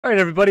Alright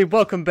everybody,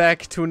 welcome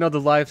back to another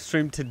live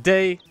stream.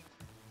 Today,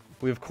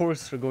 we of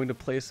course are going to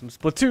play some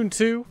Splatoon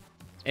 2.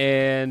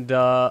 And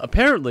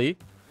apparently,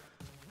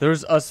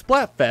 there's a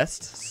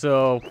Splatfest.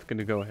 So, I'm going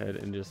to go ahead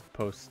and just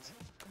post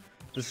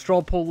the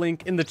straw poll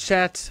link in the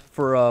chat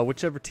for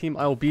whichever team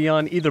I will be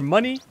on. Either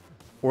money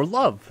or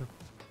love.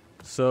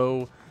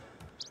 So,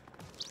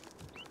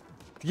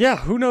 yeah,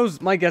 who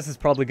knows? My guess is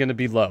probably going to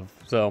be love.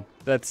 So,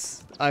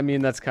 that's kind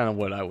of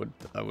what I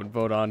would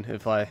vote on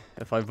if I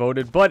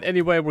voted. But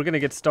anyway, we're gonna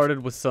get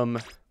started with some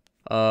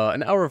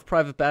an hour of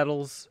private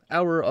battles,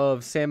 hour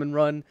of salmon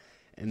run,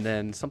 and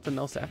then something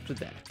else after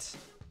that.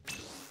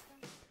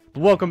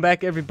 Welcome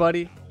back,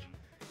 everybody.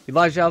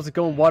 Elijah, how's it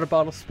going? Water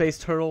Bottle, Space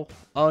Turtle,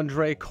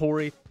 Andre,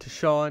 Corey,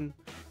 Tashawn,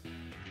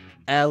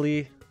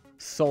 Ali,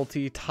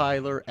 Salty,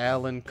 Tyler,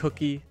 Alan,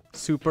 Cookie,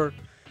 Super,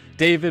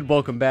 David.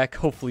 Welcome back.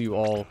 Hopefully, you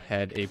all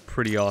had a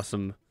pretty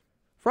awesome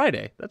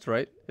Friday. That's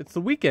right. It's the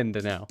weekend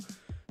now.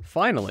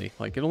 Finally.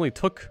 Like, it only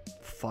took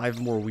 5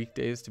 more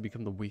weekdays to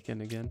become the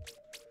weekend again.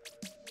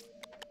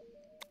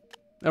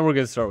 And we're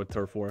going to start with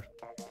Turf War.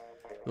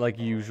 Like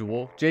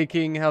usual. J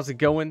King, how's it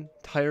going?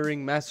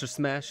 Tiring, Master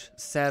Smash,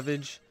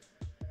 Savage,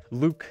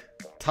 Luke,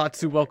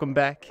 Tatsu, welcome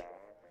back.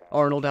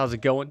 Arnold, how's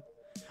it going?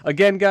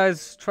 Again,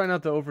 guys, try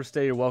not to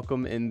overstay your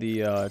welcome in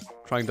the,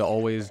 trying to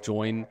always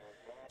join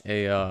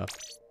a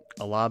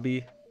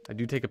lobby. I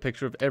do take a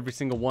picture of every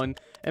single one,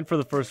 and for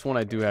the first one,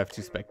 I do have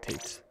to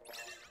spectate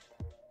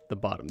the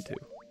bottom 2.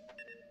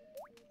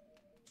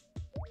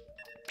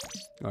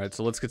 Alright,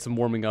 so let's get some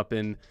warming up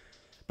in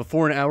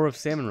before an hour of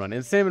Salmon Run.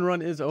 And Salmon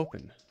Run is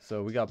open,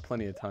 so we got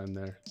plenty of time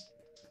there.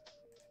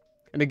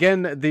 And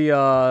again,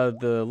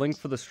 the link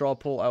for the straw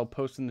poll I'll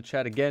post in the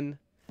chat again.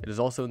 It is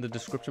also in the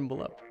description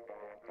below.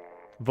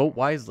 Vote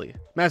wisely.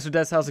 Master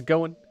Des, how's it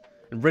going?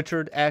 And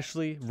Richard,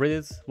 Ashley,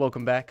 Riz,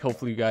 welcome back.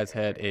 Hopefully you guys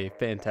had a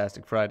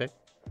fantastic Friday.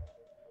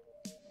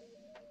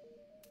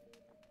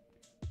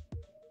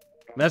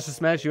 Master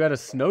Smash, you had a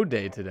snow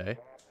day today.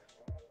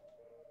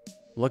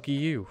 Lucky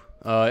you.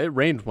 It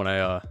rained when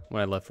I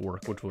left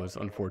work, which was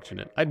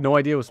unfortunate. I had no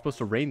idea it was supposed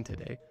to rain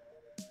today.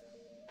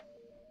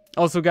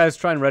 Also, guys,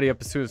 try and ready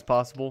up as soon as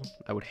possible.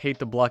 I would hate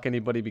to block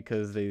anybody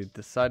because they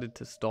decided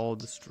to stall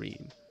the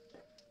stream.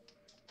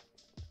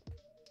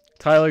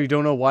 Tyler, you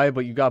don't know why,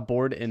 but you got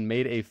bored and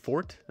made a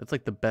fort? That's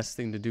like the best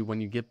thing to do when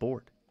you get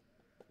bored.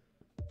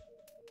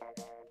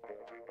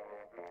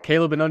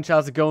 Caleb and Unch,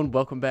 how's it going?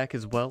 Welcome back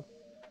as well.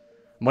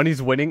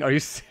 Money's winning? Are you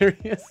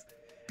serious?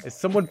 Is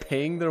someone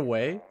paying their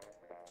way?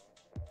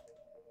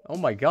 Oh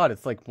my god,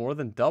 it's like more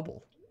than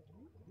double.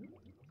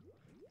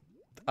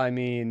 I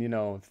mean, you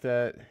know, if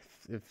that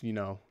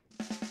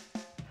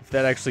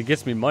actually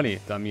gets me money,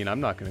 I mean,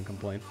 I'm not gonna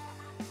complain.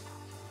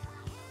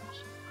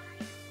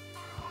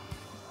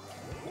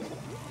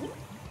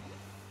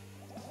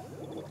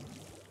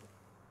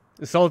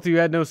 Salty, you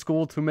had no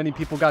school, too many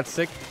people got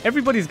sick.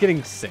 Everybody's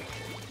getting sick.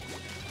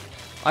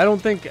 I don't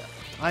think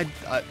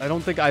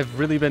I've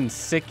really been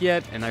sick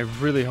yet, and I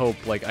really hope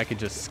like I could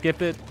just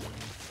skip it,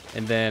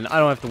 and then I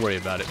don't have to worry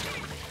about it.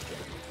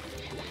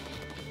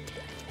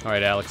 All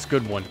right, Alex,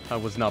 good one. I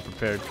was not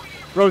prepared.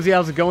 Rosie,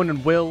 how's it going?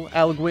 And Will,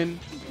 Alguin,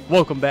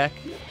 welcome back.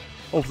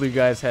 Hopefully you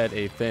guys had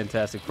a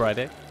fantastic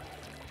Friday.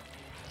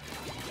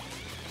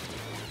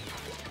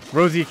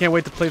 Rosie, you can't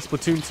wait to play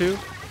Splatoon 2?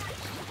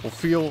 Well,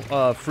 feel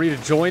free to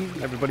join.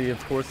 Everybody,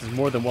 of course, is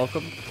more than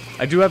welcome.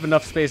 I do have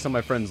enough space on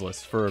my friends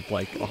list for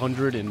like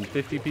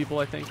 150 people,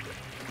 I think.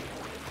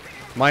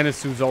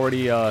 Minus who's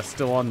already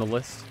still on the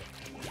list.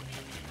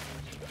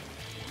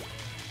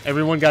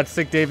 Everyone got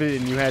sick,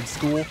 David, and you had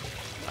school.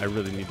 I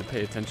really need to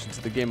pay attention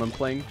to the game I'm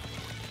playing.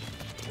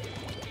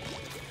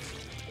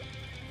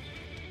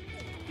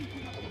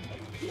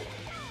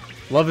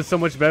 Love is so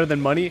much better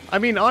than money. I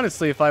mean,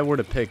 honestly, if I were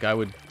to pick, I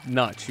would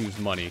not choose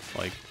money.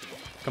 Like,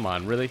 come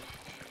on, really?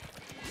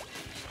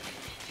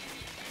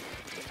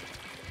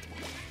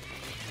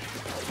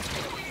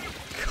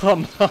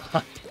 Come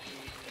on.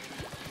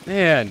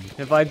 Man,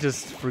 if I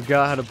just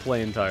forgot how to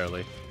play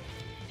entirely.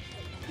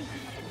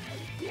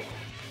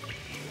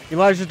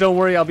 Elijah, don't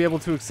worry. I'll be able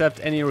to accept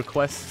any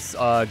requests,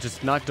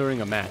 just not during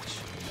a match.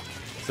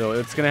 So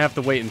it's going to have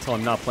to wait until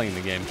I'm not playing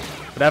the game.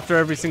 But after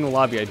every single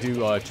lobby, I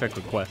do check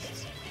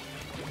requests.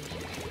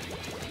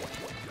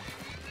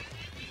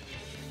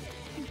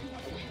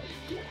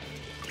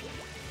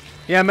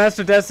 Yeah,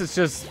 Master Des is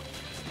just,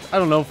 I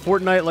don't know,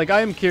 Fortnite. Like,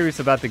 I am curious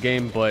about the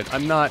game, but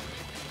I'm not...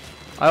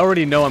 I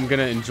already know I'm going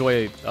to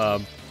enjoy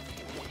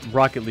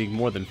Rocket League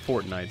more than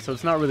Fortnite, so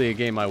it's not really a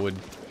game I would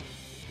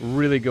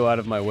really go out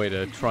of my way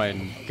to try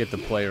and get to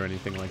play or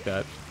anything like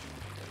that.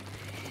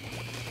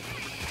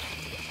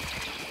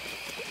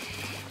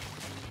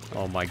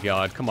 Oh my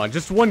god, come on,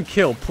 just one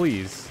kill,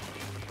 please.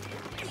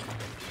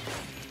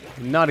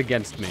 Not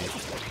against me.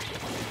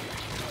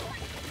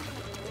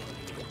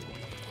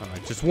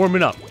 Alright, just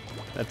warming up.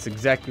 That's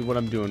exactly what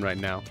I'm doing right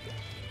now.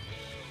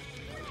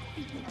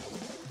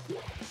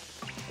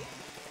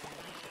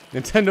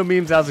 Nintendo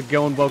Memes, how's it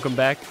going? Welcome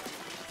back.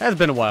 Has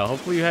been a while.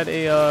 Hopefully you had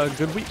a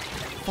good week.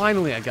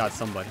 Finally, I got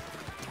somebody.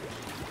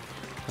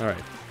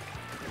 Alright.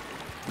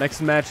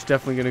 Next match,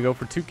 definitely going to go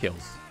for 2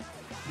 kills.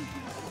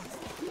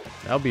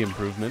 That'll be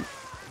improvement.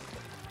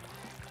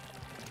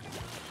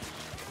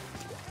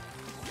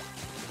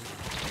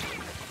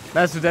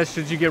 Master Dash,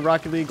 should you get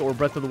Rocket League or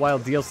Breath of the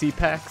Wild DLC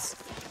packs?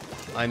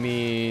 I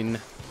mean,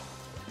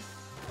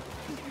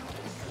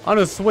 on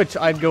a Switch,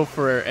 I'd go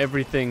for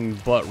everything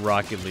but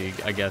Rocket League,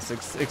 I guess.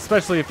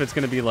 Especially if it's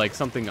going to be like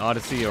something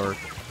Odyssey or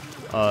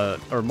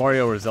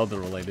Mario or Zelda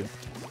related.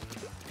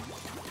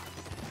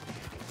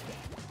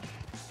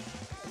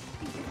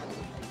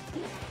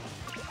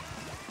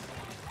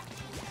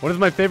 What is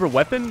my favorite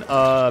weapon?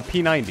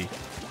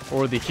 P90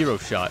 or the Hero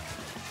Shot.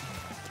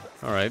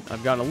 Alright,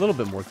 I've gotten a little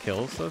bit more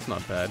kills, so that's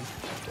not bad.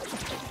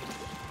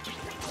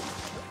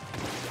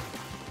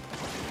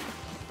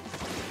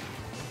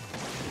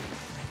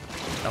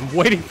 I'm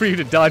waiting for you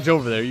to dodge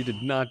over there. You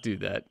did not do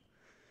that.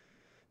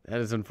 That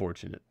is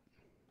unfortunate.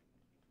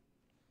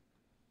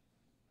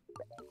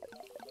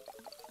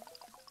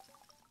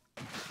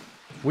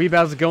 Weeb,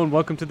 how's it going?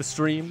 Welcome to the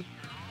stream.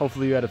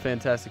 Hopefully you had a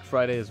fantastic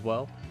Friday as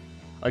well.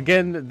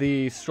 Again,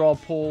 the straw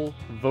poll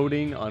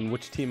voting on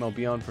which team I'll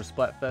be on for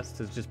Splatfest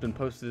has just been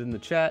posted in the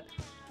chat.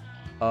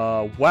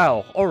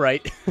 Wow.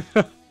 Alright.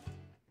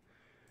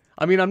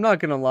 I mean, I'm not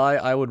gonna lie.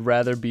 I would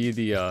rather be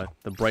the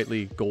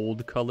brightly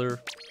gold color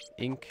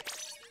ink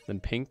than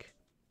pink.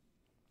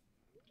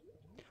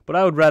 But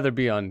I would rather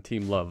be on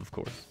Team Love, of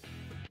course.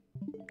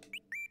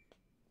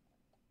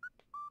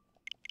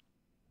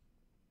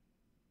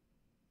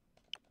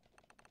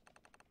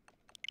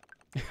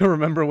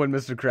 Remember when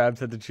Mr. Krabs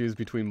had to choose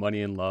between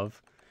money and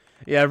love?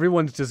 Yeah,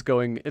 everyone's just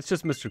going, it's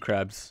just Mr.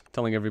 Krabs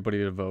telling everybody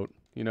to vote.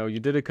 You know, you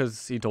did it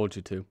because he told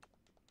you to.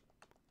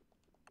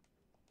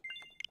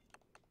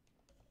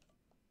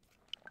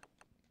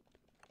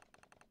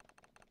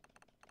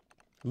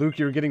 Luke,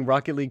 you're getting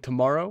Rocket League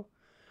tomorrow?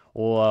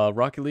 Well,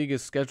 Rocket League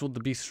is scheduled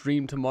to be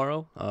streamed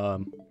tomorrow.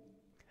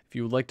 If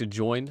you would like to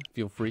join,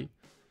 feel free.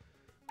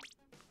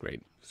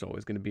 Great. There's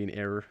always going to be an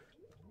error.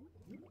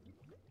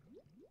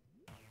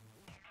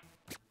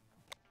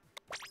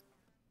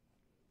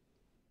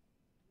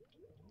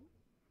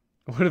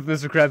 What if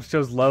Mr. Krabs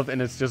chose love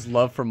and it's just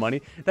love for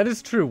money? That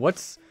is true.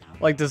 What's,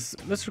 like, does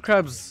Mr.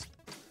 Krabs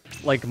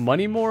like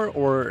money more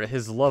or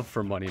his love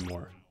for money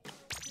more?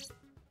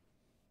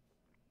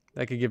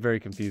 That could get very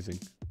confusing.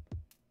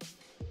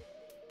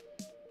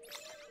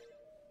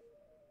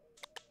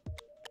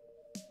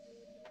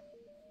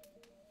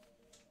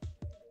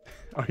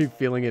 Are you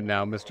feeling it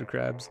now, Mr.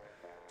 Krabs?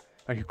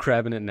 Are you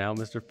crabbing it now,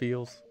 Mr.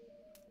 Feels?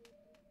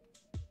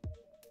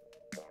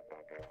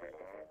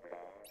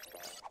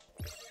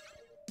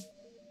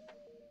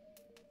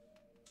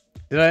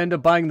 Did I end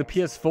up buying the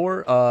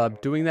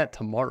PS4? Doing that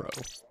tomorrow.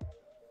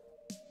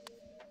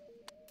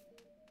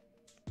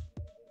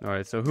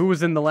 Alright, so who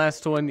was in the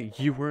last one?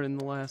 You were in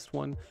the last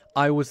one.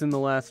 I was in the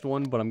last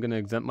one, but I'm going to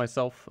exempt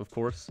myself, of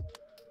course.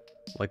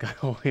 Like I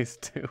always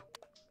do.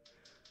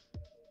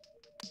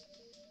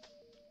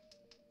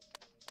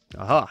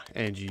 Aha,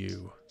 and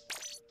you.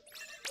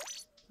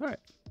 Alright.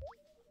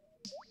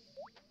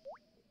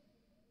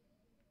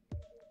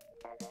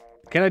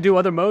 Can I do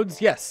other modes?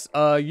 Yes.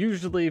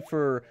 Usually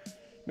for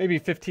maybe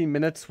 15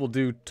 minutes, we'll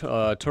do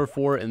Turf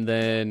War and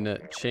then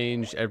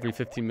change every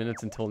 15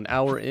 minutes until an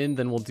hour in.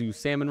 Then we'll do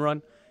Salmon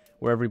Run,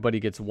 where everybody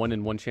gets 1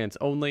 in 1 chance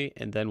only.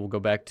 And then we'll go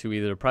back to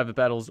either private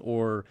battles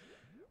or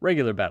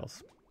regular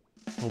battles.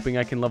 Hoping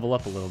I can level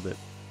up a little bit.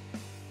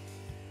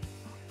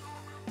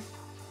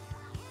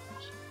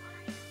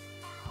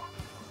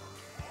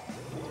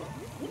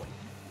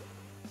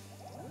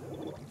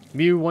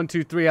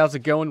 Mew123, how's it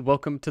going?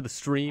 Welcome to the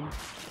stream.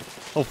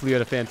 Hopefully you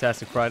had a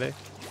fantastic Friday.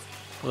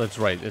 Well, that's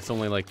right. It's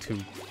only like 2.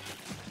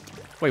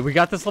 Wait, we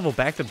got this level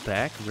back to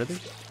back? Really?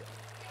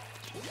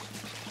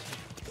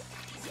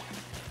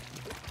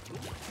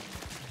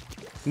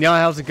 Now,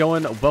 how's it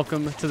going?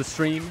 Welcome to the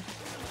stream.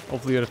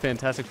 Hopefully you had a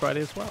fantastic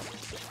Friday as well.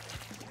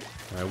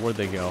 Alright, where'd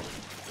they go?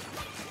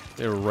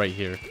 They were right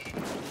here.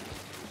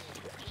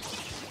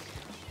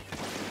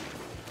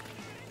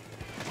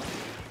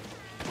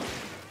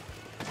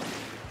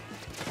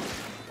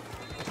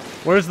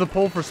 Where's the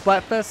poll for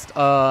Splatfest?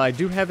 I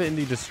do have it in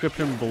the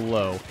description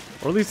below.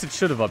 Or at least it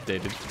should have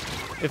updated.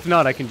 If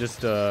not, I can just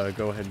go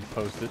ahead and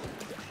post it.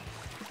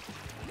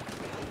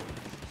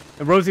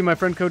 And Rosie, my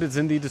friend code is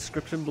in the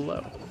description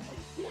below.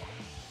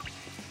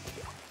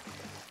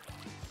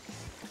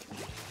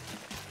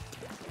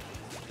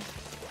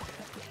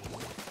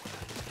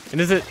 And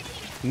is it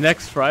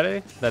next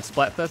Friday that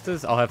Splatfest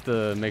is? I'll have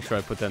to make sure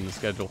I put that in the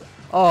schedule.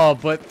 Oh,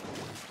 but...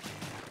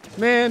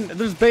 man,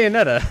 there's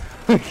Bayonetta.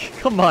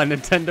 Come on,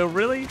 Nintendo,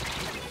 really?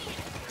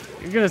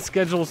 You're gonna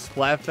schedule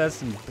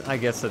Splatfest, and I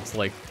guess that's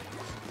like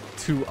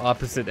 2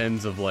 opposite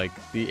ends of like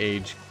the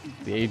age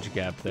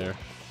gap there.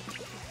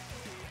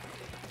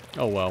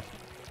 Oh well.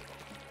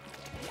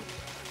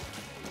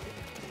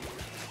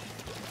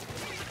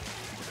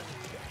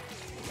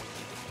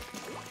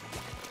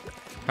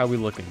 How we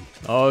looking?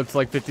 Oh, it's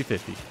like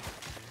 50-50.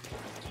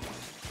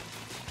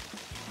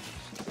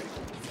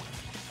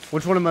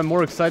 Which one am I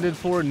more excited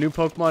for? New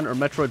Pokemon or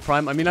Metroid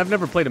Prime? I mean, I've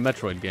never played a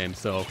Metroid game,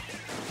 so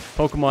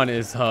Pokemon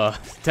is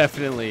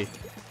definitely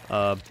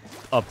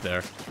up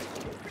there.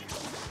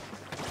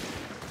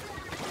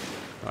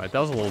 Alright, that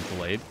was a little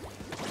delayed.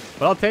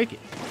 But I'll take it.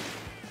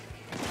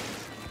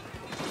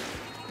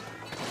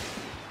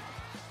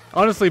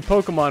 Honestly,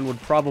 Pokemon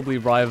would probably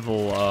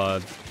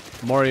rival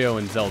Mario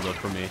and Zelda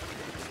for me.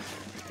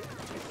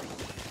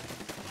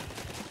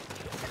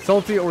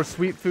 Salty or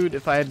sweet food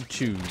if I had to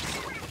choose?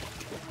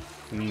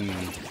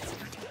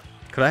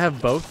 Could I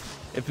have both?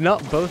 If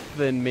not both,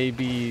 then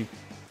maybe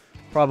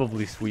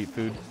probably sweet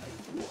food.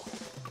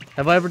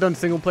 Have I ever done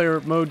single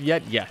player mode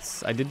yet?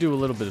 Yes, I did do a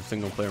little bit of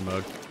single player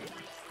mode.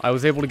 I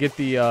was able to get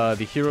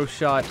the hero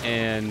shot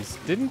and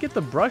didn't get the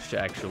brush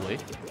actually.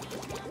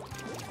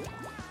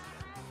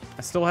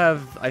 I still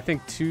have, I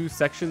think, 2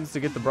 sections to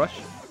get the brush.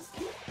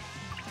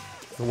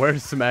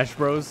 Where's Smash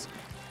Bros?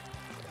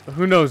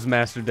 Who knows,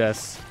 Master Des?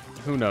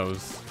 Who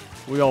knows?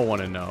 We all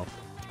want to know.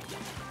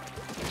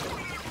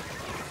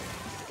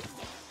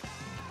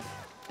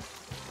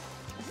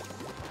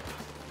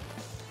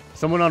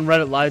 Someone on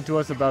Reddit lied to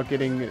us about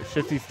getting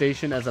Shifty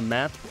Station as a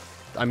map.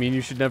 I mean,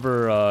 you should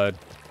never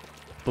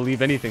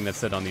believe anything that's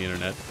said on the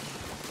internet.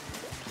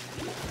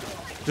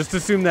 Just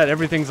assume that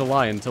everything's a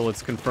lie until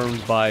it's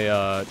confirmed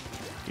by,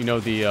 you know,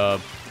 the, I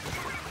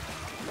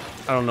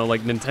don't know,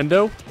 like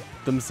Nintendo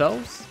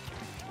themselves.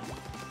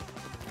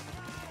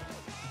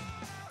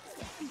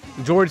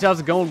 George,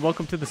 how's it going?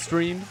 Welcome to the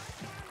stream.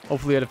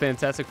 Hopefully you had a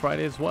fantastic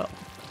Friday as well.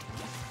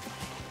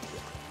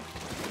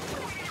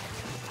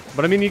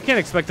 But I mean, you can't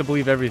expect to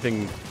believe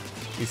everything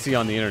you see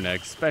on the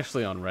internet,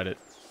 especially on Reddit.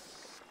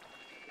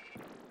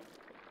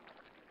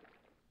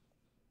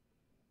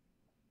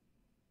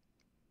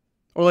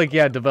 Or like,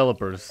 yeah,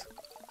 developers.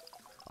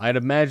 I'd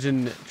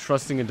imagine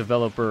trusting a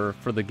developer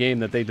for the game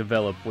that they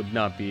develop would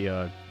not be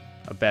a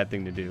bad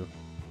thing to do.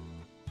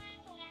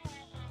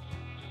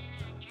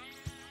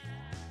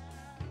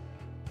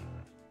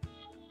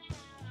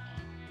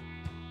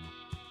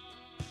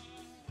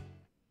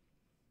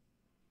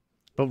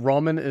 But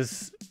ramen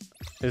is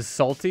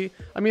salty.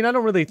 I mean, I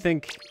don't really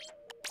think...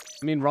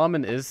 I mean,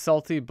 ramen is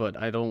salty, but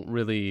I don't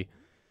really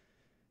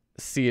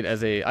see it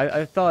as a...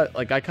 I thought,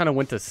 like, I kind of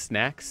went to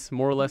snacks,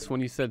 more or less, when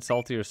you said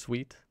salty or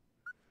sweet.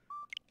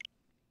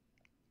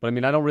 But, I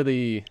mean, I don't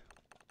really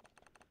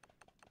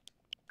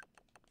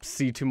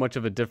see too much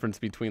of a difference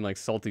between, like,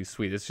 salty,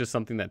 sweet. It's just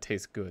something that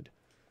tastes good.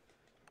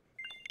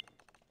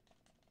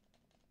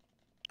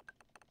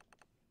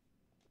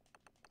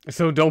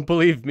 So, don't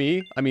believe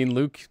me? I mean,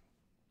 Luke...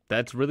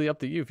 That's really up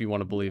to you if you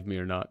want to believe me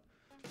or not.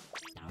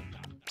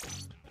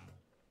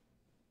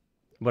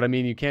 But I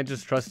mean, you can't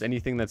just trust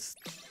anything that's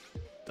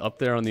up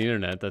there on the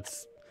internet.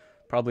 That's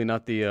probably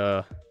not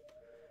the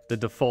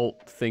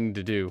default thing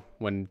to do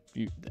when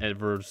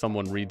ever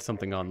someone reads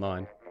something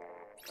online.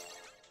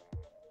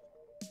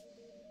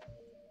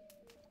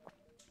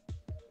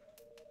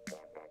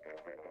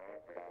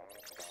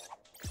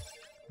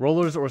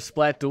 Rollers or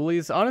Splat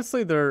Dualies?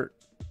 Honestly, they're,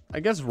 I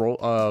guess,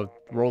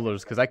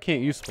 rollers, because I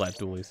can't use Splat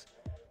Dualies.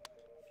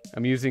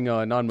 I'm using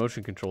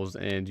non-motion controls,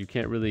 and you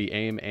can't really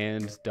aim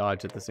and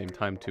dodge at the same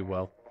time too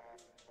well.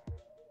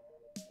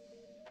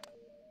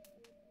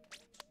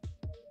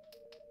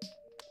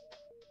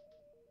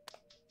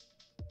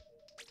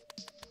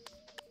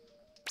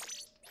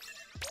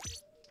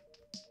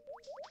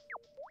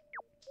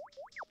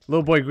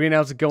 Little boy Green,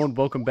 how's it going?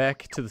 Welcome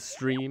back to the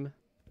stream.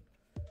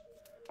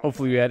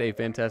 Hopefully you had a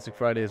fantastic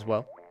Friday as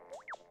well.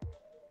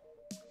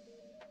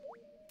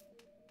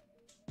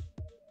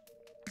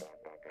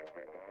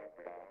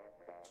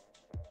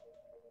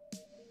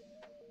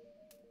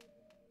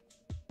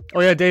 Oh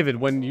yeah, David,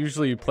 when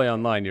usually you play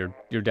online, your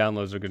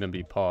downloads are going to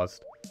be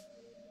paused.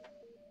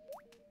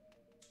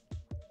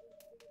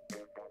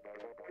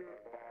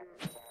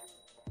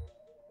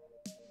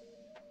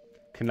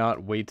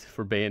 Cannot wait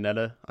for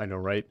Bayonetta. I know,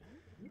 right?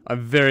 I'm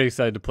very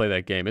excited to play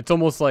that game. It's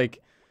almost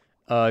like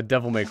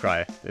Devil May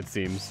Cry, it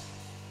seems.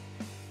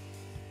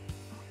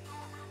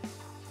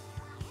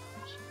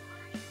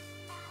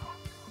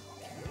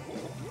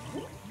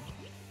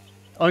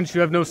 Unch,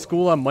 you have no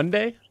school on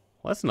Monday?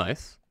 Well, that's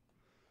nice.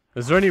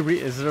 Is there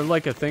is there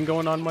like a thing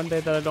going on Monday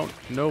that I don't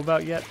know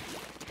about yet?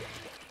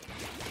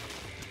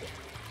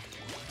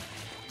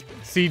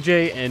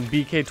 CJ and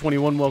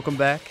BK21, welcome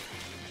back.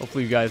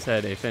 Hopefully you guys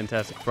had a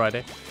fantastic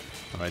Friday.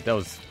 Alright, that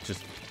was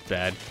just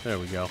bad. There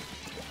we go.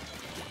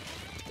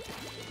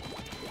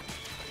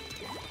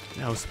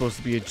 That was supposed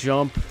to be a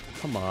jump.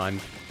 Come on.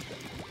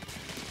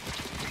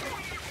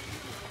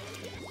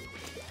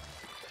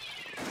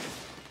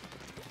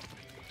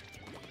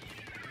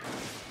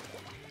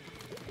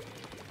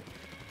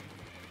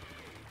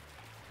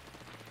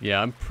 Yeah,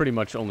 I'm pretty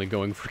much only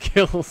going for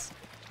kills.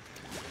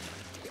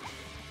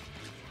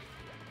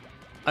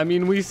 I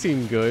mean, we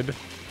seem good,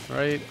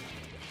 right?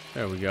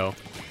 There we go.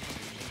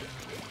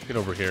 Get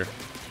over here.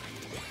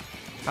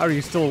 How are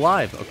you still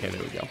alive? Okay,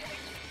 there we go.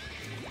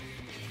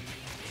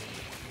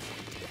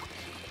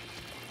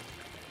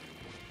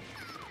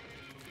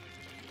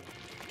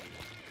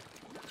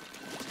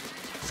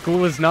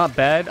 School is not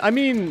bad. I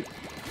mean,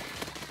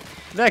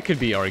 that could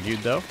be argued,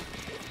 though.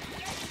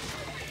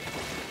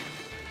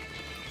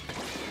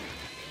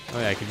 Oh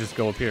yeah, I could just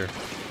go up here.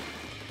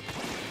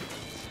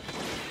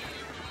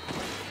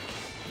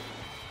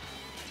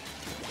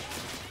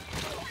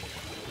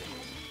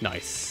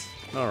 Nice.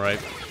 Alright.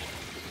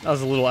 That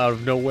was a little out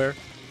of nowhere.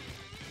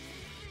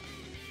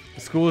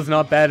 School is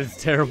not bad, it's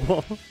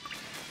terrible.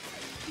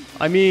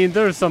 I mean,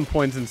 there are some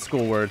points in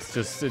school where it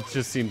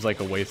just seems like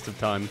a waste of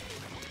time.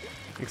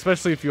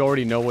 Especially if you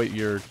already know what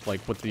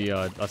what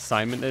the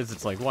assignment is.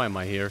 It's like, why am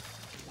I here?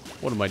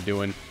 What am I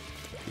doing?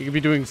 You could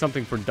be doing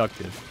something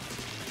productive.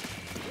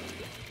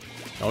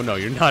 Oh no,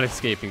 you're not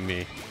escaping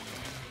me.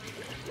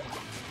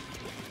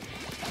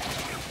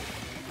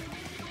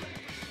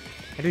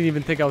 I didn't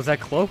even think I was that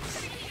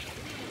close.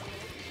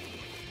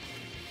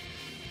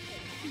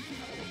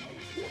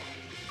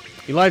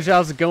 Elijah,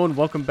 how's it going?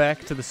 Welcome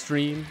back to the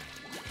stream.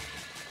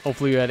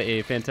 Hopefully you had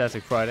a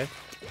fantastic Friday.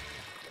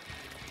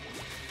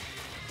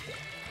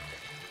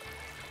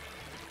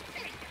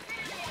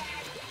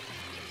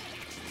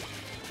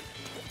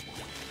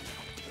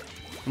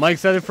 Am I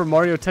excited for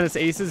Mario Tennis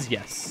Aces?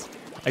 Yes.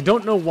 I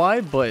don't know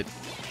why, but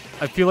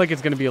I feel like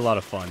it's going to be a lot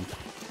of fun.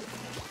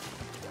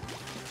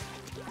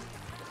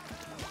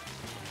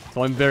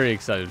 So I'm very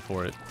excited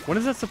for it. When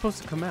is that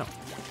supposed to come out?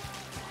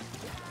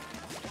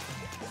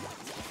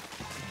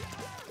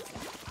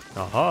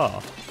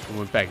 Aha. It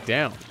went back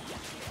down.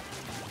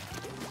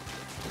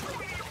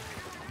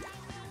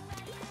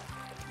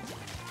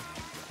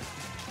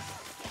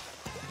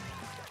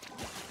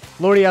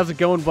 Lordy, how's it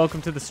going?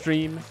 Welcome to the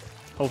stream.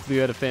 Hopefully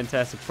you had a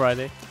fantastic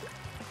Friday.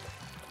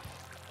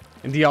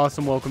 And the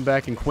awesome, welcome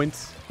back. And Quint,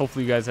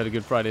 hopefully you guys had a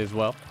good Friday as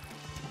well.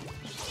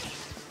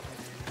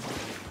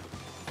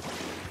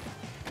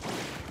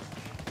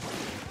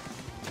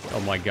 Oh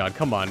my god,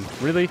 come on.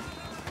 Really?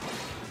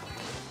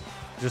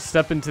 Just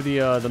step into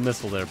the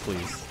missile there,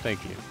 please.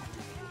 Thank you.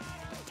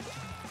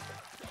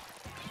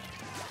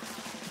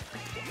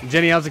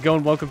 Jenny, how's it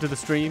going? Welcome to the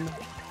stream.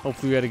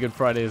 Hopefully you had a good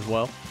Friday as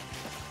well.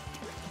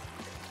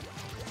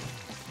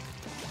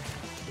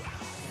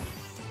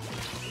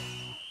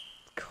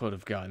 Could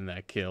have gotten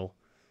that kill.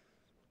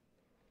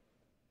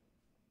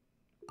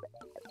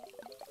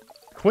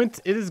 Quint,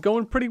 it is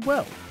going pretty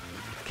well.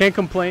 Can't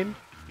complain.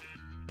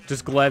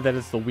 Just glad that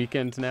it's the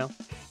weekend now.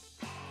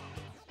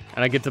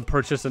 And I get to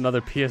purchase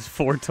another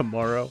PS4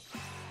 tomorrow.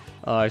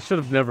 I should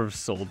have never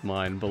sold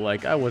mine, but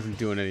like, I wasn't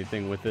doing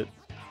anything with it.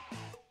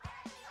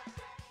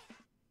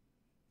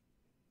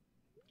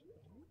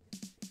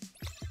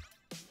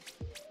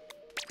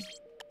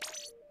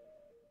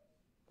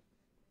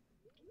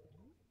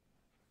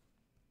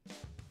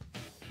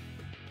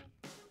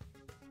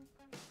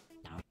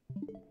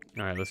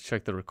 Alright, let's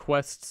check the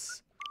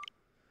requests.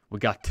 We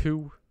got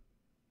 2.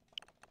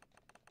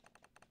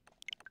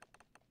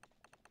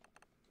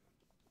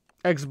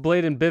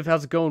 X-Blade and Biv,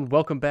 how's it going?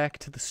 Welcome back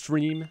to the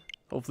stream.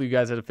 Hopefully you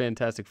guys had a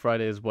fantastic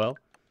Friday as well.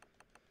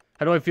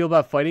 How do I feel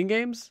about fighting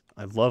games?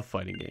 I love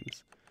fighting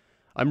games.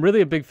 I'm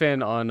really a big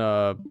fan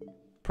on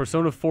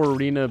Persona 4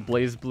 Arena,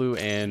 BlazBlue,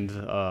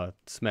 and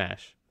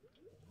Smash.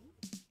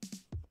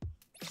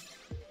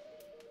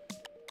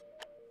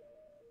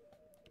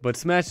 But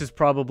Smash is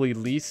probably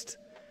least,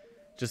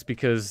 just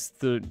because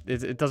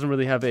it doesn't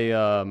really have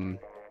a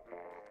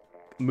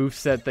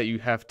moveset that you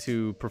have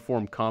to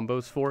perform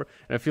combos for,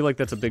 and I feel like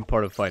that's a big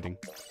part of fighting.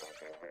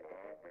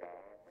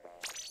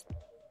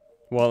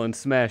 While in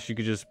Smash, you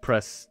could just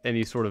press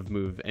any sort of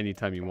move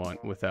anytime you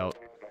want without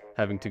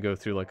having to go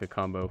through like a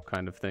combo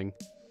kind of thing.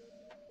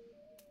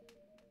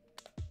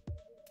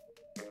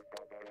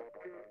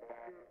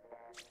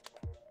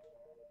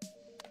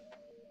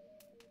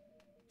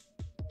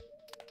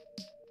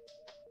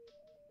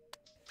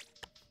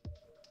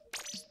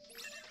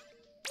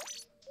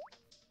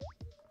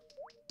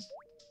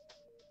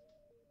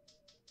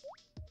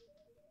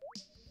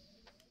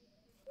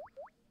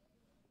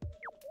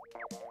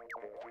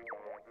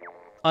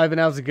 Ivan,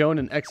 how's it going?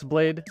 And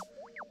X-Blade,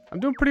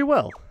 I'm doing pretty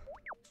well.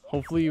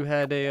 Hopefully you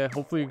had a.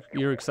 Hopefully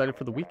you're excited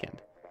for the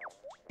weekend.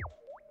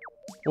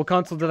 What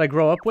console did I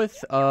grow up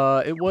with?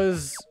 It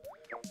was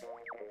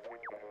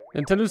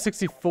Nintendo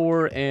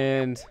 64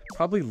 and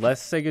probably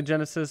less Sega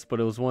Genesis, but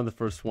it was one of the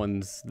first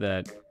ones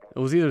that. It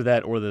was either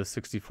that or the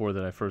 64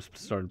 that I first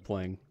started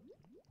playing.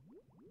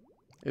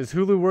 Is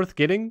Hulu worth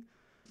getting?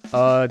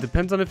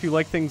 Depends on if you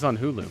like things on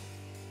Hulu.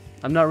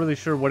 I'm not really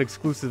sure what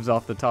exclusives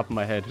off the top of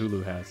my head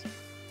Hulu has.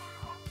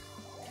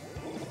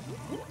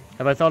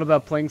 Have I thought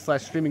about playing /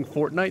 streaming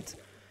Fortnite?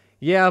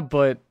 Yeah,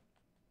 but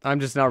I'm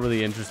just not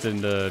really interested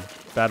in the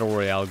Battle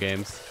Royale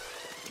games.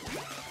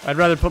 I'd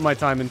rather put my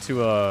time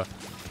into,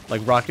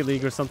 like Rocket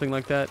League or something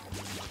like that.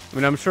 I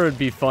mean, I'm sure it'd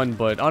be fun,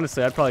 but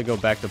honestly, I'd probably go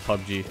back to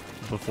PUBG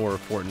before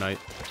Fortnite.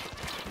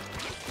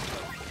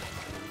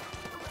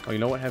 Oh, you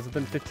know what? Has it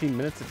been 15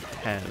 minutes? It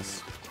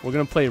has. We're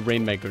gonna play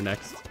Rainmaker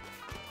next.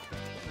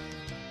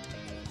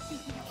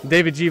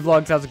 David G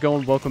Vlogs, how's it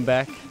going? Welcome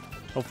back.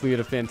 Hopefully you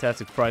had a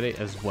fantastic Friday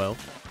as well.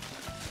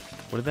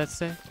 What did that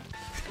say?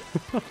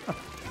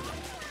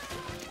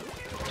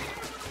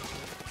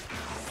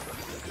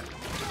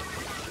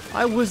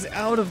 I was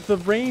out of the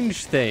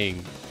range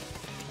thing.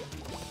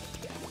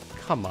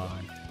 Come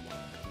on.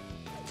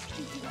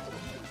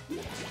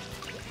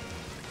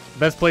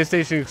 Best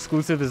PlayStation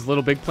exclusive is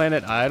Little Big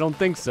Planet? I don't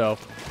think so.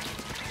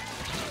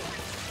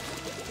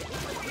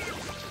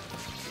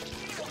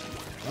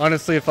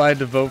 Honestly, if I had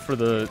to vote for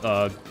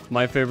the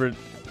my favorite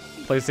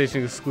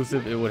PlayStation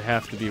exclusive, it would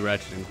have to be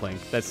Ratchet and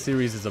Clank. That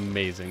series is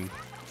amazing.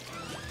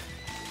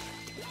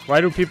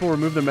 Why do people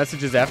remove their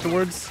messages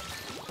afterwards?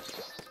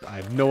 I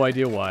have no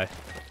idea why.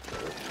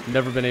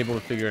 Never been able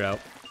to figure it out.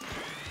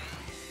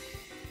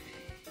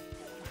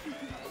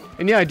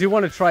 And yeah, I do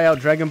want to try out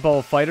Dragon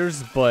Ball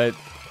Fighters, but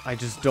I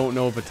just don't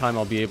know of a time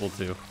I'll be able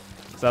to.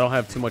 Because I don't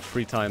have too much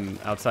free time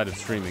outside of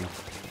streaming.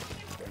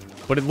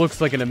 But it looks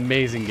like an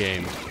amazing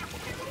game.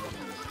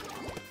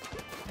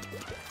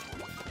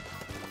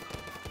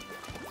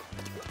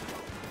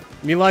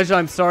 Elijah,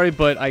 I'm sorry,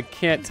 but I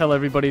can't tell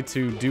everybody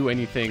to do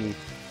anything.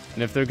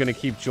 And if they're going to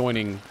keep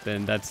joining,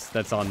 then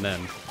that's on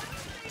them.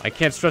 I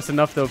can't stress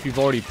enough, though, if you've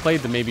already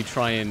played, to maybe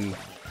try and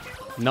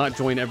not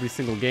join every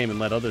single game and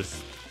let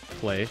others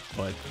play.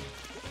 But,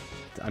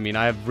 I mean,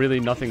 I have really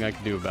nothing I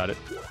can do about it.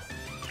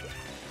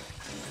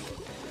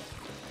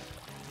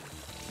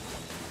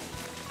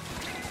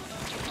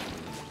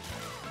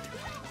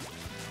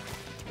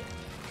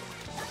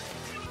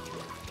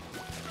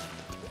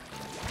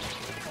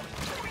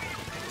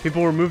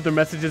 People remove their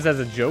messages as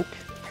a joke.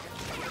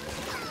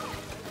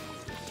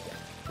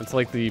 It's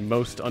like the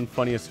most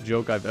unfunniest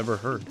joke I've ever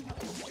heard.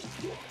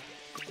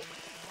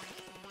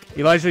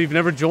 Elijah, you've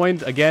never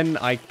joined? Again,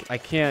 I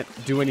can't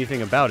do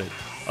anything about it,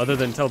 other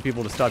than tell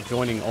people to stop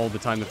joining all the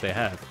time if they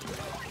have.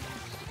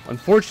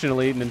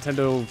 Unfortunately,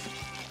 Nintendo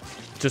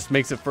just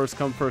makes it first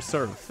come, first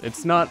serve.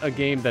 It's not a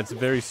game that's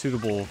very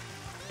suitable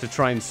to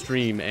try and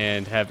stream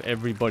and have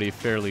everybody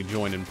fairly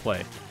join and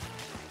play.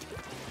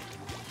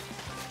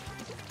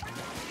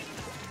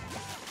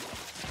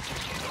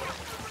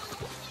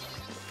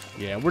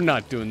 Yeah, we're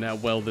not doing that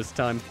well this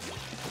time,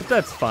 but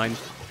that's fine.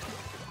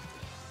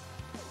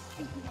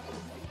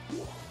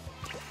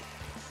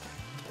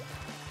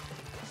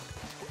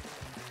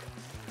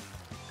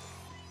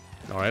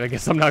 Alright, I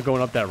guess I'm not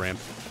going up that ramp.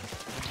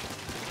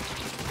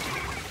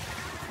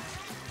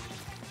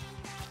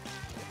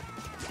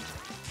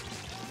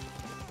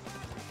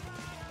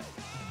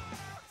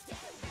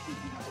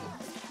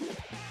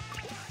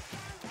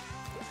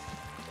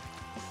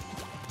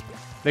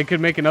 They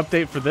could make an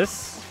update for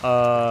this?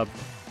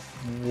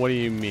 What do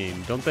you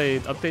mean? Don't they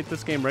update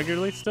this game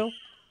regularly still?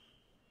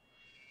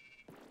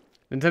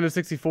 Nintendo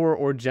 64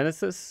 or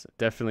Genesis?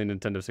 Definitely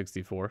Nintendo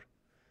 64.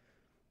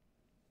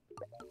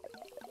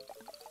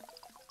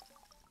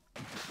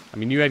 I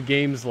mean, you had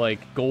games like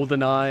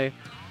GoldenEye,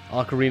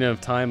 Ocarina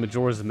of Time,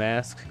 Majora's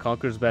Mask,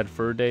 Conker's Bad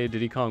Fur Day,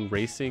 Diddy Kong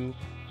Racing,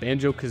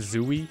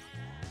 Banjo-Kazooie.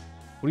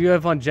 What do you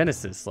have on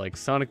Genesis? Like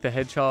Sonic the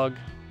Hedgehog,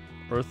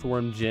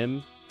 Earthworm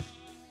Jim?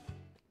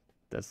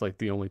 That's like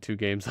the only 2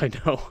 games I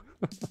know.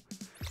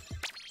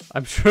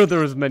 I'm sure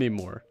there was many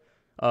more.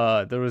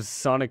 There was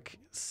Sonic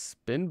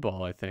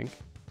Spinball, I think.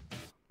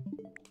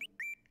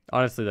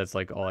 Honestly, that's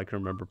like all I can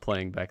remember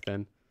playing back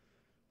then.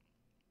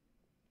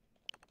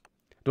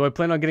 Do I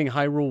plan on getting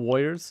Hyrule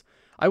Warriors?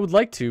 I would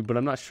like to, but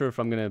I'm not sure if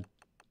I'm going to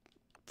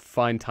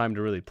find time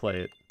to really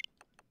play it.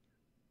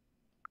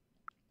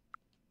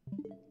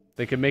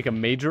 They could make a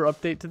major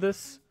update to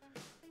this?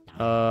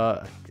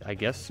 I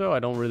guess so. I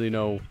don't really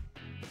know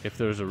if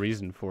there's a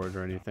reason for it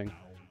or anything.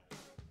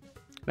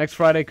 Next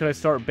Friday, could I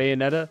start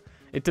Bayonetta?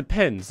 It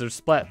depends.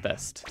 There's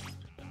Splatfest.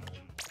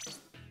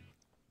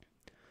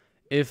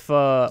 If,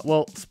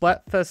 well,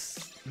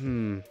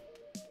 Splatfest,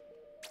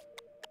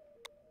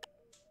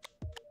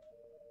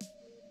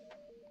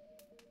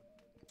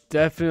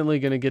 Definitely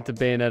gonna get to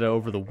Bayonetta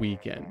over the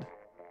weekend.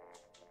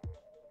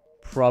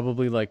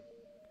 Probably like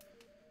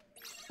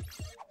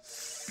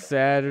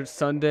Saturday,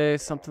 Sunday,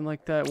 something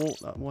like that.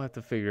 We'll have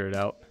to figure it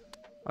out.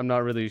 I'm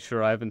not really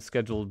sure. I haven't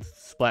scheduled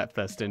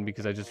Splatfest in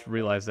because I just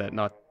realized that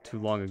not too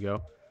long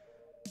ago.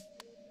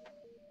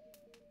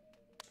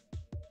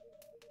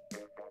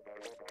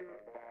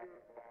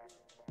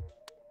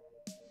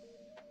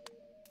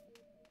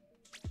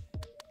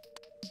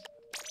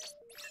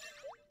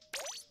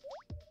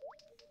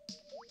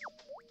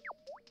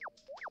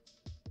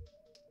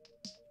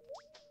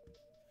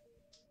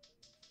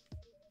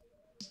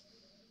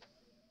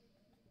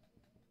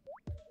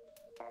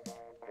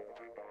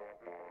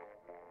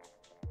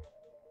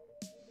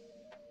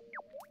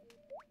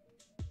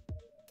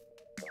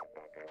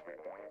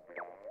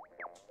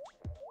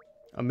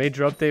 A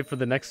major update for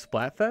the next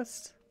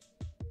Splatfest?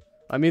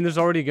 I mean, there's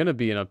already going to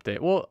be an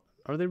update. Well,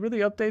 are they really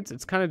updates?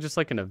 It's kind of just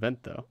like an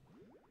event, though.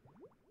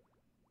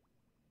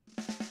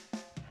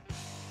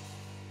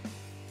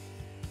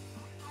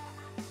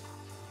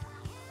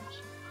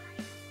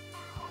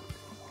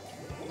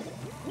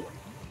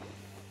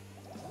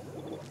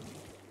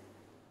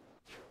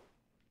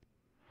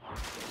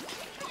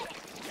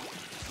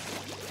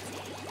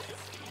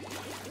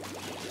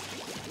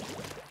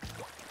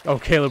 Oh,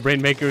 Caleb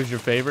Rainmaker is your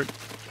favorite?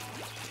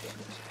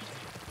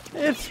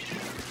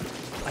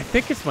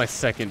 think it's my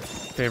second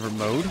favorite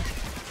mode.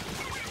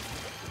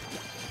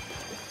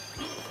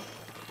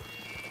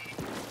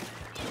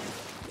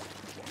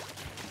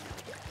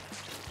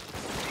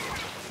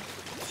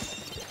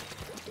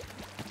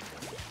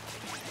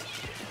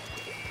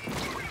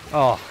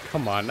 Oh,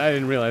 come on. I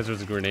didn't realize there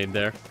was a grenade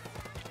there.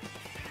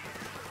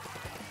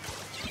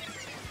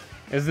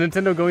 Is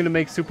Nintendo going to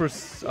make Super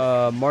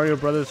Mario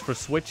Brothers for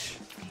Switch?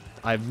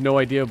 I have no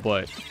idea,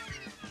 but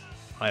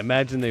I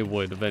imagine they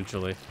would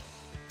eventually.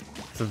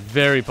 It's a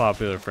very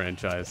popular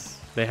franchise.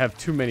 They have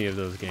too many of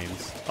those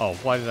games. Oh,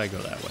 why did I go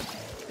that way?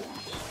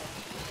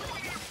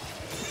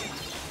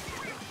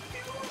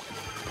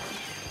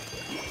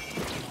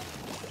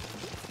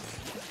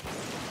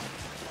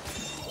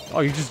 Oh,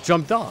 you just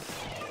jumped off.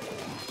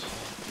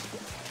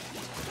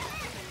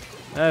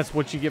 That's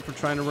what you get for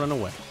trying to run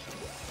away.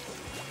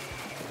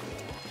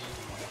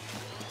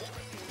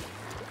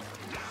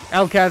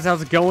 Alcaz,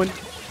 how's it going?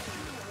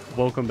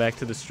 Welcome back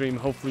to the stream.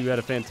 Hopefully you had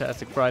a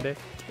fantastic Friday.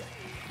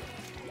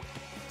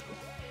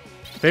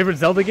 Favorite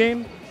Zelda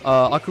game?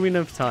 Ocarina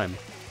of Time.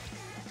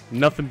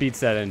 Nothing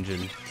beats that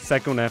engine.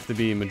 Second would have to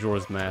be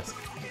Majora's Mask.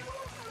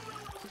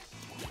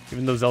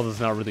 Even though Zelda's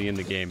not really in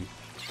the game.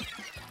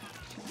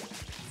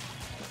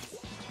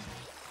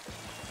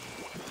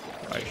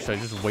 Alright, should I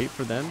just wait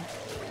for them?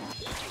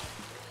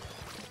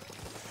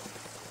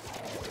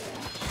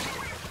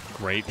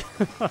 Great.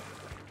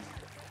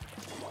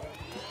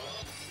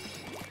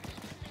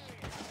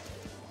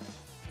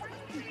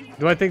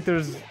 Do I think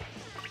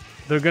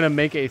they're gonna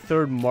make a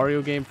third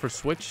Mario game for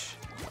Switch?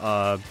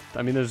 I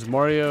mean, there's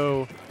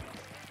Mario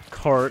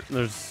Kart,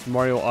 there's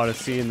Mario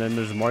Odyssey, and then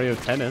there's Mario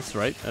Tennis,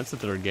 right? That's the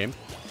third game.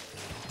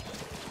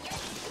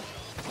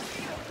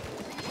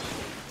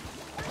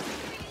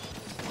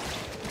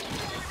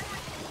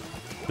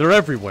 They're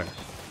everywhere.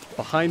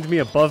 Behind me,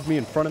 above me,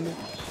 in front of me.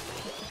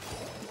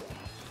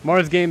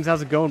 Mars Games,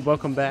 how's it going?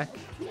 Welcome back.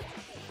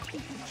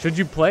 Should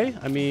you play?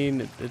 I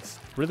mean, it's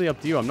really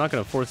up to you. I'm not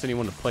going to force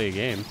anyone to play a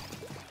game.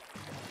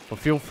 But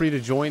feel free to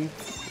join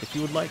if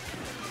you would like.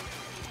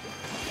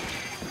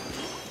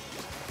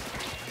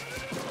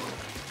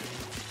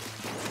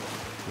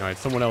 Alright,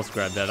 someone else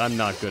grab that. I'm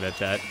not good at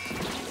that.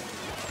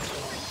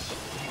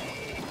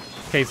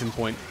 Case in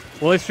point.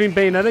 Will I stream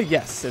Bayonetta?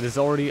 Yes, it is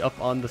already up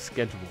on the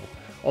schedule.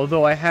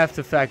 Although I have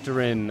to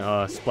factor in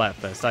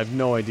Splatfest. I have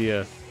no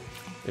idea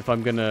if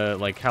I'm gonna,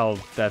 like, how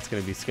that's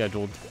gonna be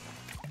scheduled.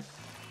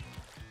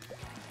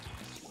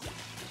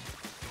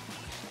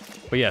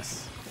 But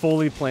yes,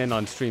 fully plan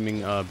on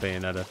streaming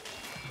Bayonetta.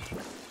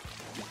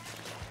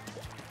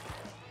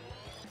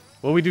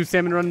 Will we do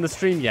Salmon Run in the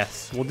stream?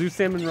 Yes, we'll do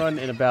Salmon Run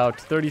in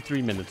about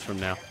 33 minutes from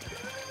now.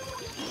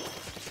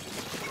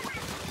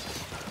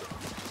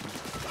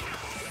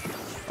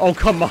 Oh,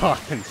 come on!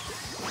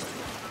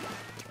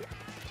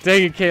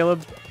 Dang it,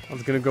 Caleb. I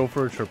was gonna go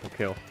for a triple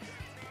kill.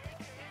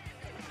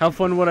 How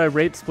fun would I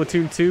rate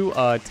Splatoon 2?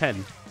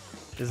 10.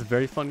 This is a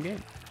very fun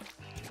game.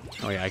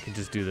 Oh yeah, I could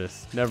just do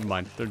this. Never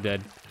mind, they're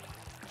dead.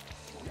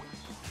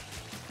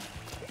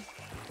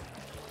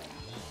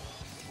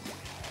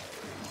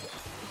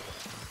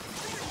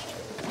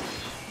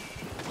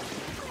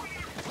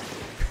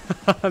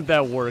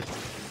 That worked.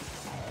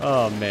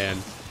 Oh man.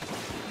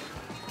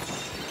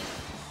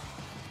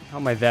 How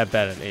am I that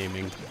bad at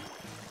aiming?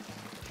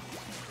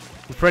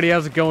 Freddy,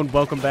 how's it going?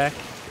 Welcome back.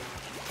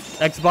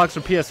 Xbox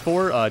or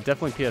PS4?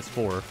 Definitely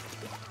PS4.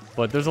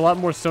 But there's a lot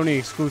more Sony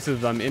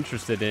exclusives I'm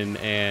interested in,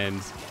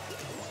 and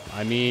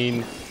I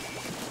mean,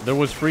 there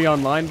was free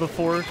online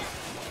before. You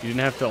didn't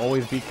have to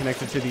always be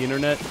connected to the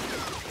internet.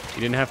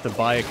 You didn't have to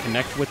buy a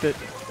Kinect with it.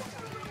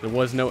 There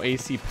was no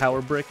AC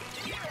power brick.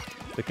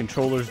 The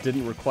controllers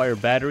didn't require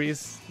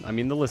batteries. I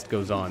mean, the list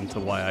goes on to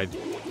why I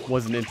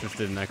wasn't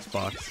interested in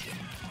Xbox.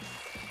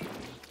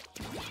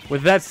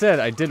 With that said,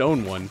 I did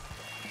own one.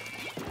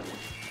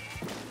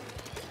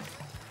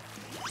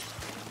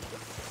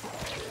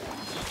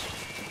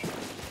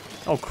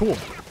 Oh, cool.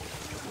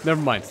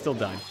 Never mind, still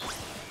dying.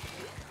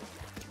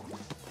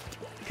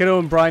 Kiddo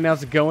and Brian,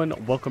 how's it going?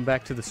 Welcome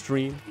back to the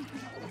stream.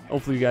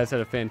 Hopefully you guys had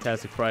a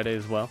fantastic Friday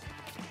as well.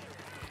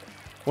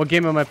 What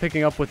game am I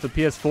picking up with the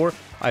PS4?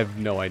 I have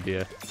no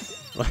idea.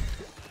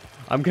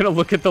 I'm gonna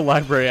look at the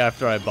library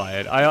after I buy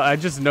it. I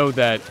just know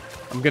that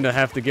I'm gonna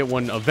have to get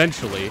one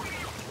eventually.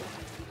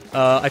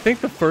 I think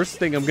the first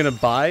thing I'm gonna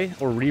buy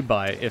or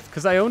rebuy,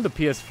 because I owned a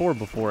PS4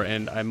 before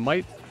and I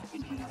might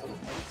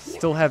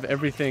still have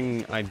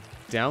everything I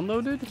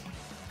downloaded.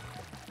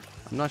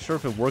 I'm not sure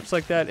if it works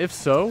like that. If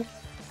so,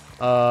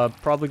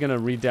 probably gonna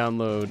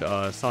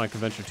re-download Sonic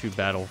Adventure 2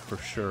 Battle for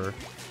sure.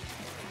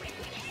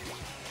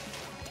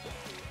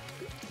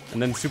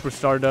 And then Super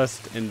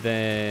Stardust, and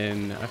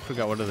then I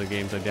forgot what other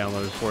games I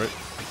downloaded for it.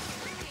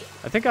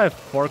 I think I have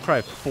Far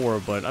Cry 4,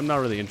 but I'm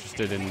not really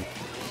interested in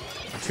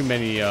too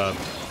many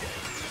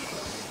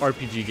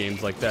RPG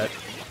games like that.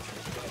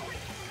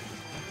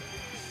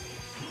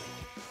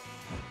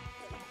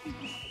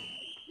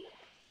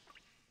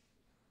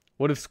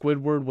 What if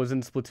Squidward was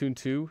in Splatoon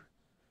 2?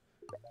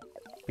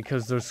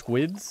 Because they're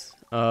squids?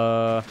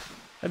 That'd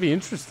be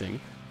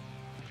interesting.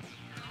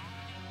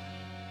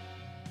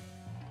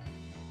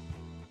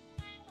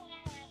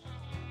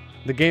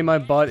 The game I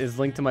bought is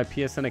linked to my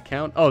PSN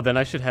account. Oh, then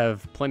I should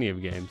have plenty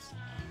of games.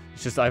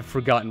 It's just I've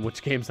forgotten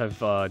which games I've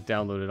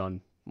downloaded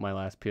on my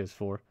last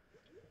PS4.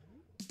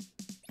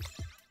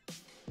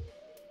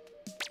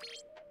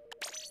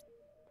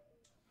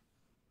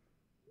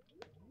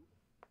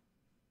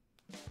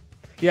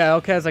 Yeah,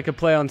 Outcast I could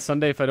play on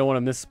Sunday if I don't want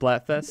to miss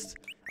Splatfest.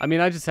 I mean,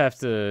 I just have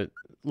to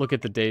look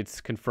at the dates,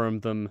 confirm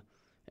them,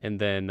 and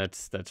then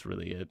that's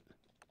really it.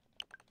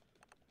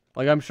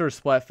 Like, I'm sure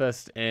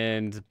Splatfest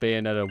and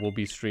Bayonetta will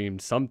be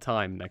streamed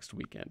sometime next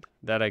weekend.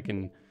 That I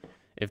can,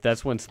 if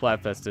that's when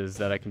Splatfest is,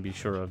 that I can be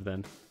sure of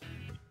then.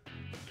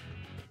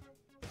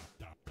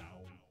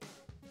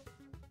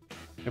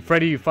 And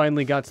Freddy, you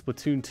finally got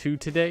Splatoon 2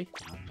 today.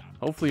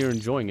 Hopefully you're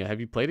enjoying it. Have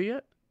you played it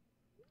yet?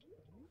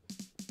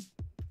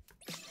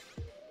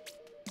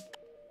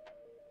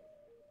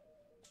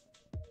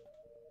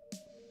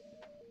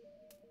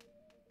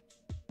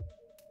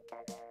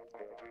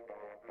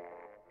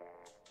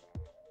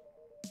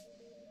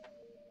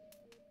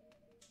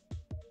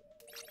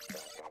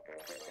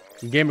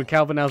 Gamer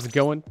Calvin, how's it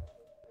going?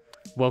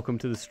 Welcome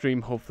to the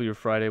stream. Hopefully your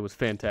Friday was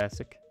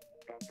fantastic.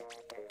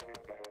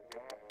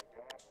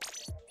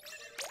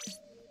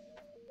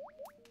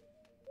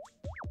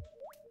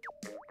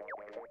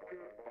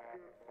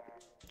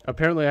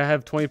 Apparently I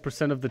have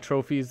 20% of the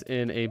trophies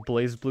in a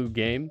BlazBlue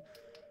game.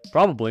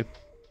 Probably.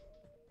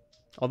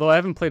 Although I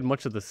haven't played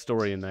much of the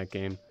story in that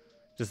game.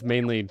 Just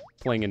mainly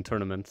playing in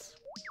tournaments.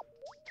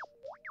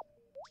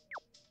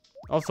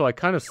 Also, I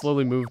kind of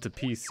slowly moved to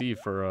PC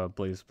for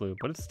BlazBlue,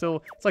 but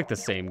it's like the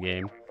same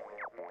game.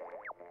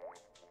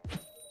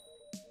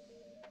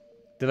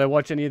 Did I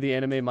watch any of the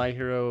anime My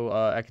Hero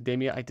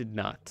Academia? I did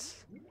not.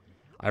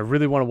 I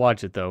really want to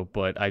watch it though,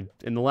 but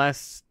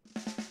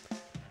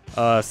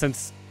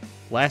since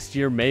last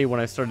year, May,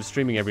 when I started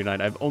streaming every night,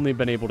 I've only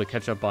been able to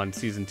catch up on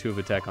Season 2 of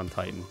Attack on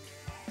Titan.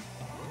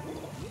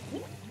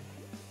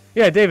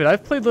 Yeah, David,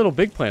 I've played Little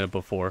Big Planet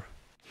before.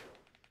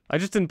 I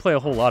just didn't play a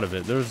whole lot of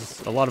it.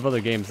 There's a lot of other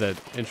games that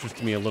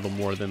interested me a little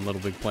more than Little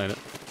Big Planet.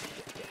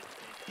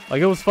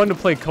 Like, it was fun to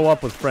play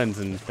co-op with friends,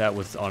 and that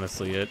was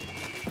honestly it.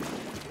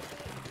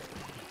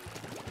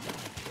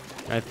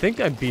 I think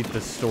I beat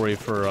the story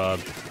for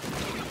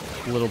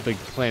Little Big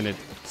Planet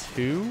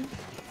 2?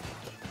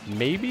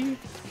 Maybe?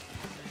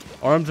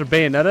 ARMS or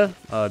Bayonetta?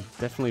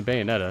 Definitely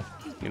Bayonetta.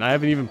 I mean, I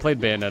haven't even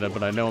played Bayonetta,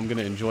 but I know I'm going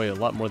to enjoy it a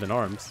lot more than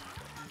ARMS.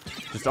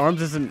 Just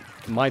ARMS isn't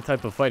my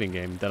type of fighting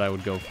game that I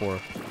would go for.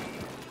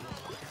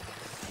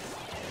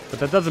 But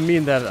that doesn't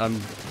mean that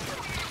I'm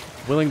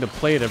willing to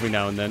play it every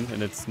now and then,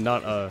 and it's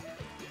not a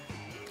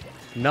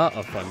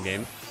fun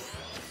game.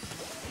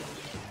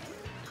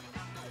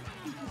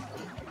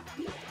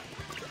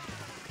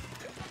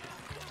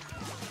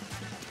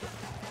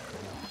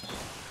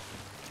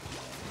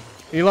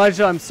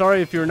 Elijah, I'm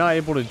sorry if you're not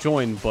able to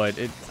join, but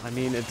I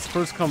mean, it's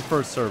first come,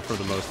 first serve for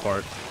the most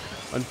part.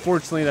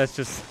 Unfortunately, that's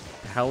just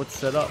how it's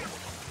set up.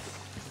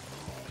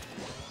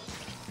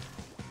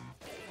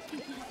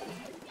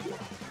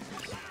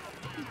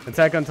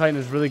 Attack on Titan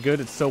is really good.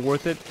 It's so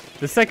worth it.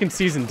 The second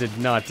season did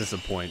not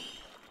disappoint.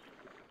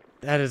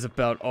 That is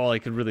about all I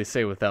could really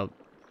say without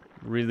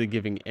really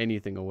giving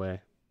anything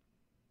away.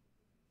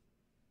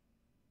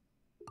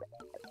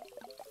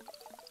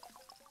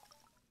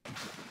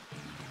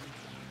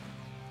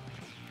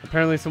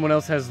 Apparently someone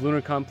else has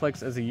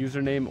Lunarcomplex as a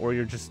username, or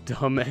you're just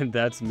dumb and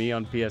that's me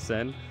on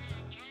PSN.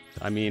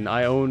 I mean,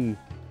 I own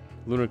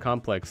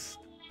Lunarcomplex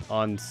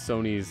on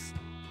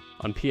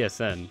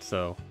PSN,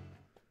 so...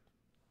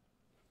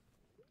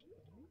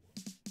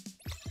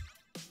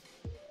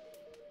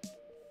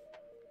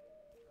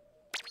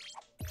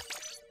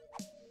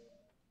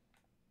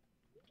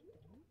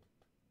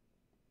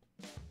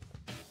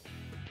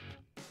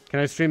 Can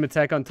I stream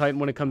Attack on Titan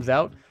when it comes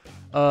out?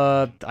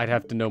 I'd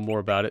have to know more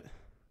about it.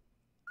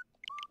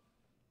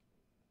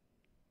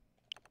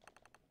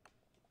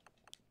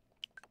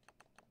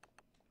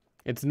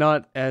 It's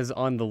not as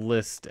on the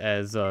list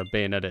as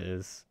Bayonetta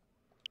is.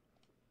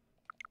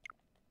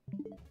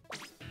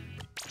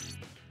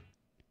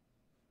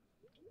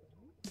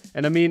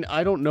 And I mean,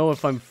 I don't know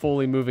if I'm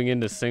fully moving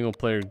into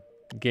single-player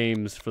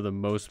games for the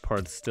most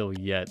part still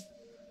yet.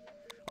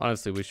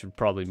 Honestly, we should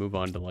probably move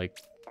on to, like,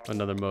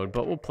 another mode,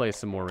 but we'll play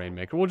some more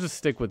Rainmaker. We'll just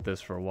stick with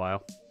this for a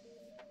while.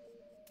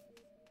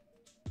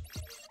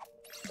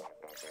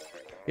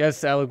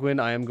 Yes, Alaguin,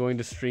 I am going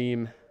to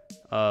stream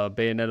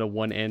Bayonetta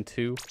 1 and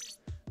 2.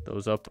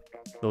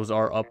 Those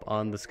are up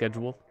on the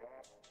schedule.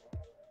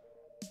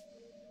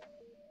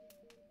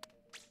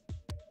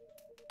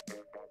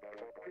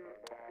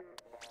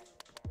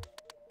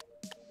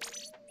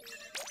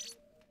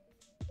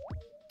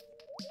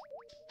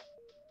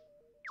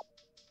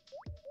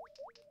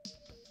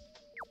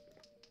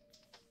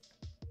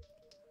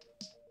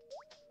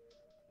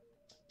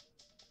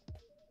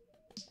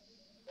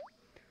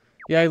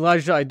 Yeah,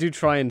 Elijah, I do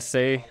try and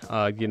say,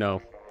 you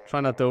know, try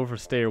not to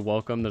overstay your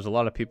welcome. There's a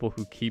lot of people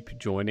who keep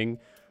joining.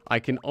 I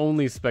can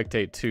only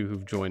spectate 2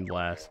 who've joined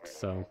last,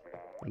 so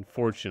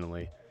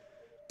unfortunately.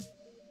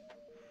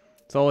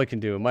 That's all I can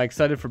do. Am I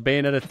excited for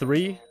Bayonetta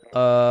 3?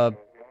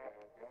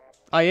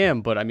 I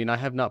am, but I mean, I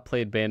have not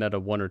played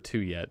Bayonetta 1 or 2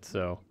 yet,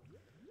 so...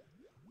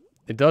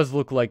 It does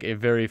look like a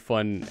very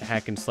fun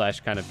hack and slash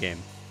kind of game.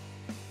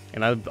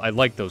 And I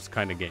like those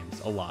kind of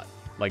games a lot.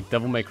 Like,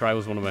 Devil May Cry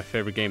was one of my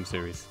favorite game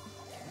series.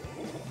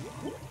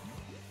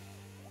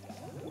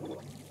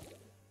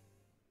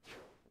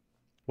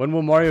 When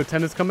will Mario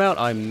Tennis come out?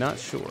 I'm not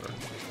sure.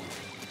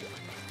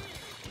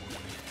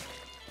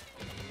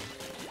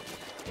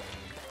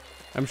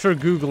 I'm sure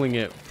Googling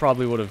it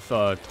probably would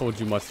have told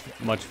you much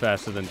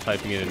faster than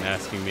typing it and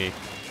asking me.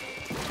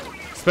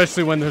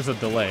 Especially when there's a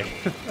delay.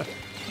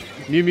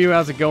 Mew Mew,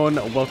 how's it going?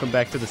 Welcome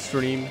back to the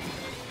stream.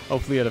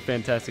 Hopefully you had a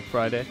fantastic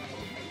Friday.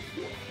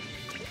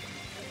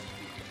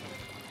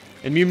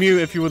 And Mew Mew,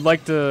 if you would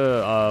like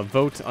to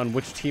vote on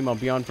which team I'll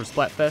be on for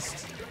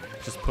Splatfest,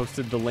 just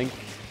posted the link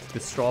to the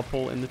straw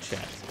poll in the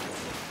chat.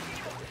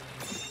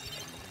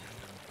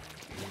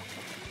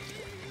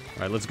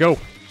 Alright, let's go.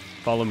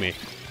 Follow me.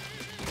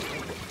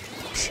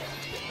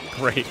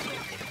 Great.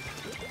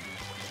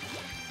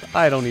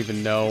 I don't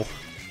even know.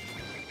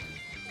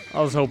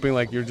 I was hoping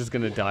like you're just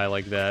gonna die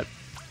like that.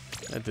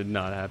 That did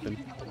not happen.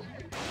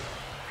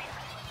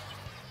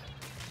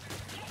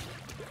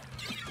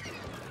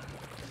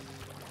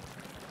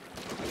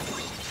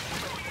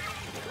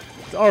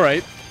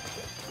 Alright.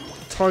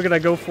 Target I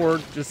go for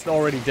just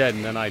already dead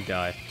and then I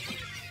die.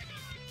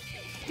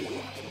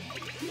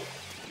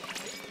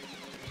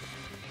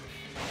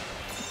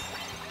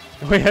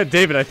 Oh yeah,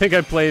 David, I think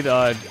I played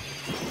the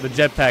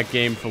jetpack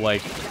game for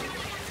like,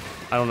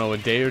 I don't know, a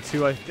day or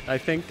two, I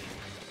think.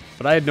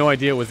 But I had no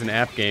idea it was an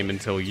app game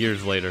until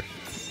years later.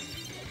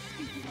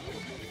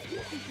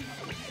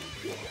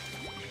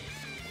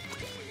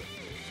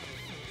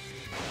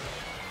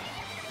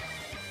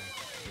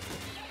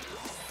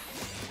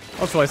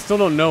 Also, I still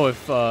don't know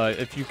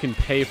if you can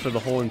pay for the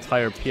whole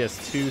entire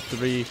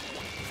PS2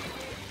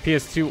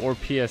 or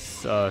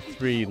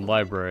PS3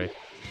 library.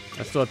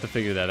 I still have to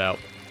figure that out.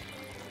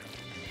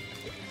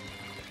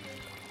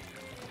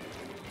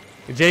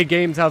 J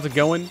Games, how's it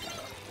going?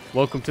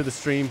 Welcome to the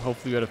stream.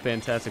 Hopefully you had a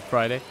fantastic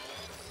Friday.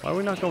 Why are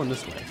we not going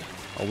this way?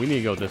 Oh, we need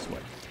to go this way.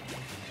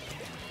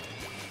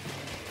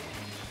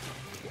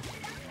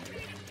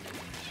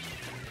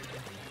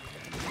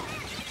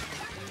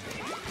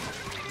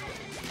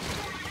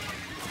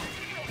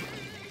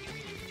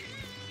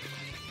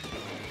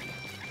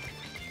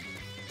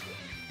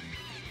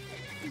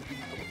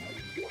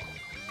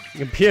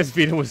 The PS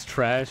Vita was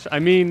trash. I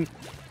mean,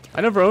 I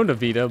never owned a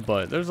Vita,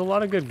 but there's a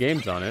lot of good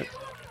games on it.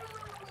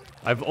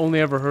 I've only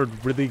ever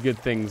heard really good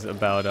things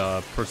about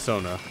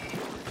Persona.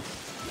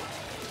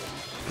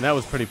 And that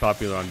was pretty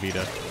popular on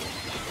Vita.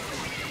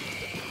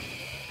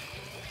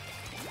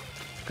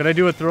 Could I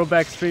do a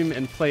throwback stream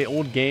and play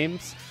old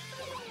games?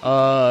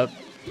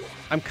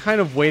 I'm kind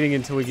of waiting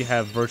until we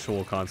have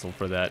Virtual Console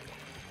for that.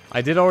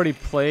 I did already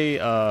play,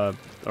 or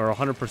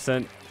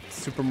 100%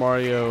 Super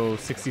Mario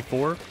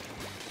 64.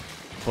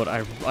 But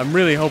I'm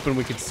really hoping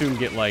we could soon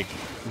get, like,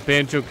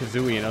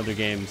 Banjo-Kazooie and other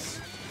games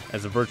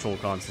as a Virtual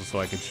Console so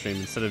I can stream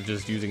instead of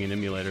just using an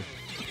emulator.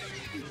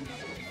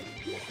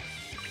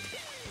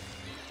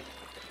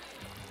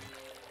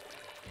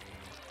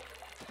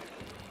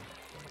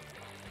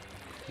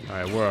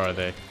 Alright, where are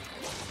they?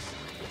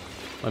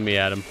 Let me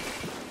add them.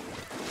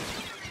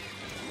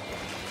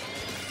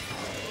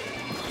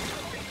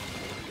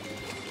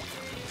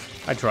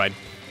 I tried.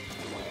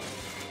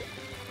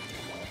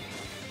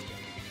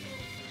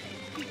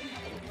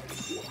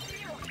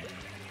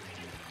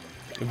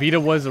 Vita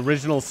was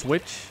original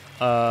Switch.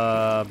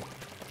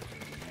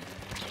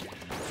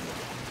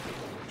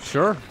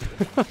 Sure.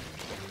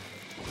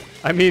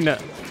 I mean,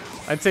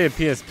 I'd say a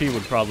PSP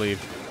would probably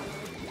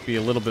be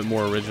a little bit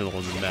more original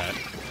than that.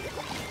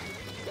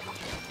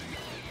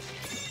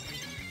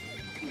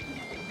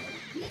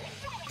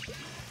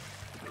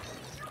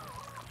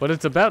 But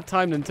it's about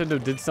time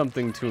Nintendo did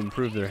something to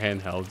improve their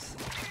handhelds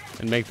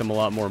and make them a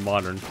lot more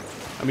modern.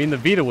 I mean, the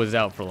Vita was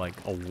out for like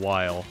a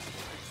while.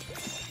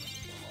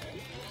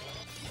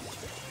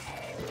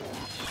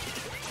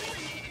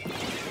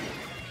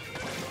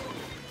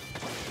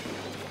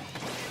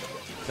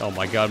 Oh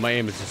my god, my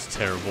aim is just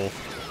terrible.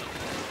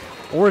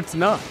 Or it's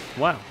not.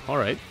 Wow,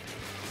 alright.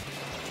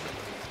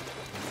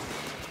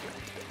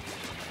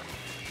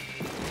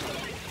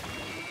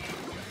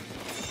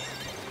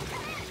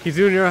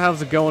 Kizunior,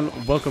 how's it going?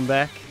 Welcome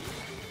back.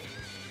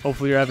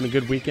 Hopefully you're having a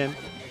good weekend.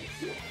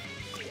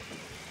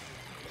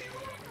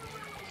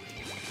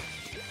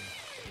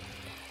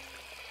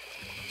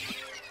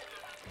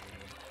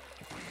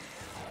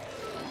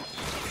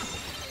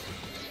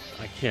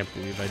 I can't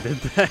believe I did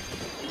that.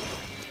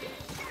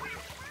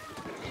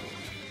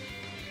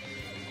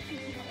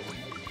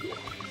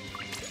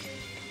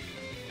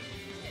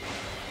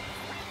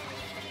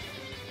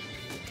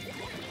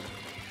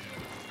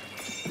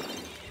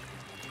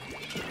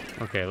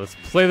 Okay, let's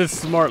play this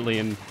smartly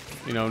and,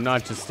 you know,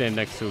 not just stand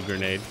next to a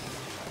grenade.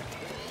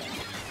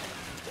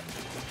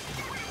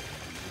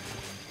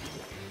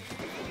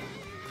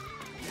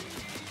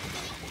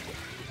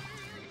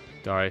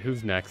 Alright,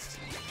 who's next?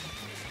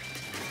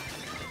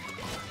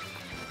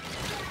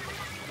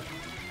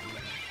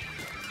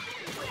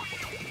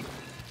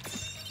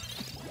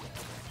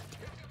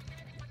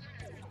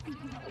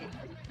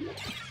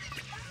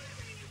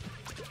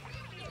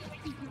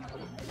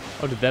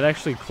 Oh, did that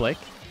actually click?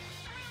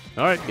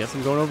 Alright, guess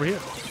I'm going over here.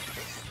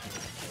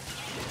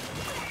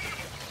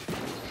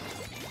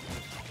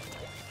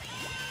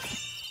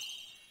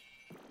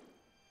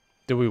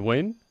 Did we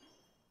win?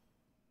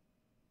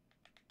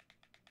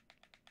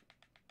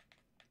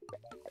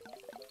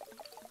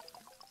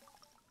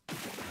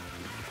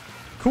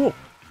 Cool.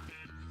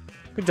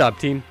 Good job,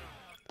 team.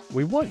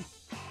 We won.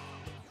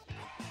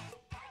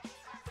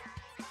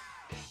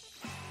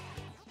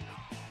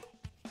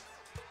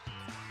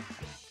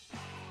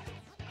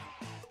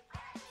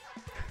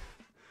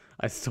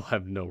 I still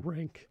have no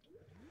rank.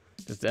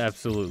 Just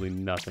absolutely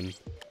nothing.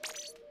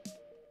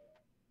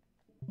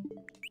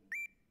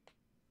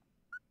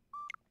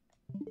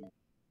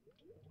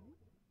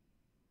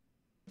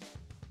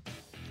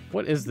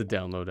 What is the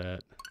download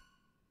at?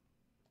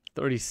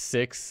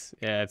 36?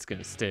 Yeah, it's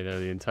gonna stay there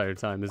the entire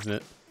time, isn't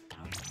it?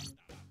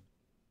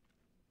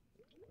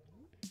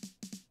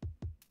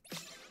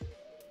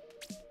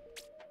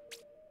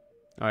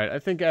 Alright, I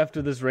think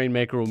after this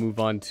Rainmaker we'll move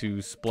on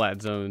to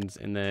Splat Zones,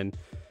 and then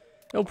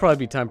it'll probably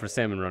be time for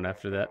Salmon Run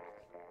after that.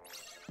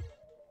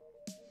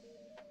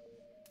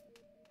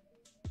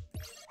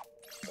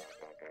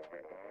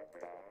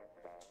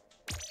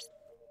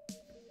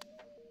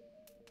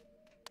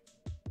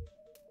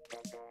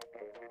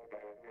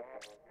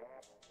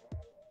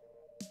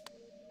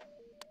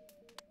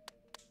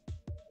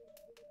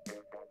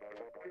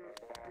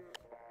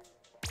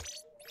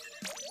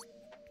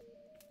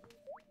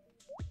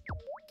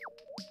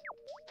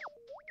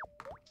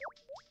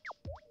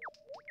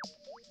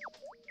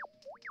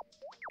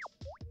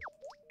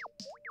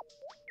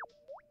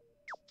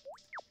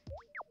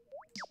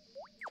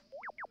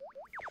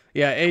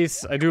 Yeah,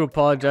 Ace, I do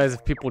apologize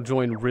if people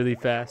join really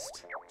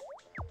fast.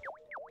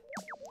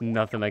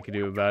 Nothing I can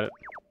do about it.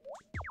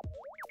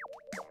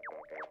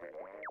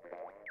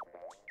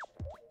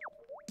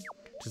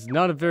 Just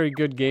not a very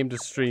good game to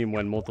stream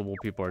when multiple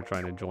people are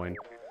trying to join.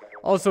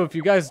 Also, if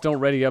you guys don't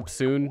ready up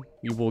soon,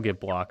 you will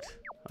get blocked.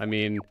 I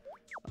mean,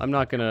 I'm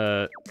not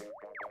gonna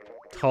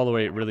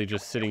tolerate really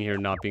just sitting here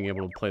not being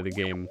able to play the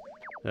game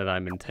that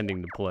I'm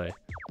intending to play.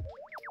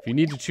 If you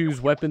need to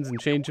choose weapons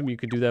and change them, you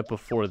could do that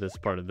before this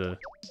part of the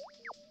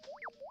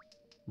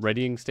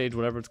readying stage,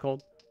 whatever it's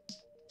called.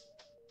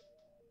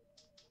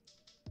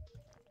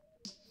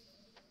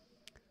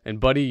 And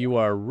buddy, you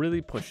are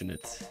really pushing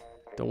it.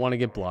 Don't want to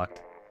get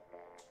blocked.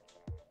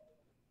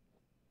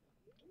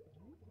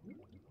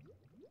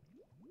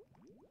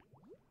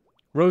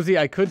 Rosie,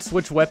 I could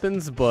switch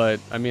weapons, but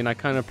I mean, I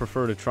kind of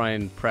prefer to try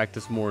and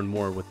practice more and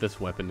more with this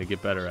weapon to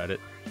get better at it.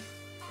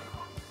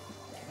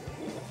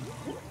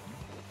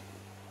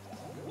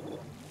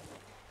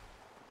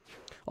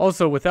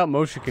 Also, without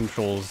motion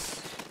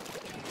controls,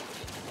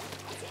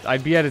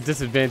 I'd be at a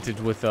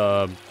disadvantage with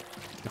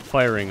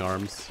firing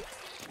arms.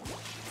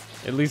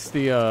 At least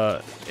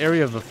the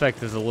area of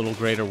effect is a little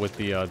greater with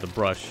the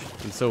brush,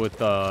 and so with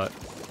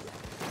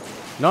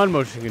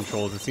non-motion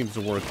controls, it seems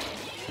to work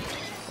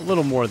a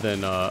little more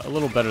than a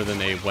little better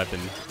than a weapon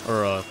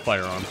or a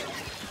firearm.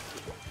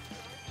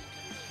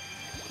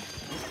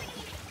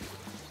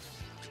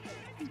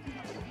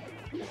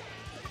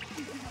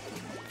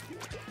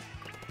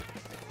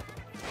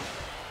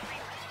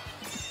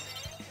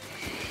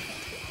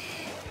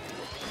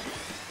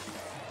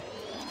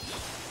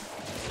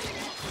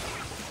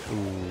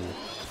 Ooh.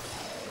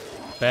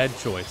 Bad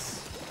choice.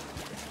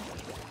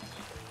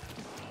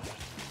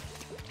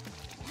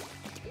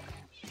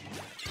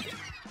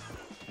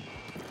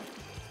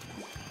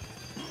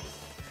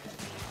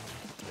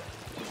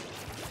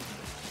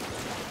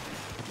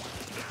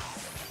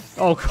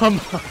 Oh, come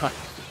on.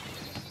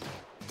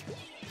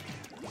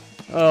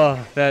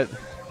 Oh, that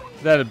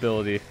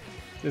ability.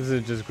 This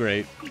is just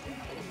great.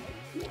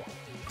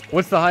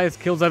 What's the highest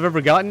kills I've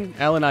ever gotten?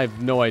 Alan, I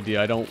have no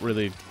idea. I don't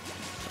really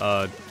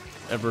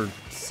ever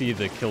see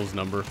the kills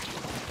number.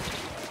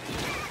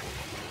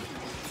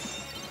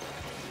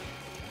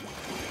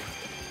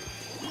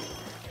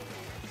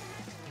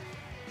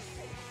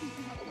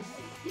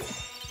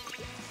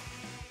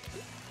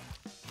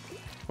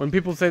 When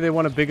people say they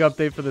want a big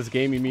update for this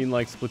game, you mean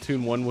like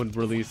Splatoon 1 would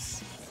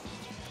release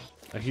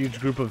a huge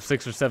group of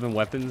 6 or 7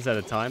 weapons at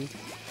a time?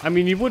 I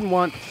mean, you wouldn't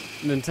want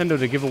Nintendo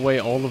to give away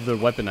all of their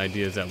weapon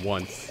ideas at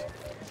once.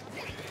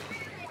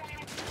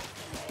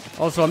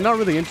 Also, I'm not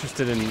really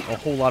interested in a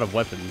whole lot of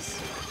weapons.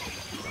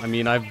 I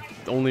mean, I've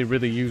only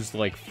really used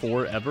like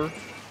 4 ever.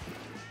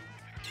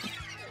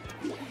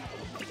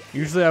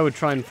 Usually I would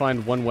try and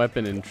find one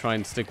weapon and try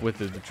and stick with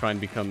it to try and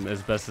become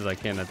as best as I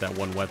can at that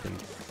one weapon.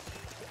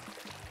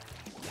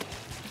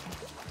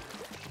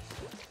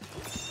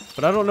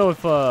 But I don't know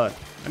if, I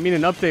mean,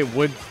 an update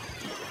would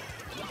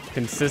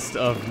consist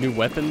of new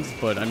weapons,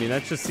 but I mean,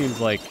 that just seems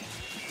like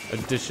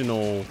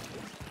additional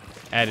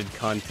added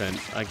content.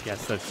 I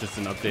guess that's just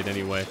an update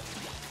anyway.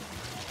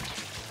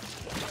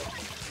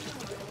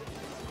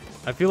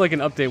 I feel like an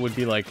update would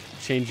be like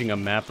changing a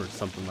map or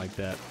something like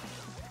that.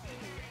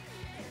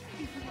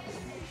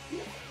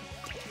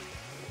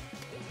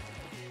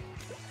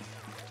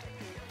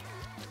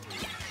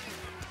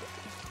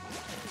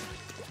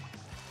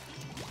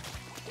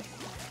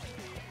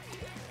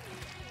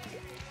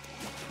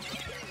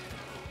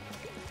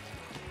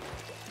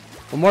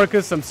 Well,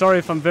 Marcus, I'm sorry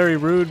if I'm very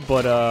rude,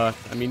 but, I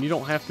mean, you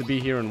don't have to be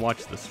here and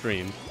watch the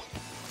stream.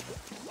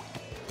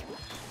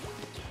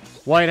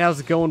 Wyatt,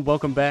 how's it going?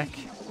 Welcome back.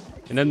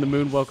 And then the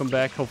Moon, welcome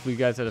back. Hopefully you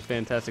guys had a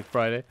fantastic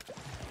Friday.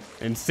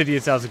 And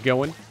Sidious, how's it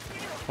going?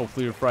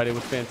 Hopefully your Friday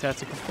was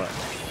fantastic as well.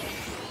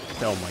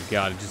 Oh my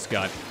god, I just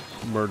got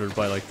murdered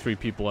by like 3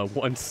 people at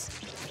once.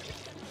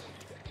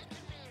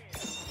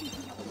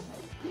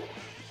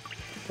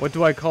 What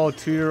do I call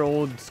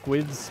 2-year-old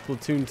squids?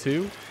 Splatoon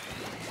 2?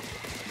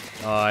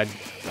 I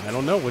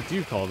don't know. What do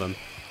you call them?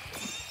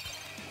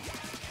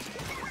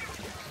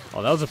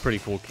 Oh, that was a pretty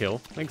cool kill.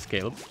 Thanks,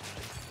 Caleb.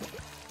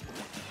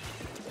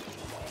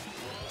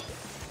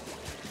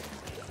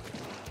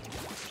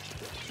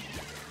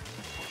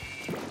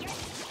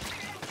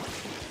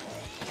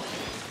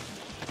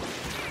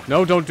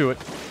 No, don't do it.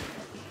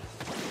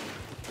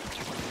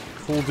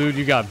 Cool, dude.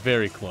 You got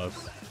very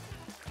close.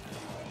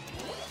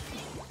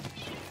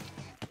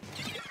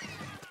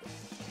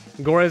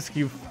 Goresk,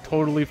 you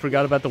totally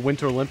forgot about the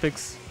Winter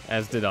Olympics,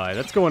 as did I.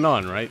 That's going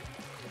on, right?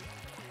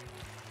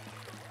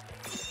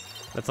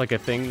 That's like a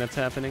thing that's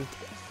happening.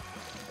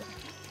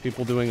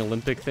 People doing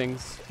Olympic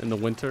things in the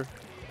winter.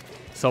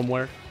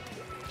 Somewhere.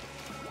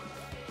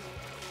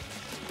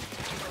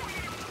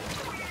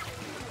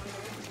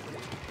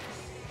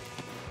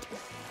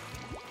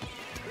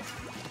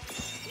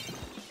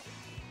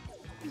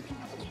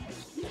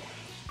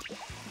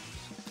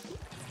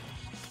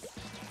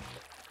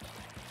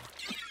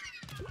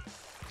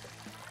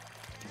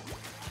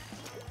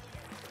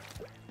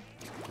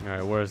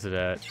 Alright, where is it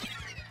at?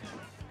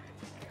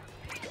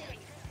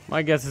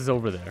 My guess is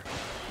over there.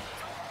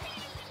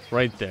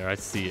 Right there, I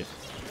see it.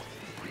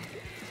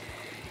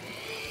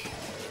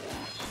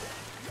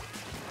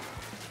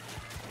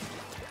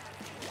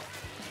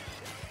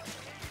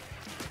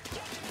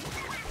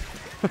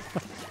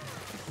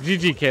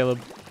 GG,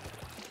 Caleb.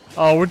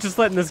 Oh, we're just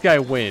letting this guy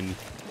win.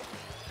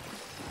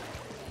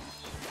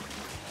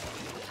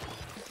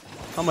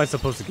 How am I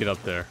supposed to get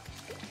up there?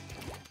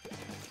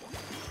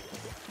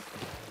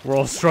 We're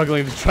all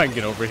struggling to try and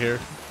get over here.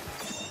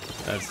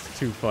 That's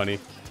too funny.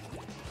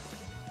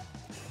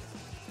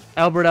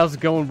 Albert, how's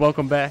it going?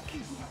 Welcome back.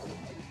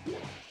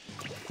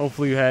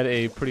 Hopefully you had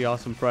a pretty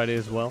awesome Friday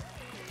as well.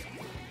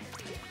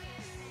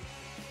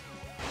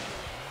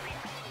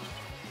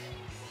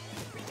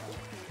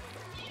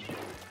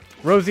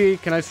 Rosie,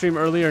 can I stream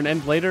earlier and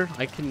end later?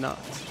 I cannot.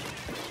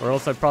 Or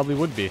else I probably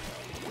would be.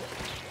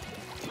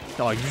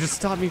 Oh, you just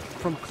stopped me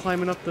from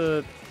climbing up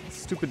the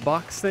stupid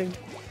box thing?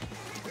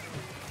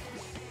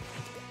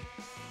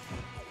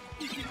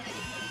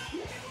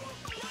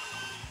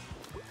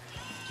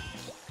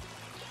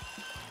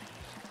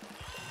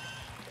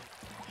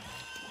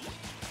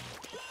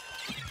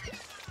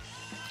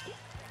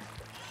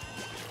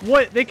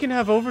 What? They can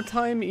have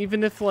overtime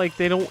even if, like,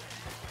 they don't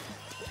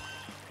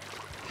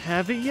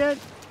have it yet?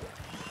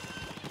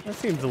 That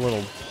seems a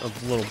little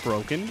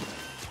broken.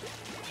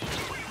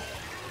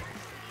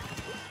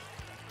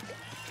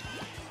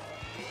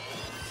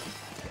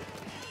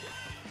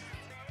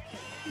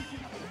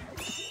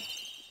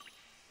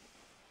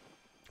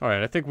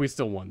 Alright, I think we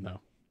still won,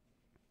 though.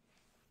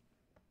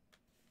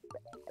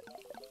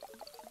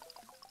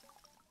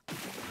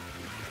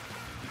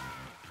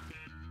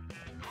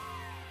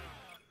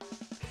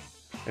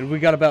 And we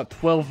got about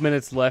 12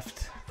 minutes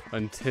left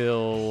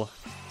until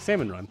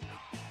Salmon Run.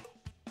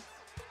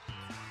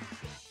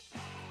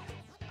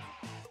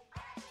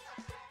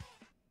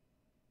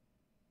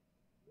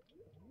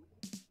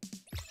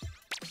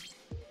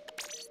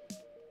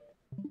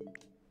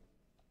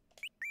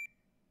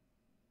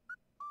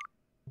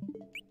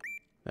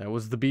 That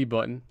was the B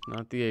button,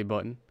 not the A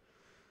button.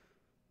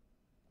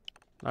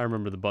 I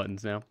remember the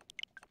buttons now.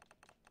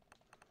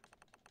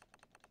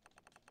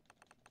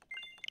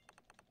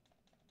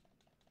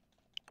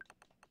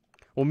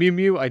 Well, Mew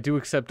Mew, I do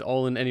accept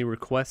all and any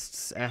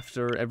requests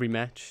after every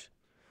match,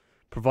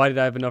 provided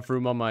I have enough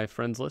room on my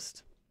friends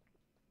list.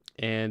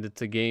 And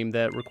it's a game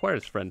that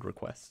requires friend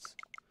requests.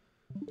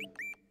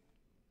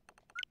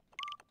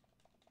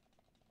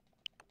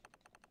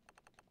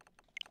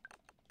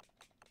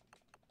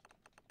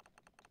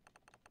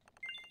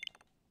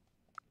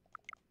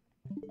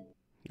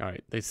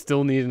 Alright, they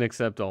still need an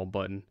accept all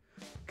button.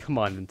 Come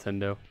on,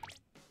 Nintendo.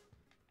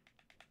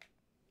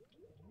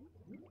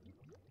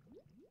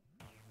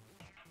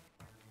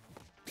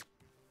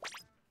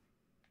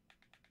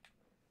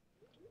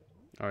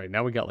 Alright,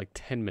 now we got like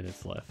 10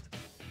 minutes left.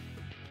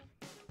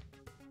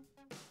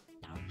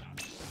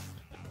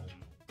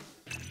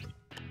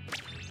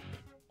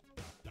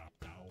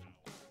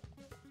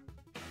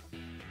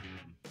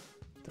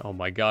 Oh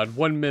my god,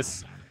 one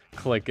miss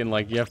click and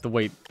like you have to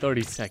wait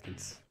 30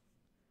 seconds.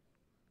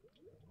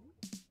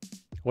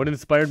 What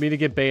inspired me to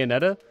get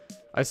Bayonetta?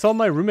 I saw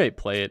my roommate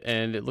play it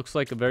and it looks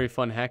like a very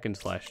fun hack and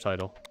slash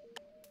title.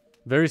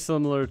 Very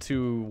similar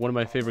to one of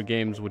my favorite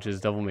games, which is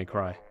Devil May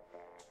Cry.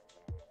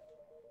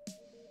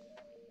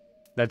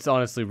 That's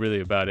honestly really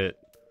about it.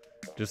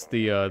 Just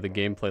the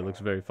gameplay looks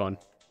very fun.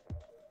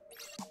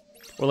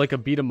 Or like a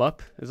beat 'em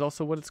up is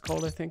also what it's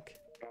called, I think.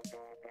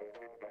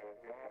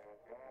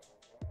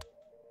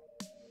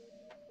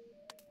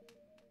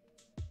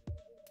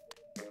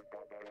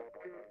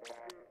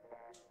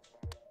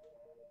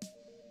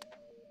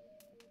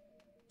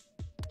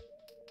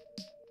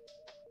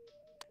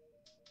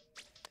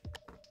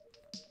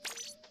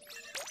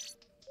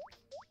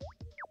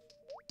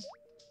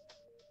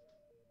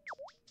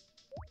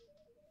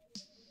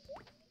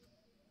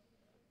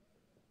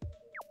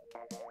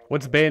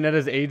 What's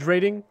Bayonetta's age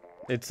rating?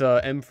 It's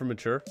M for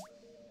mature.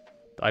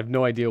 I have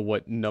no idea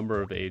what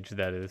number of age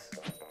that is.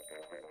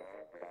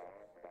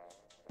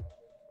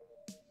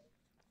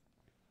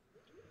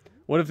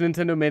 What if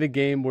Nintendo made a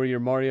game where you're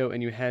Mario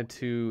and you had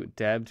to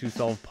dab to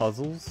solve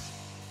puzzles?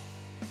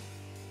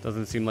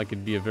 Doesn't seem like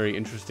it'd be a very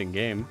interesting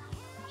game.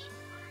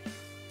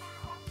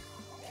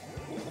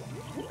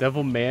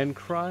 Devil May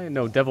Cry?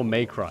 No, Devil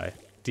May Cry.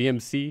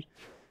 DMC.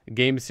 A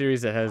game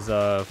series that has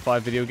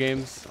 5 video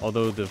games,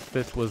 although the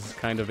 5th was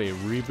kind of a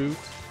reboot.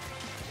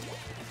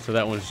 So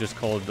that one's just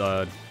called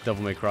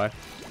Devil May Cry.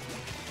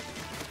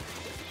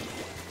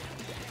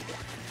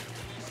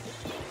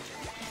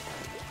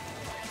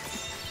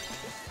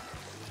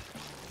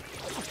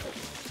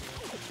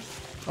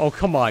 Oh,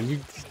 come on.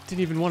 You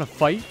didn't even want to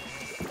fight?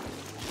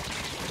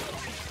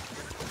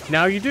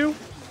 Now you do?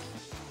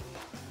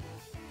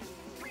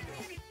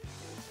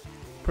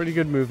 Pretty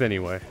good move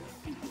anyway.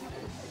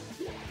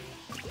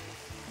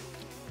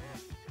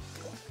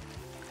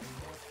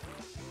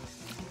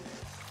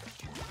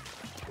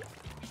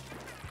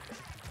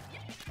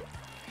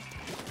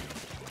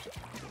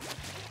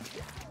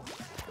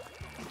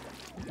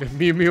 If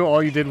Mew Mew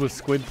all you did was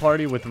Squid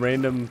Party with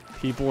random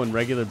people in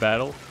regular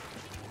battle.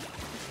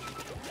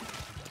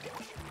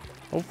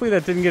 Hopefully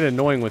that didn't get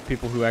annoying with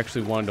people who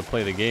actually wanted to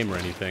play the game or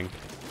anything.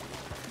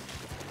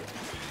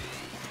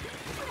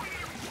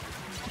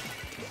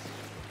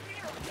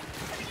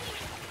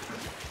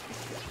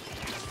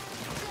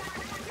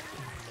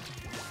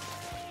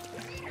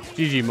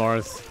 GG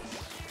Mars.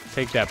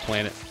 Take that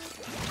planet.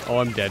 Oh,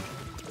 I'm dead.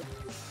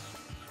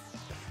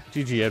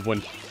 GG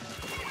Edwin.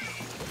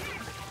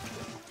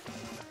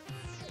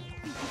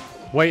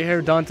 White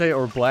hair Dante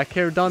or black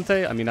hair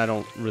Dante? I mean, I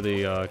don't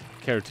really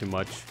care too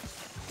much.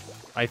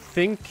 I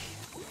think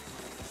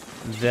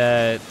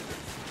that...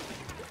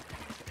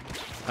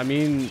 I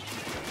mean...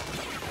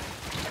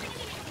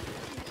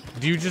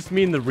 Do you just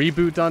mean the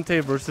reboot Dante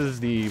versus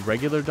the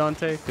regular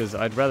Dante? Because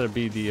I'd rather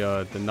be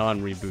the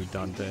non-reboot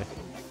Dante.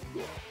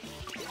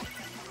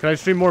 Can I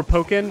stream more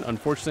Pokken?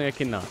 Unfortunately, I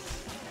cannot.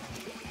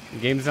 The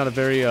game's not a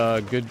very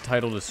good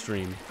title to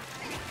stream.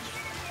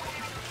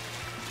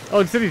 Oh,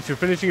 Insidious, you're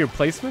finishing your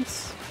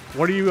placements?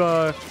 What are you,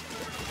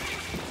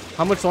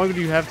 how much longer do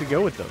you have to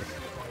go with those?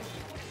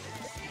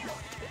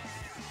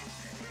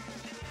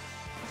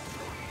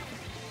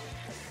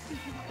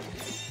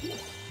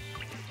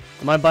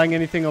 Am I buying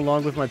anything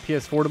along with my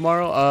PS4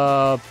 tomorrow?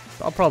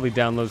 I'll probably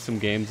download some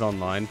games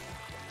online.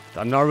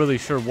 I'm not really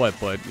sure what,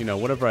 but, you know,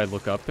 whatever I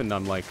look up and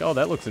I'm like, oh,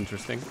 that looks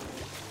interesting.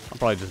 I'll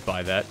probably just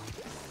buy that.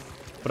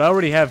 But I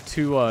already have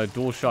 2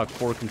 DualShock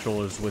 4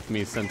 controllers with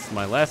me since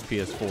my last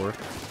PS4.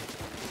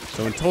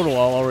 So in total,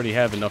 I'll already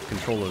have enough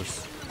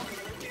controllers.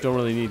 Don't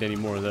really need any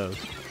more of those.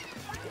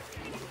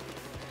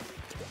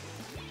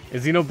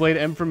 Is Xenoblade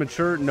M for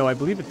mature? No, I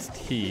believe it's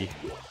T.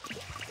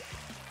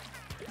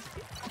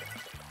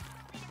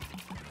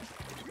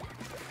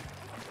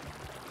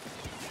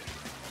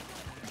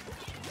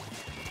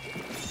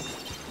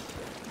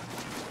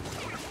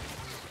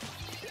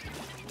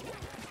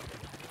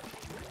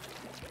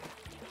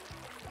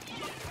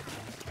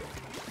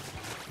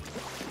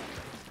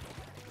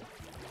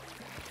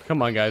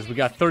 Come on, guys. We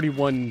got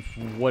 31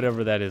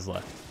 whatever that is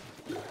left.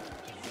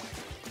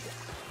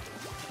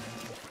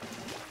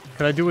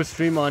 Could I do a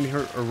stream on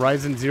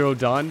Horizon Zero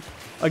Dawn?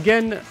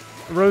 Again,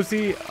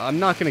 Rosie, I'm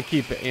not going to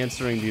keep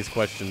answering these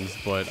questions,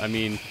 but, I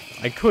mean,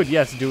 I could,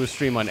 yes, do a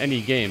stream on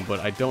any game, but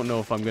I don't know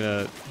if I'm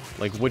going to,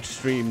 like, which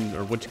stream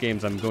or which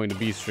games I'm going to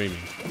be streaming.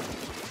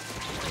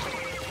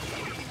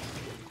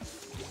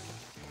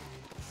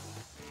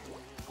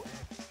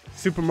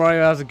 Super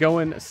Mario, how's it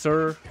going,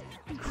 sir?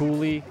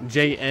 Cooley,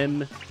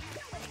 JM.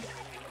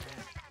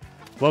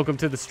 Welcome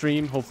to the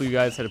stream. Hopefully you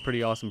guys had a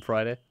pretty awesome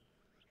Friday.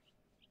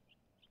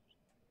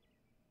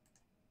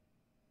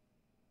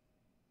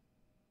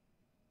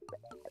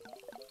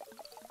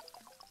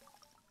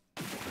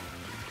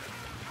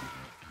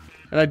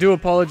 And I do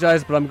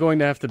apologize, but I'm going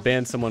to have to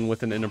ban someone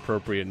with an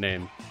inappropriate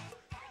name.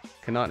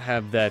 Cannot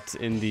have that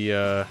in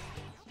the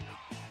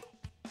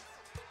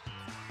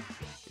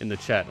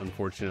chat,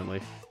 unfortunately.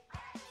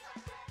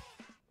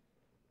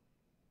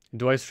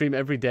 Do I stream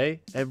every day?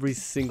 Every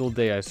single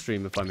day I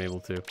stream if I'm able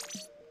to.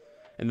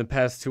 In the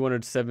past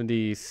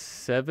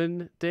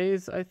 277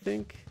 days, I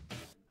think.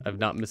 I've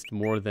not missed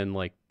more than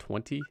like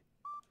 20.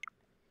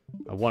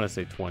 I want to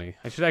say 20.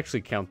 I should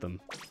actually count them.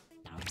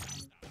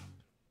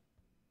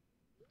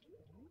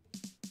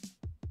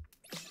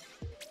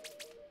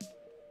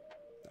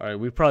 Alright,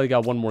 we probably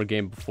got one more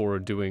game before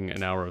doing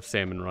an hour of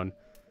Salmon Run.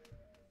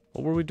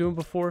 What were we doing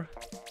before?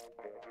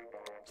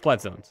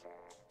 Splat Zones.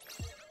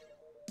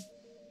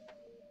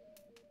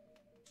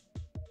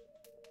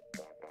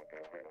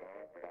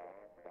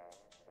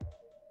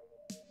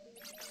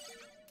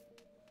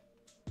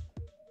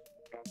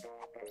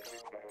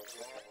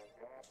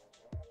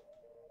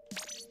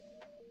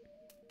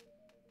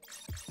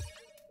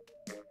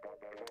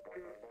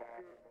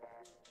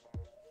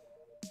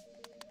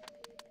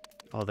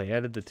 Oh, they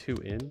added the 2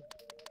 in?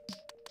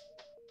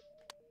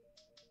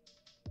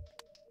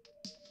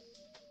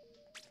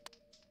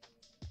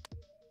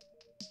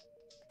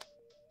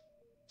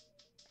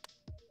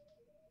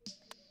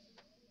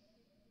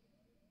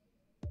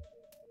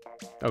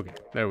 Okay,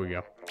 there we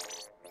go.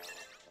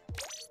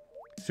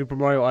 Super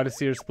Mario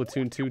Odyssey or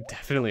Splatoon 2?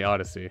 Definitely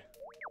Odyssey.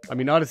 I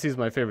mean, Odyssey is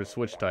my favorite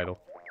Switch title.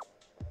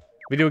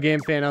 Video game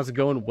fan, how's it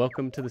going?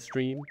 Welcome to the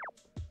stream.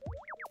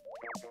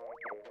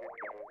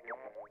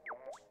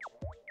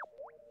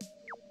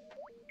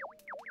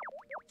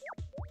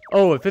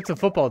 Oh, if it's a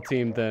football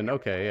team, then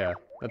okay, yeah.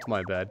 That's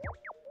my bad.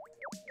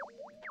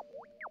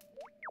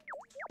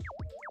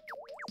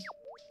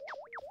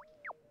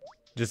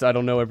 Just, I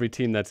don't know every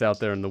team that's out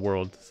there in the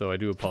world, so I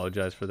do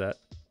apologize for that.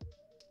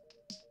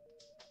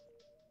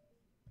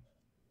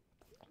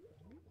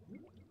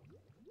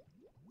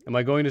 Am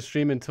I going to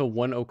stream until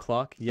 1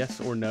 o'clock? Yes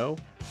or no?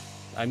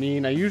 I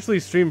mean, I usually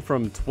stream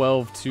from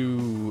 12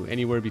 to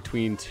anywhere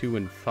between 2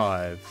 and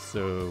 5,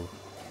 so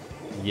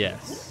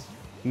yes.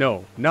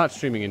 No, not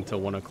streaming until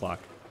 1 o'clock.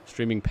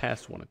 Streaming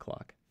past 1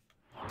 o'clock.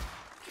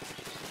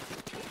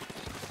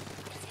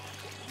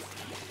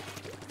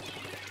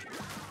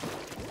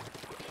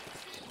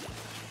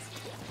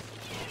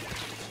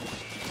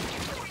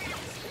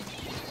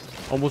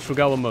 Almost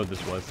forgot what mode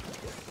this was.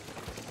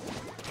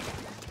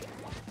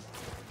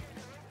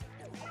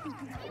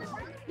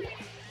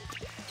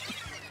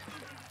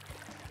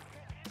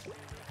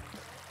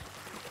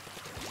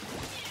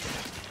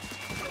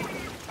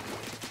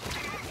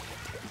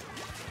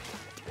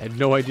 I had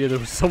no idea there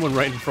was someone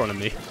right in front of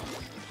me.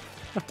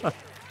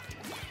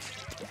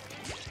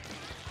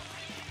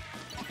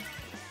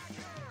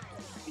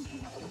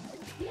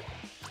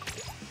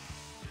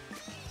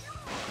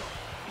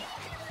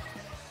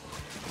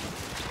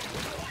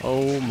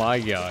 Oh my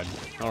god.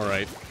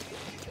 Alright.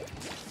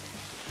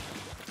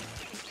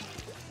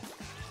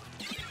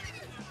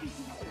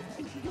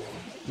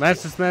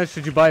 Master Smash,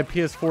 should you buy a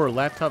PS4 or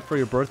laptop for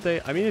your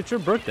birthday? I mean, it's your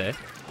birthday.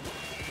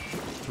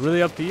 It's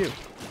really up to you.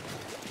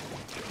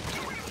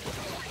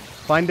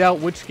 Find out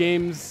which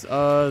games,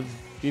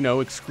 you know,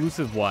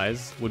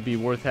 exclusive-wise, would be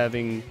worth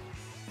having,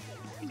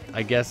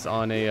 I guess,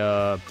 on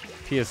a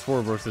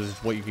PS4 versus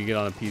what you could get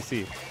on a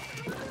PC.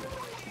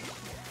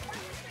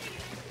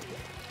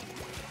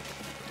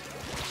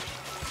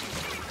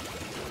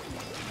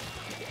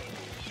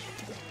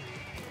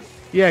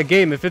 Yeah,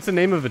 game, if it's the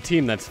name of a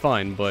team, that's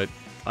fine, but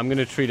I'm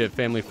gonna treat it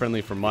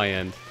family-friendly from my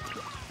end.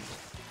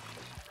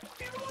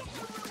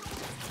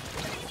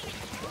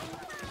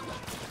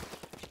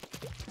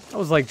 I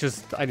was like,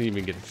 I didn't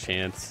even get a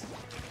chance.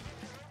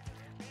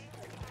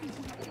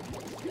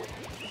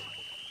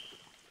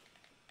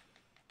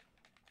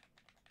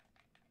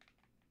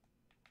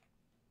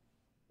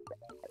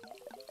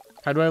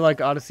 How do I like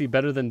Odyssey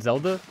better than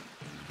Zelda?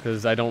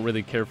 Because I don't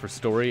really care for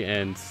story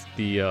and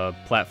the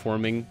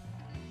platforming.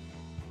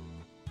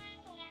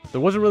 There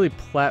wasn't really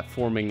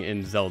platforming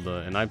in Zelda,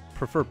 and I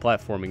prefer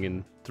platforming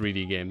in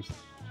 3D games.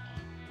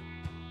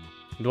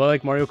 Do I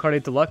like Mario Kart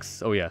 8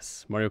 Deluxe? Oh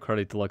yes, Mario Kart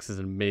 8 Deluxe is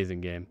an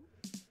amazing game.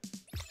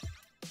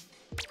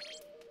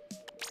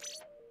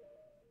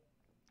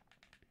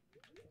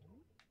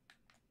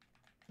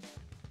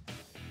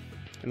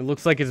 And it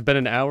looks like it's been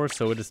an hour,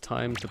 so it is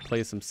time to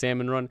play some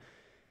Salmon Run.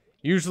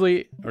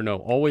 Usually, or no,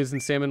 always in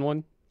Salmon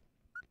Run,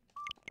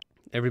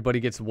 everybody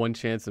gets one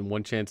chance and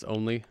one chance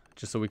only,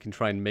 just so we can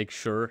try and make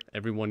sure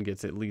everyone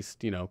gets at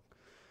least, you know,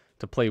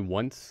 to play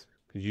once.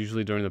 Because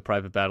usually during the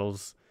private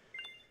battles,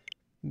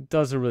 it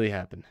doesn't really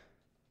happen.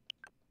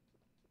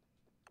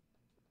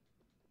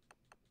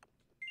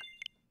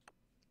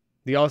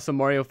 The Awesome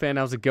Mario fan,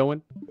 how's it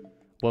going?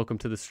 Welcome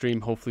to the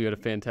stream. Hopefully you had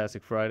a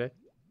fantastic Friday.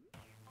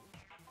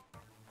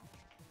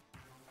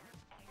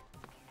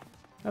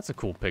 That's a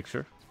cool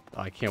picture.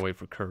 I can't wait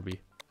for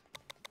Kirby.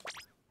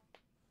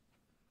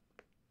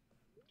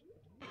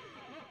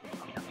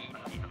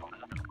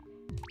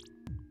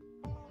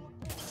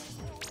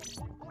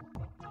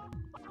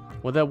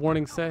 What'd that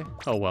warning say?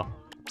 Oh well.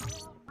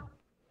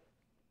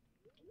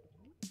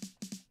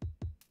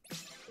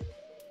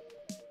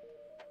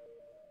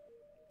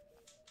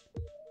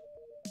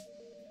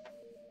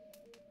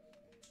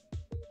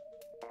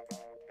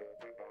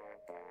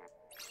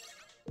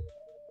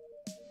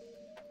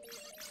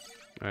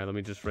 Alright, let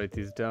me just write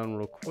these down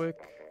real quick.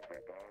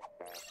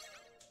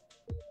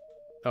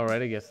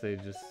 Alright, I guess they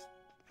just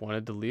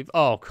wanted to leave.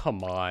 Oh,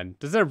 come on.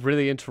 Does that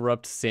really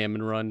interrupt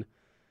Salmon Run?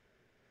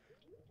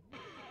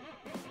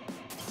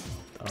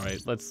 Alright,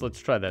 let's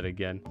try that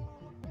again.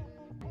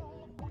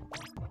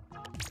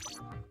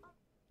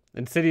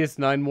 Insidious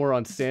 9 more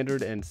on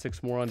standard and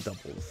 6 more on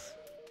doubles.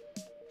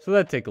 So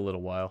that'd take a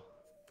little while.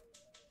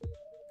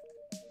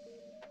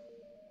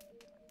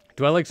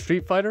 Do I like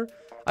Street Fighter?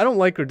 I don't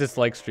like or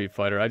dislike Street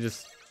Fighter. I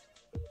just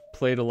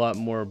played a lot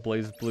more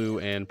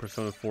BlazBlue and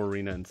Persona 4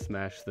 Arena and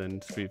Smash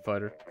than Street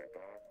Fighter.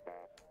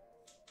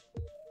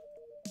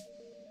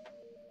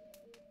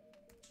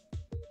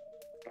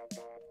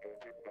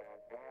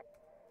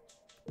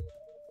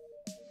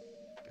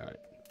 Alright.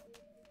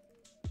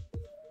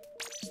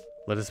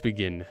 Let us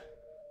begin.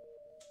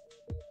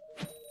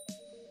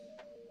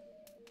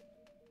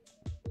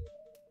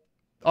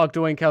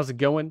 Octoank, how's it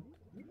going?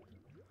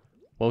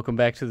 Welcome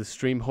back to the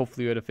stream.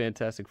 Hopefully you had a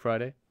fantastic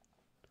Friday.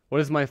 What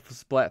is my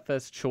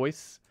Splatfest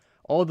choice?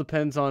 All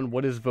depends on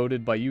what is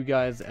voted by you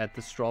guys at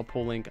the straw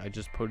poll link I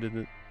just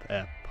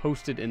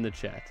posted in the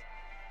chat.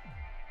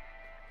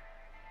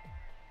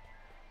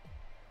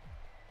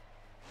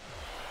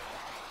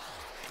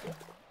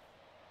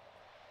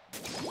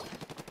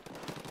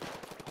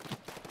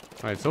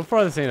 Alright, so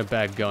far this ain't a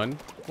bad gun.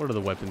 What are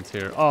the weapons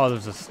here? Oh,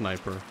 there's a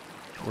sniper.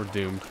 We're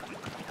doomed.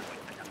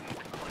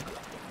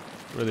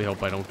 Really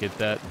hope I don't get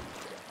that.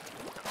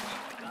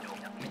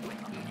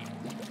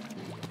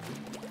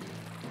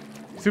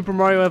 Super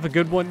Mario, have a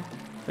good one.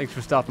 Thanks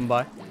for stopping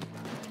by.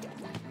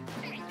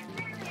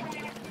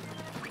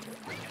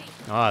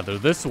 Ah, they're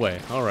this way.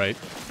 Alright.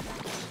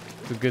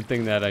 It's a good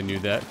thing that I knew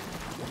that.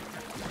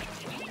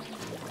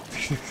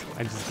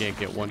 I just can't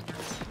get one.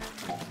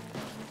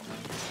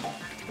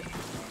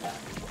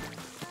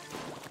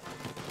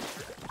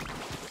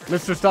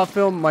 Mr. Stop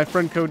Film, my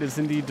friend code is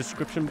in the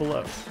description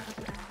below.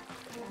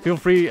 Feel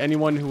free,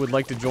 anyone who would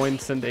like to join,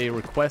 send a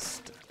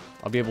request.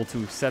 I'll be able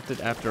to accept it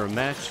after a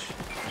match.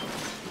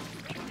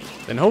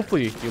 Then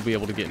hopefully you'll be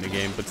able to get in the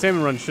game. But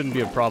Salmon Run shouldn't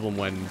be a problem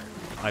when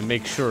I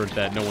make sure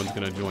that no one's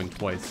going to join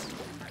twice.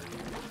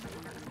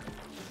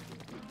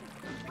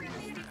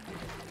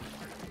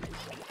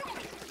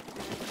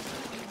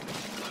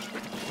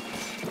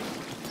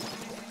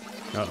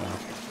 Uh-oh.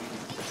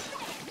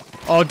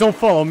 Oh, don't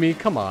follow me.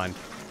 Come on.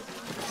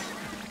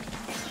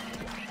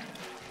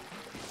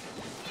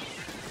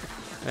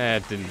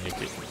 It didn't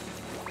make it.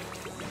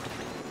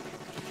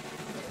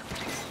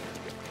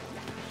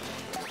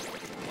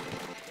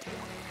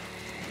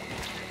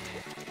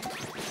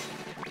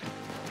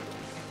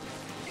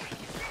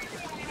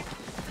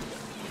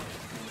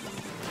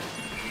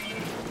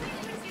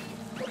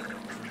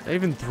 Did I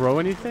even throw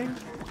anything?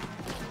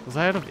 Was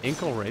I out of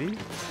ink already?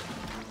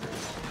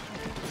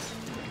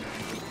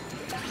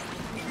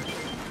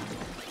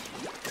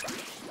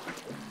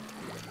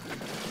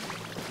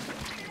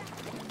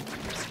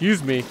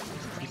 Excuse me.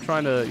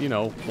 Trying to, you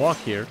know, walk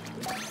here.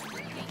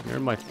 You're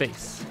in my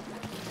face.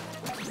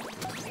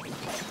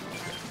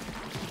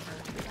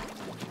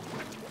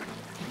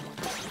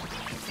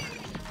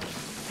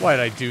 Why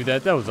did I do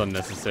that? That was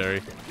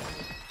unnecessary.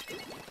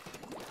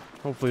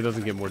 Hopefully it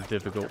doesn't get more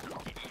difficult.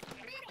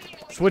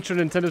 Switch or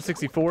Nintendo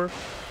 64?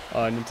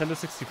 Nintendo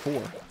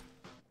 64.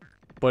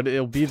 But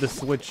it'll be the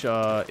Switch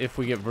if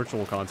we get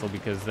Virtual Console,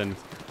 because then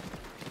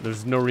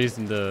there's no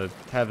reason to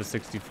have a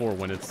 64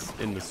 when it's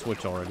in the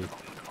Switch already.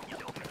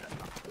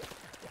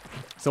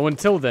 So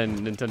until then,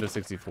 Nintendo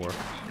 64.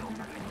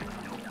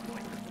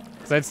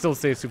 Because I'd still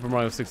say Super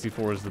Mario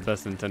 64 is the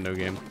best Nintendo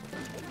game.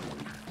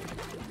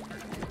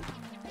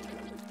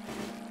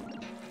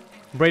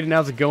 Brayden,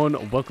 how's it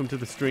going? Welcome to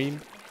the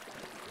stream.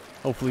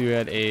 Hopefully you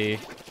had a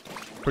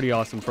pretty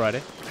awesome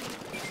Friday.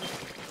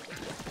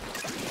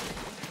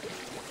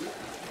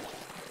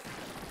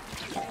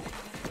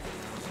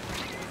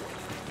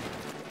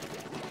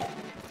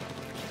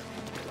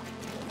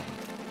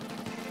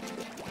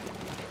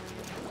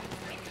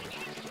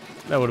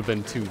 That would have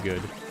been too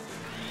good.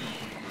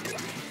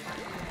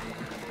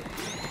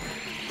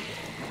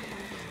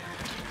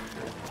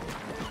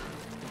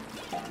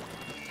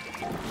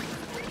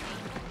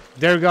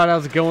 There God,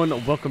 how's it going?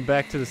 Welcome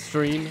back to the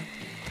stream.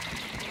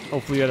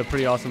 Hopefully you had a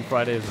pretty awesome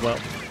Friday as well.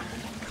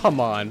 Come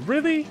on,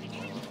 really?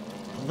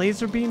 A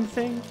laser beam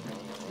thing?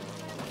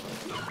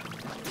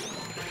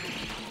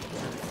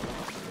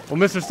 Well,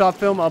 Mr. Stop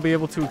Film, I'll be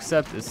able to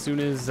accept as soon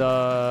as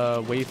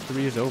Wave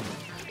 3 is over.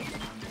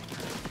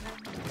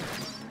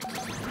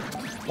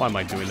 Why am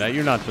I doing that?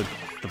 You're not the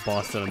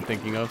boss that I'm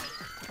thinking of.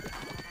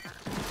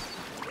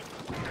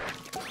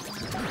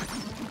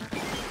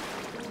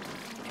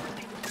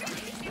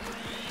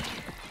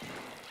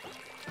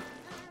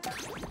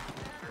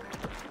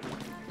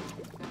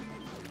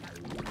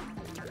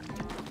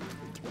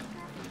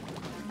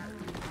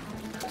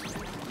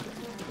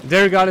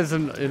 There, God,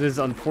 it is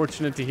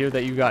unfortunate to hear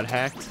that you got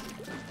hacked.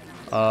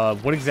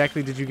 What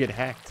exactly did you get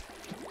hacked?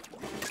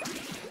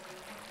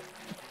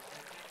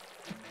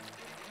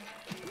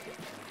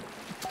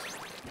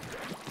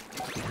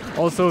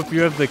 Also, if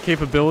you have the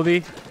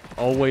capability,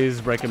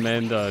 always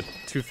recommend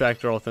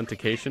two-factor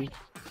authentication.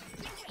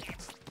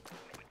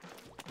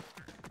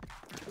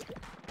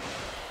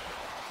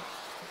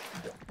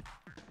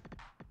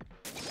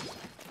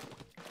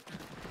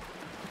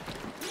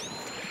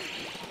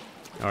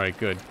 Alright,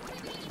 good.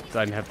 So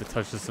I didn't have to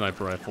touch the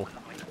sniper rifle.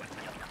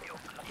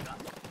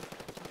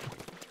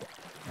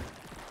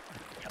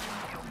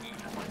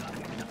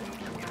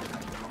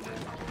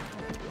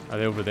 Are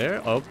they over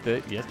there? Oh,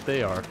 yes,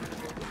 they are.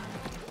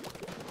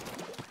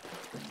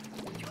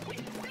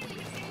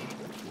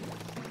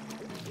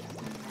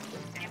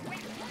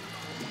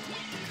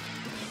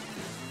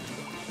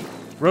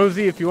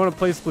 Rosie, if you want to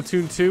play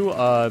Splatoon 2,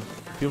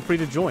 feel free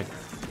to join.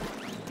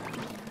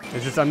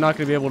 It's just I'm not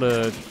going to be able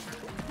to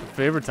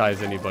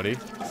favoritize anybody,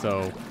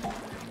 so...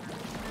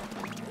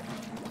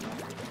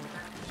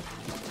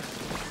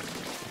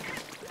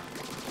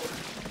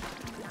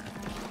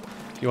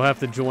 You'll have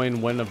to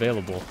join when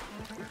available.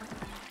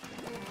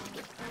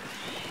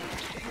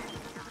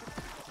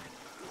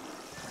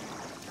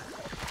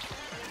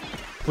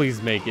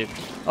 Please make it.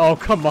 Oh,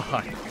 come on.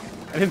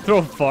 I didn't throw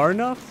it far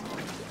enough?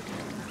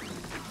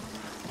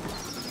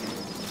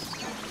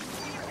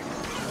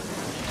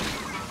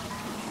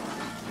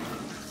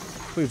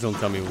 Please don't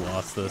tell me we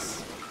lost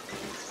this.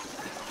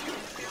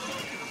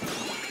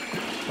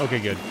 Okay,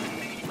 good.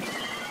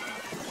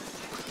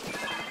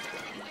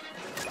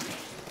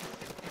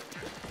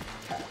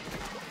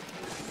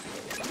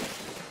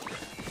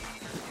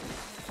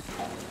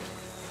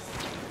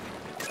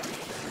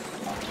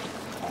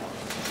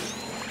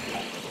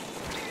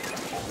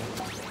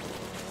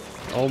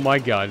 Oh my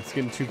god, it's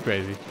getting too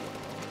crazy.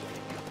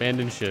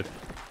 Abandon ship.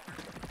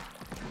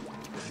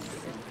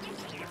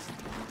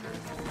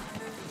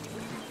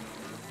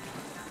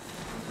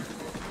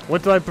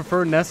 What do I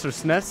prefer, NES or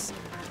SNES?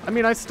 I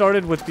mean, I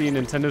started with the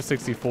Nintendo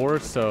 64,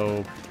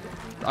 so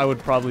I would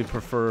probably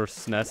prefer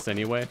SNES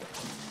anyway.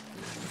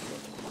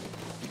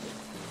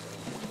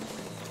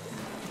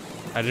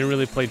 I didn't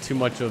really play too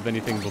much of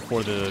anything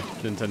before the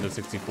Nintendo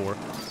 64.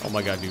 Oh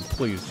my god, dude,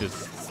 please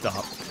just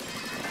stop.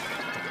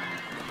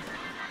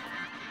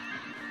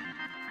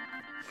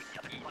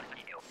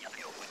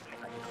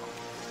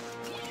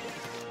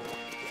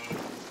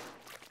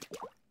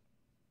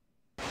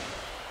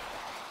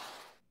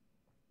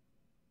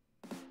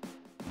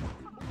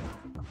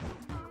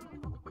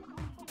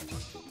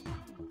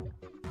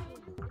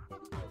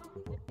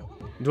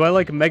 Do I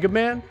like Mega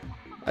Man?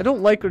 I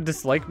don't like or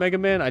dislike Mega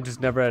Man, I just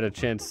never had a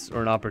chance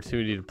or an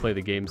opportunity to play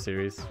the game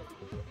series.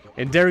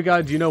 And Dairy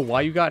God, do you know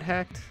why you got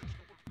hacked?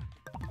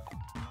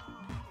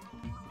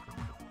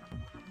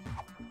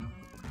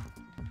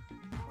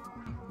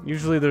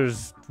 Usually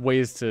there's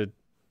ways to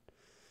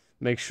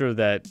make sure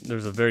that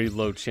there's a very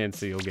low chance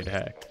that you'll get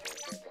hacked.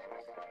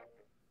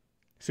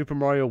 Super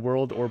Mario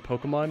World or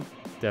Pokemon?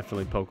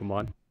 Definitely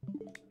Pokemon.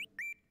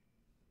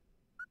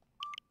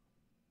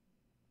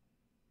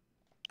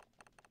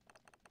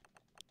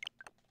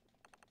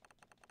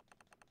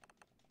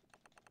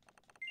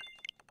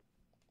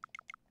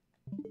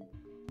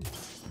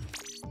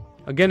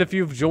 Again, if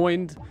you've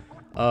joined,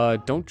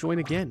 don't join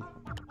again.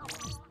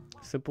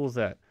 Simple as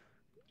that.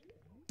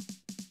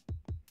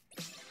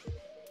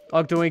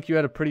 Octoink, you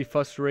had a pretty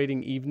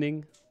frustrating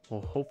evening.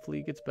 Well, hopefully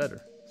it gets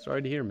better.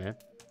 Sorry to hear, man.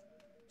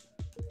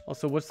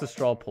 Also, what's the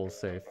straw poll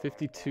say?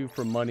 52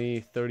 for money,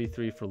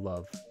 33 for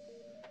love.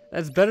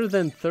 That's better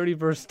than 30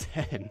 versus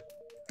 10.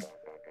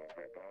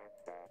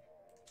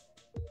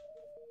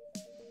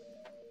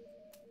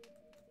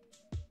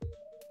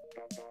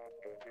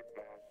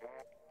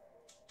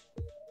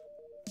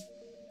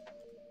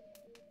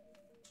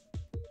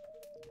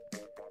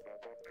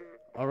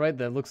 Alright,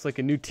 that looks like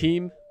a new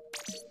team.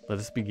 Let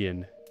us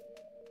begin.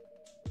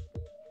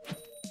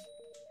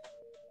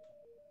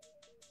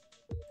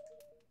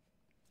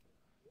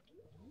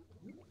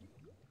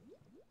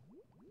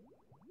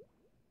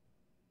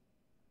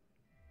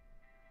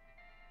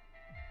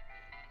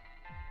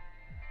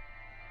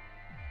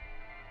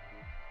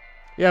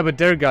 Yeah, but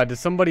Dare God, did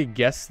somebody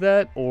guess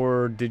that,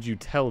 or did you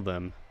tell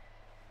them?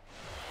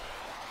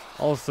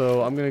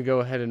 Also, I'm gonna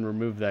go ahead and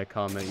remove that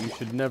comment. You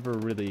should never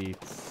really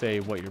say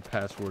what your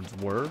passwords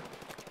were.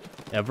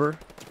 Ever.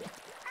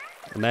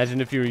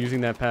 Imagine if you were using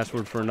that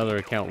password for another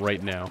account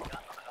right now.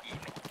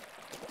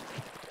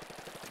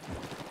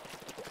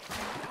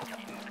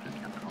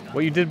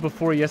 What you did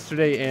before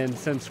yesterday and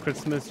since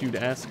Christmas, you'd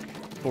ask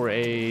for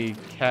a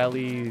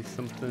Cali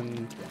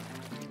something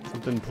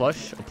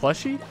plush? A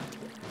plushie?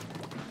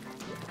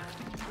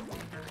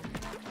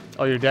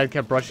 Oh, your dad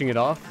kept brushing it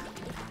off?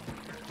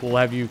 Well,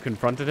 have you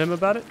confronted him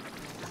about it?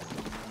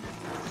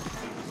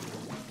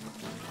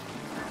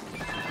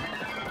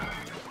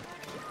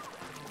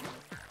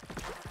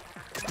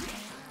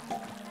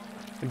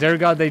 Dare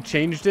God, they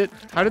changed it?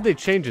 How did they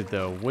change it,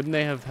 though? Wouldn't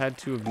they have had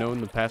to have known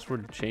the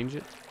password to change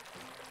it?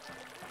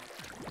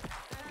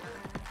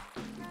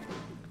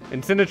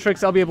 In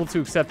Cinetrix, I'll be able to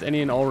accept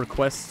any and all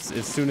requests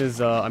as soon as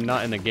I'm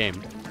not in a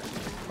game.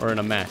 Or in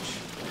a match.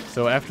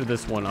 So after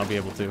this one, I'll be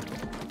able to.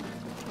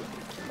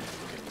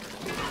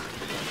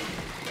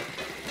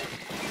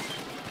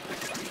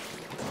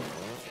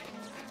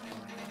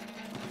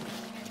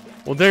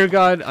 Well, Dare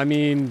God, I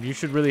mean, you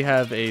should really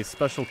have a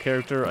special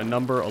character, a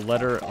number, a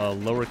letter, a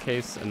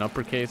lowercase, an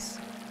uppercase,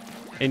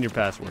 in your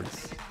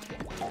passwords.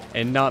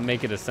 And not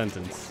make it a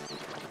sentence.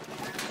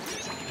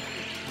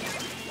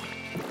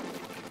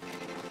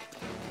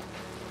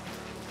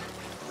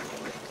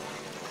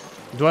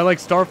 Do I like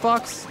Star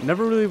Fox?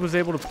 Never really was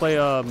able to play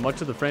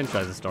much of the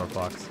franchise of Star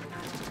Fox.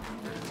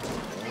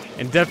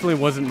 And definitely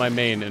wasn't my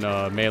main in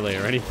Melee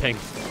or anything.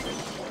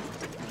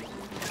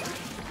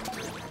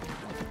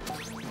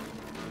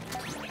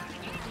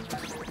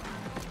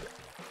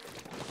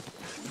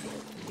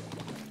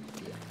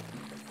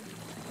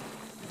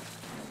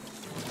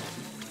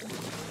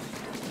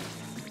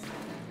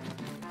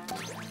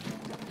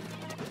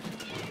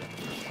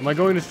 Am I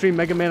going to stream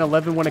Mega Man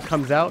 11 when it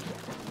comes out?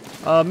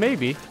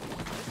 Maybe.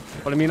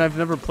 But I mean, I've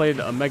never played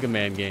a Mega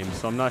Man game,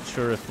 so I'm not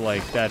sure if,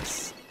 like,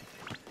 that's...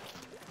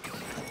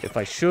 if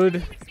I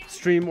should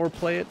stream or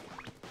play it.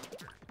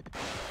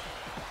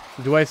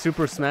 Do I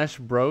Super Smash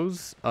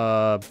Bros?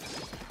 I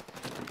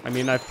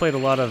mean, I've played a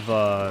lot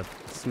of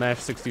Smash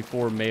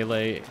 64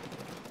 Melee,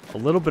 a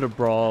little bit of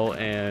Brawl,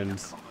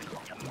 and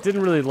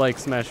didn't really like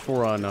Smash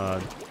 4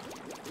 on,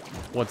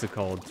 what's it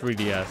called?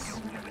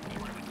 3DS.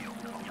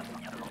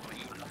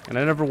 And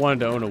I never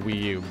wanted to own a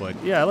Wii U, but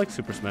yeah, I like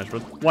Super Smash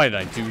Bros. Why did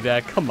I do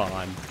that? Come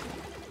on.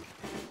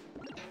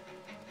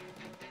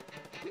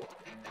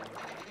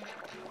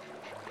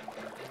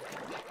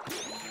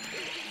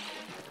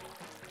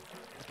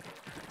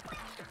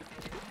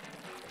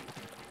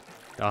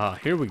 Ah,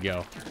 here we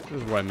go.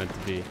 This is where I meant to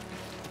be.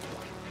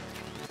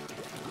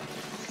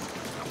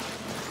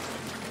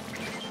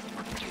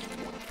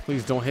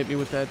 Please don't hit me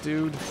with that,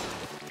 dude.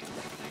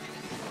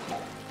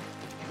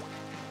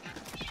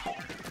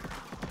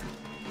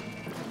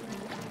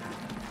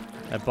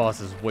 That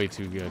boss is way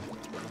too good.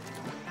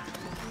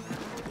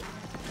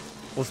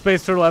 Well,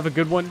 Space Turtle, have a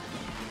good one.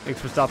 Thanks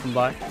for stopping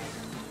by.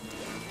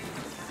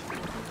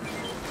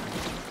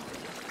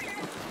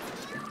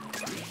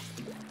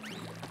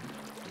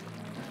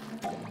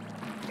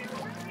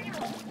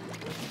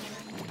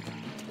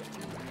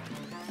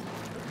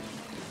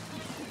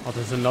 Oh,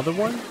 there's another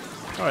one?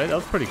 Alright, that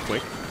was pretty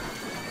quick.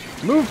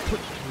 Move!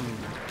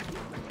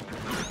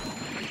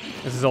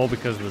 This is all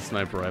because of the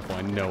sniper rifle,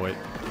 I know it.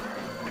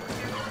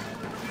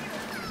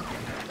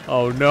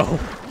 Oh no.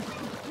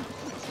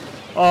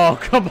 Oh,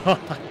 come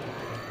on.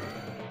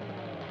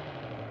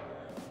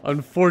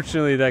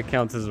 Unfortunately, that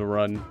counts as a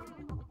run.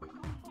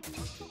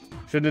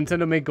 Should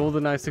Nintendo make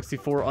GoldenEye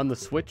 64 on the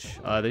Switch?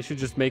 They should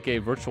just make a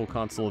virtual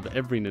console of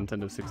every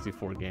Nintendo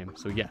 64 game,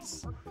 so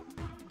yes.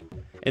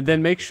 And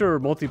then make sure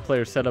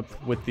multiplayer set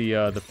up with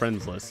the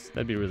friends list.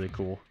 That'd be really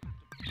cool.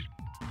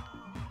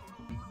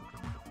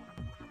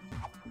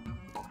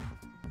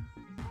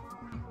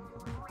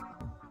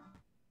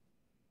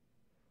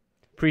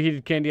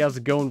 Preheated Candy, how's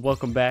it going?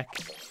 Welcome back.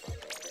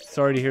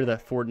 Sorry to hear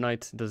that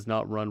Fortnite does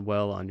not run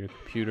well on your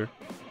computer.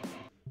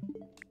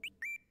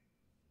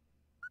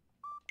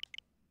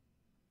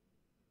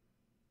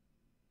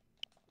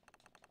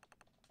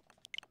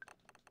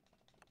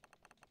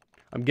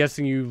 I'm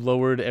guessing you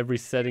lowered every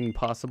setting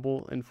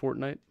possible in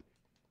Fortnite.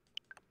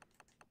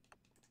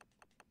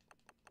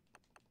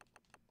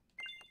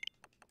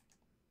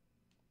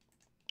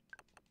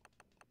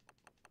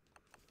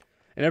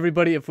 And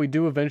everybody, if we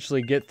do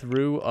eventually get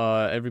through,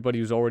 everybody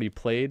who's already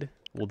played,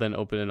 we'll then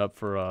open it up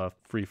for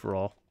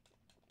free-for-all.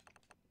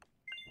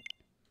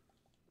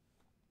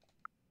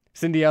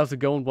 Cindy, how's it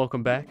going?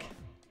 Welcome back.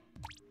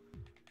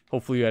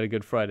 Hopefully you had a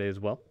good Friday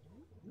as well.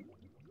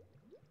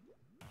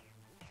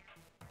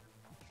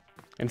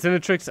 And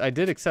Cinetrix, I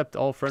did accept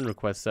all friend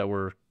requests that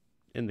were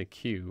in the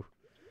queue.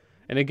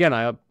 And again,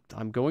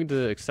 I'm going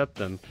to accept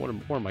them. Where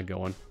am I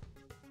going?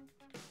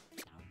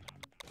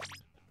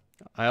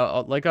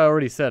 Like I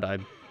already said, I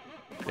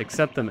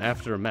accept them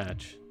after a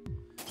match.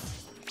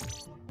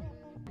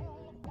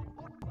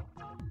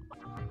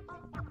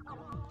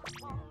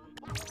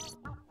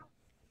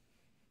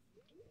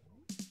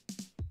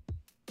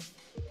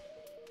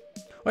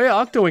 Oh yeah,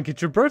 Octoink,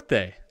 it's your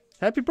birthday.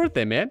 Happy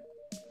birthday, man.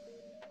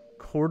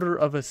 Quarter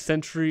of a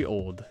century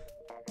old.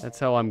 That's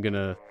how I'm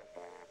gonna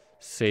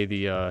say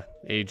the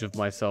age of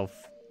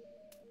myself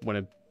when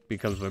it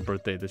becomes my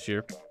birthday this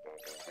year.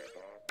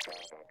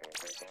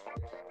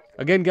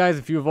 Again, guys,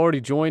 if you have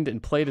already joined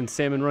and played in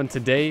Salmon Run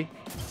today,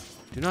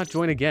 do not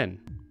join again.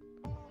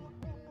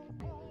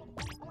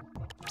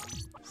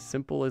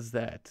 Simple as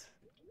that.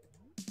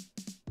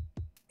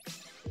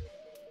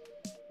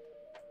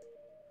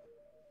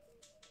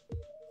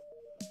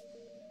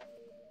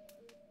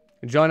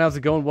 John, how's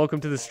it going? Welcome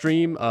to the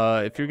stream.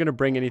 If you're going to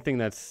bring anything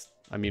that's,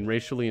 I mean,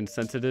 racially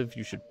insensitive,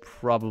 you should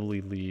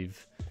probably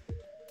leave.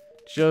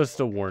 Just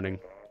a warning.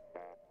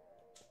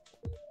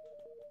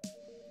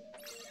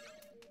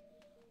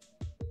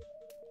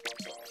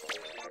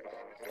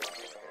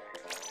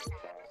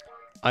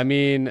 I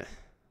mean,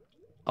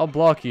 I'll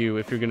block you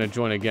if you're going to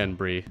join again,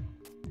 Bree.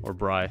 Or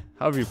Bri.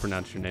 However you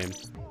pronounce your name.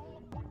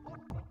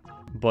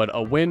 But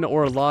a win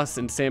or a loss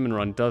in Salmon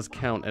Run does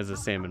count as a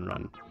Salmon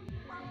Run.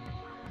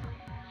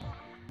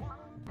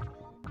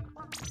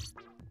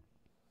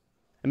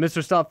 And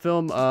Mr. Stop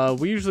Film,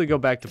 we usually go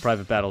back to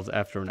private battles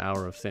after an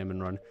hour of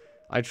Salmon Run.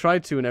 I try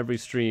to, in every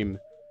stream,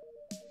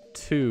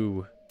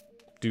 to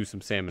do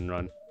some Salmon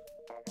Run.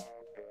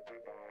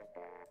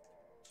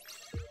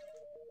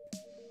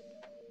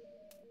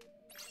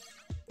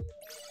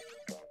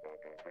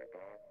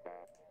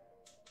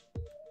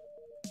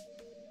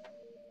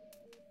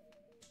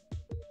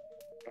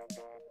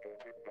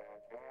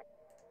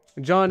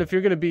 John, if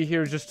you're going to be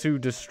here just to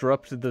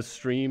disrupt the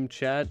stream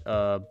chat,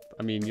 I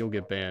mean, you'll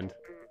get banned.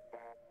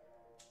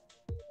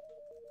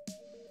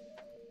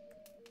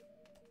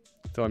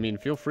 So, I mean,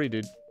 feel free,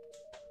 dude.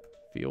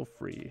 Feel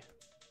free.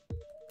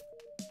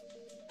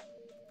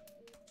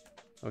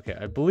 Okay,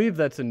 I believe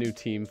that's a new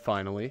team,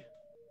 finally.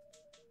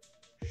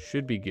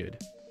 Should be good.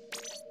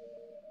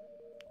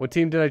 What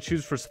team did I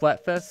choose for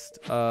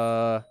Splatfest?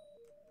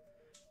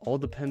 All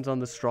depends on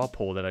the straw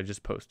poll that I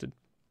just posted.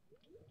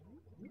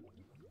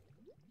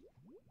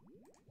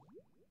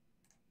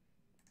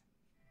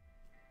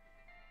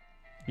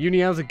 Uni,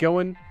 how's it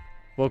going?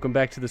 Welcome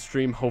back to the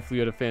stream.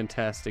 Hopefully you had a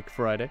fantastic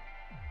Friday.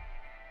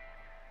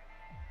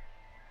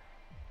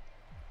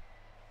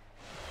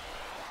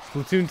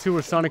 Splatoon 2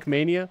 or Sonic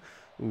Mania?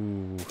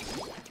 Ooh.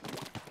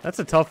 That's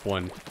a tough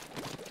one.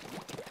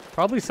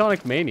 Probably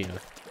Sonic Mania.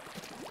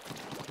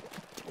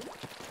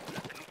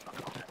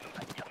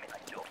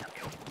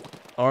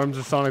 ARMS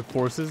or Sonic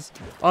Forces?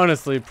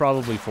 Honestly,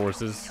 probably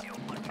Forces.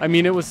 I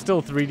mean, it was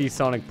still 3D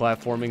Sonic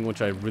platforming,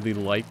 which I really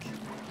like.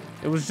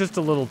 It was just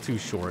a little too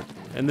short.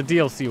 And the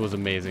DLC was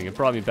amazing. It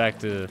brought me back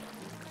to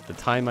the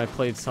time I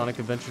played Sonic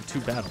Adventure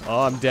 2 Battle.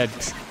 Oh, I'm dead.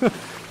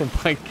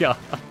 Oh my god.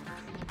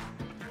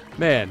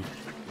 Man.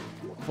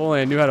 If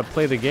only I knew how to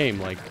play the game,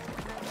 like,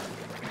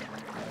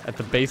 at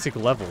the basic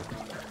level.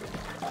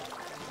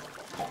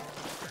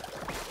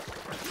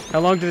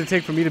 How long did it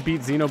take for me to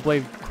beat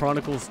Xenoblade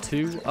Chronicles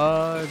 2?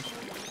 I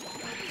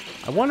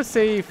want to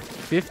say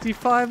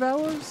 55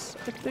 hours,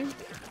 I think.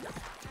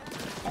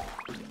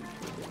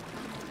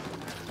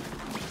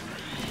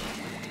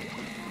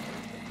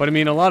 But I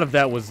mean, a lot of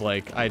that was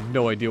like, I had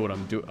no idea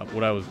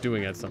what I was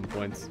doing at some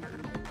points.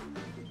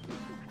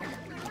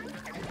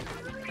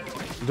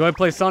 Do I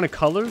play Sonic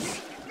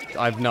Colors?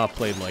 I've not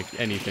played like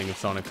anything of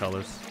Sonic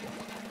Colors.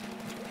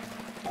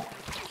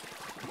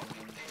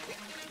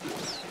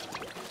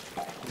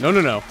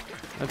 No.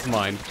 That's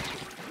mine.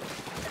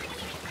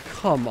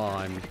 Come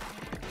on.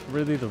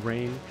 Really, the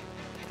rain?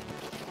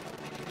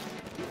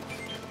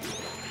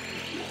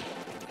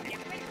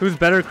 Who's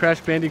better,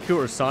 Crash Bandicoot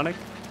or Sonic?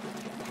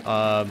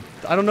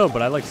 I don't know,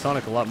 but I like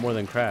Sonic a lot more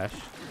than Crash.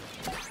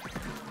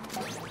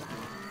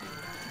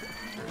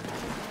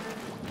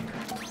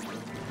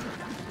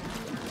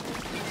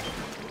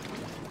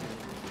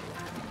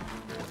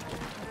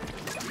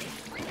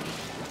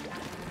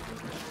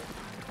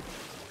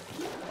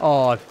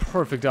 Oh,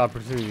 perfect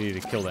opportunity to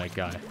kill that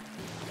guy.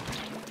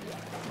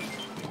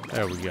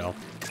 There we go.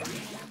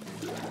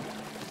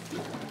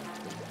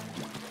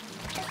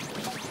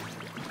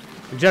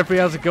 Jeffrey,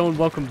 how's it going?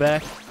 Welcome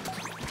back.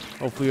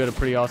 Hopefully you had a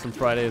pretty awesome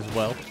Friday as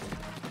well.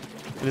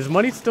 And is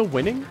Money still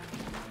winning?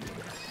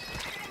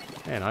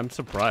 Man, I'm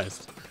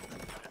surprised.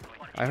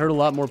 I heard a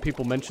lot more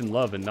people mention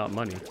Love and not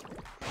Money.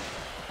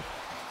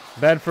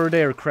 Bad Fur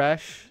Day or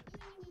Crash?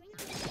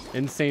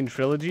 Insane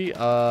Trilogy?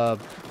 I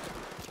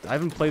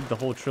haven't played the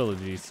whole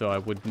trilogy, so I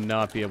would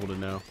not be able to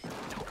know.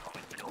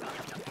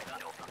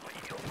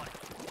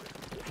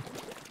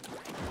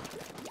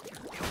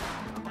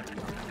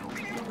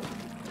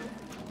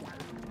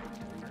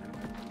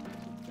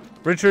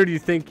 Richard, you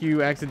think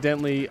you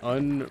accidentally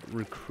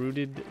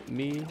unrecruited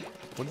me?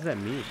 What does that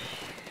mean?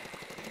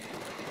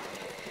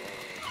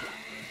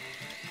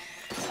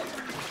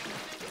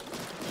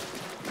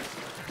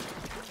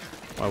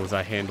 Why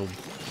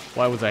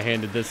was I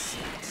handed this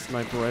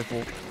sniper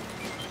rifle?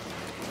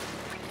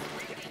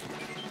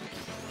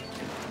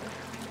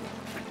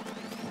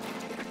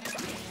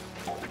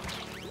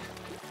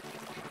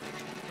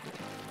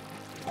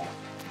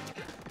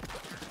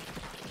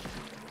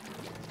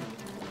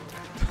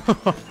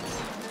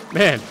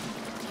 Man,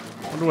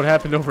 wonder what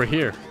happened over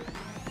here.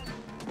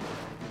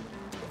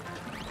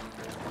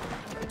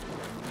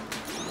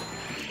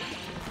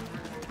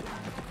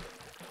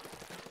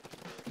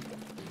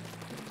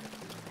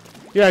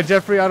 Yeah,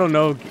 Jeffrey, I don't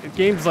know.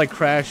 Games like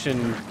Crash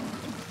and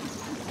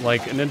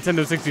like a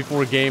Nintendo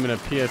 64 game and a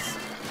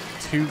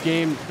PS2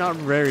 game, not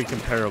very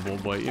comparable,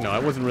 but you know, I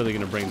wasn't really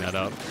gonna bring that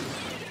up.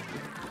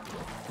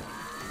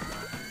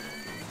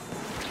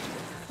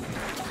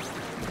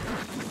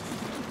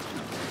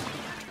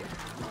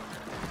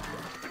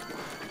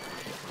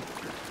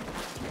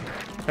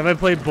 Have I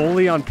played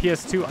Bully on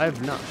PS2? I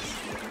have not.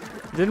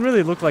 It didn't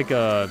really look like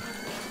a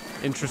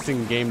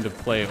interesting game to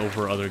play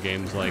over other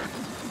games like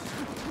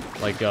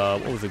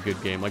what was a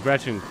good game? Like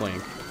Ratchet and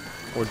Clank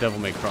or Devil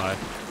May Cry.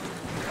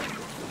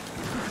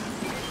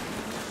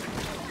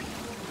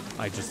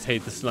 I just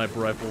hate the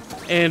sniper rifle.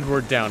 And we're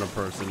down a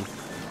person.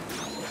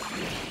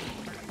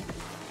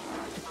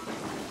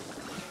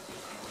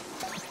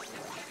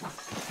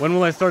 When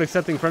will I start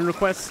accepting friend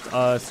requests?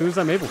 As soon as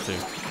I'm able to.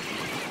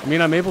 I mean,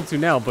 I'm able to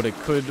now, but it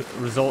could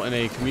result in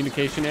a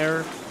communication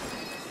error.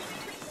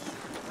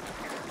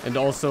 And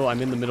also,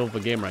 I'm in the middle of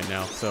a game right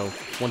now, so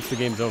once the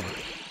game's over,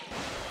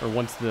 or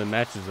once the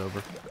match is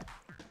over.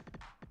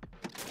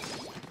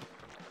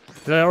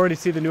 Did I already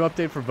see the new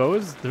update for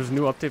Vose? There's a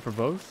new update for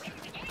Vose?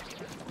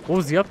 What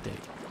was the update?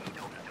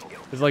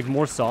 Is like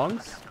more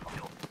songs?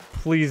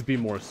 Please be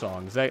more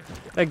songs. That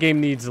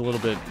game needs a little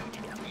bit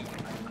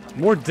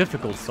more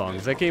difficult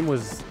songs. That game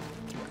was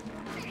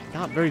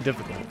not very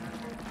difficult.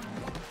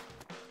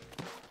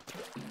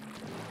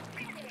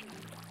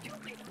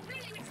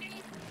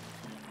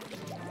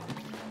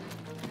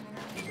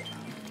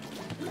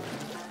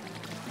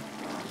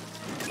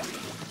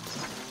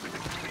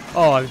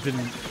 Oh, I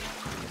didn't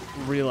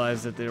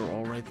realize that they were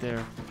all right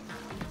there.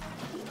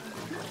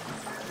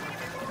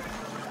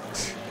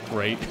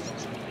 Great.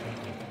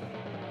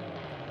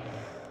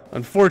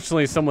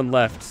 Unfortunately, someone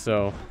left,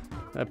 so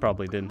that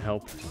probably didn't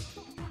help.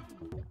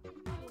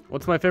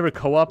 What's my favorite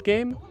co-op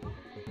game?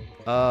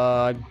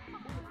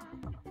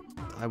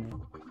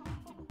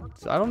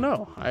 I don't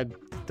know. I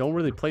don't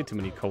really play too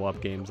many co-op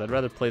games. I'd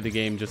rather play the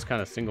game just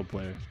kind of single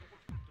player.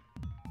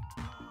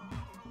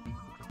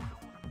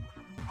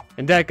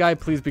 And that guy,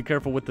 please be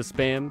careful with the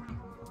spam.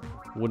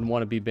 Wouldn't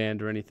want to be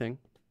banned or anything.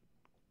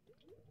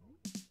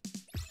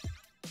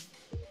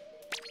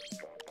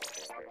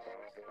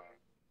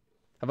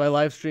 Have I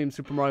live streamed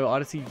Super Mario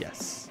Odyssey?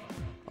 Yes.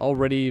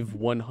 Already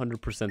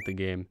 100% the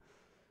game.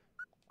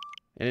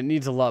 And it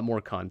needs a lot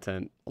more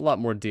content, a lot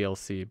more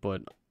DLC,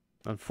 but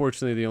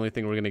unfortunately the only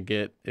thing we're going to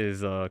get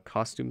is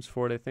costumes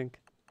for it, I think.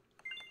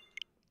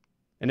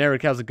 And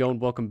Eric, how's it going?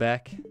 Welcome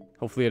back.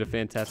 Hopefully you had a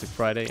fantastic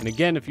Friday. And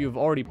again, if you have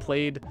already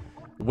played,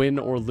 win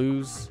or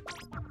lose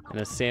in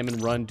a salmon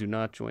run, do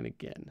not join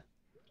again.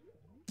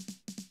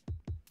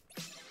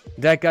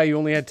 That guy, you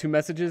only had 2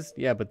 messages?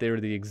 Yeah, but they were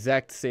the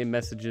exact same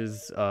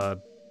messages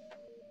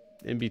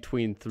in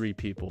between 3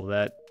 people.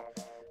 That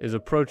is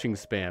approaching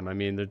spam. I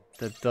mean,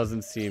 that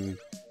doesn't seem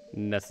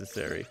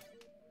necessary.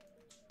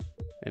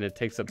 And it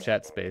takes up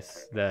chat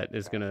space that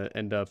is going to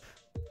end up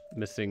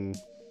missing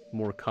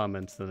more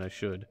comments than I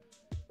should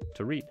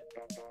to read.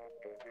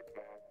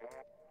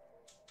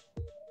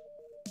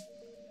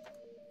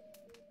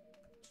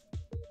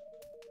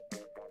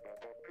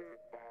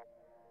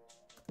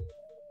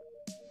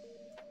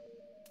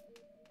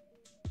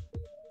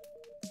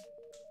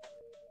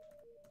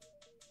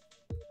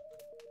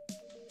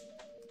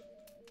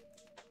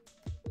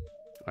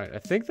 Alright, I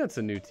think that's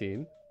a new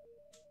team.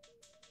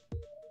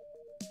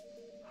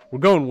 We're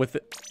going with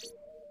it.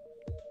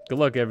 Good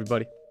luck,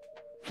 everybody.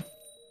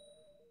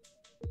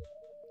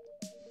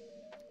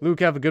 Luke,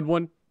 have a good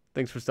one.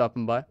 Thanks for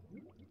stopping by.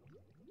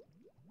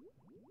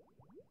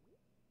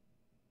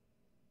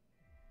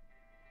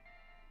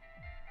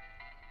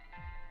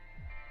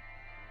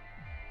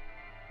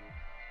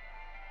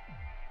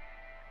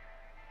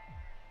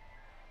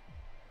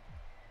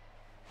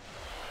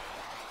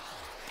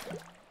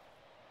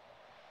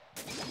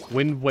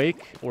 Wind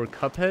Wake or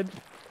Cuphead?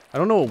 I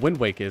don't know what Wind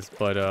Wake is,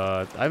 but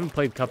I haven't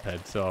played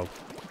Cuphead, so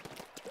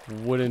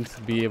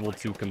wouldn't be able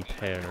to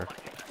compare.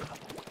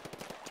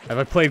 Have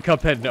I played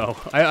Cuphead? No.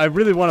 I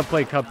really want to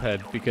play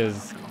Cuphead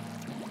because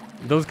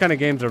those kind of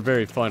games are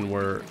very fun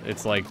where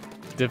it's like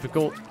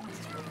difficult,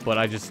 but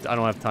I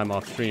don't have time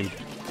off stream.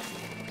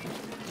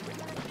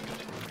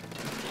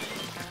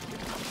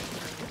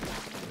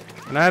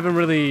 And I haven't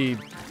really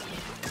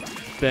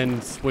been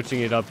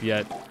switching it up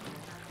yet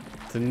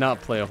to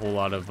not play a whole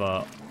lot of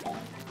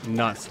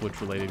not Switch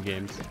related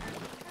games.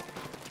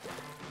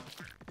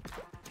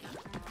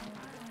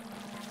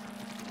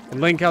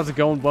 And Link, how's it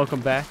going?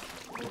 Welcome back.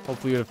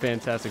 Hopefully you had a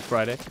fantastic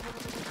Friday.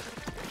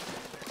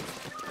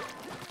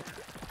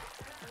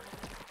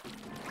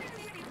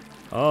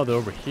 Oh, they're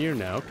over here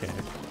now. Okay.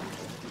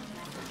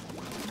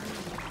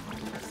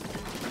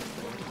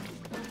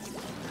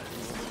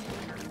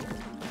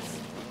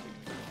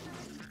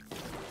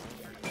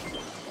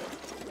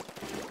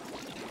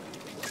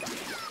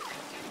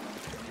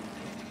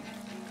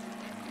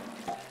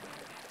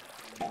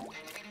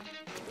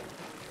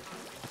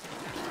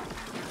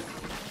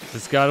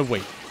 Just gotta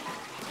wait.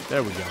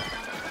 There we go.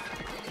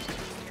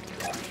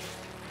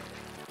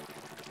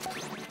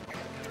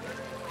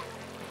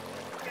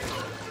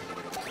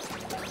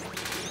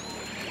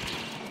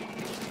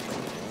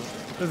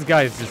 This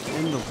guy is just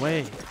in the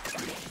way.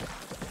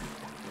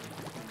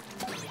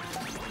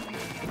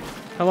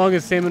 How long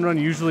is Salmon Run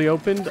usually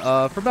opened?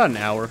 For about an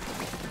hour.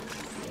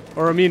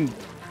 Or, I mean,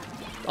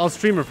 I'll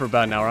stream it for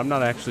about an hour. I'm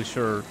not actually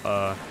sure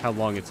how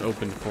long it's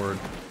open for,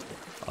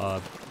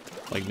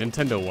 like,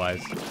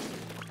 Nintendo-wise.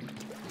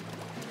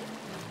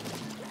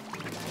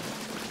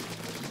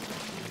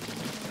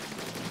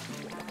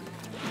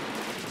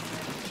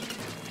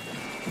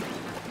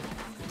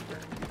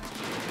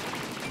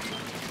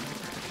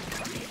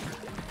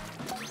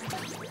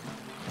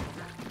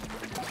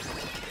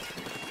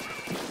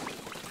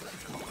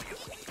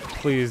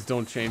 Please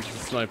don't change the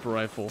sniper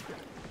rifle.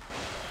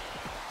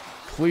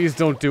 Please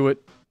don't do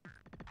it.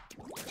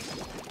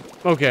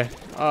 Okay,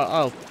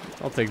 I'll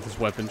take this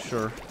weapon,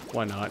 sure.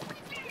 Why not?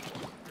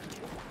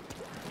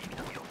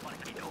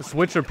 The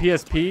Switch or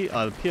PSP?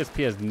 The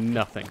PSP has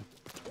nothing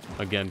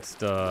against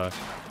the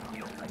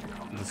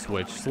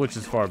Switch. Switch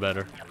is far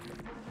better.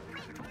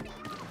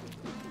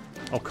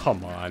 Oh,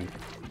 come on.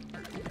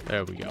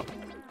 There we go.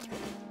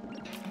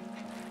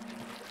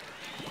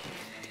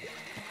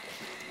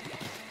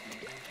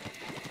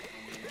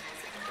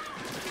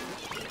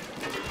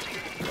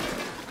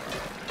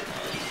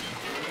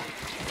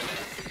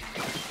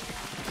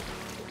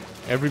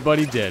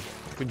 Everybody did.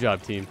 Good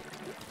job, team.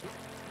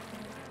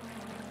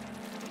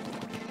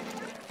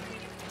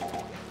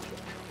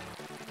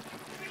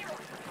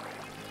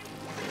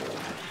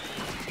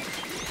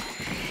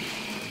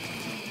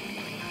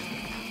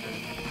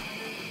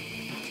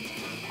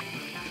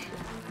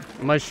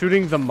 Am I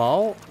shooting the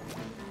mall?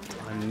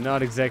 I'm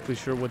not exactly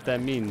sure what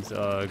that means,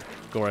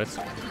 Goris.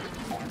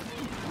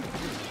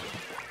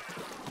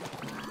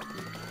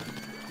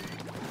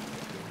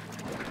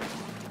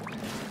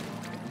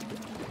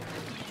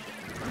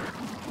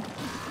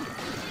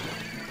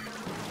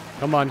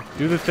 Come on,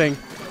 do the thing.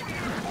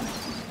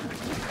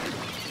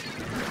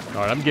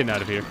 Alright, I'm getting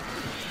out of here.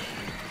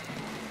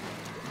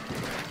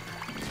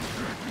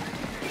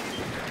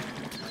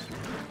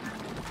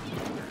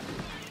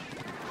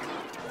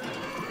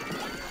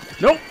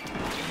 Nope!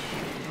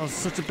 That was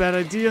such a bad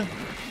idea.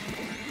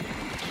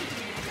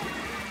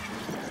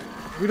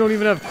 We don't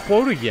even have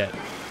quota yet.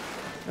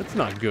 That's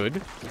not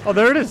good. Oh,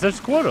 there it is.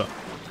 There's quota.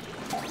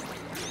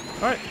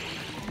 Alright.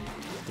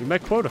 We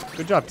met quota.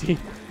 Good job, team.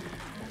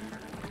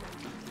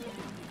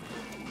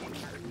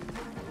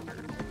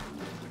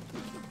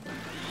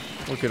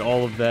 Look at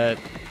all of that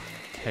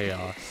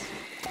chaos.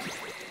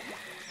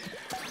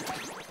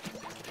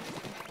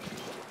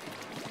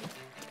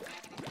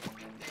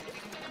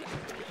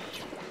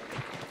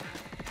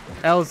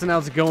 Allison,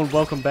 how's it going?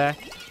 Welcome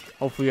back.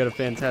 Hopefully you had a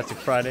fantastic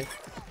Friday.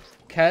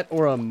 Cat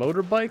or a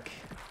motorbike?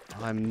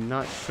 I'm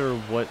not sure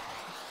what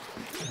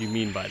you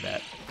mean by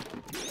that.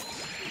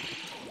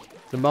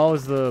 The Maul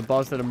is the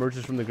boss that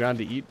emerges from the ground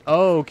to eat.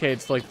 Oh, okay,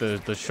 it's like the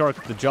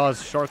shark, the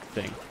Jaws shark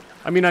thing.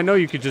 I mean, I know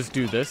you could just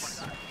do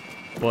this,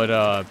 but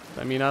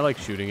I mean, I like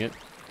shooting it.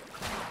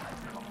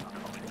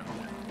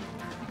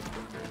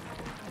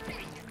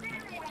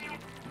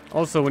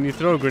 Also, when you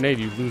throw a grenade,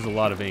 you lose a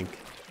lot of ink.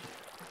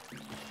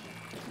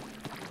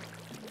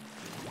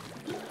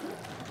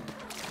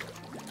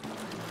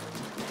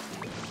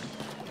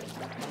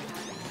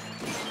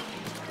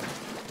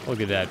 Look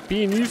at that,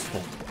 being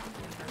useful.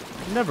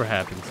 Never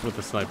happens with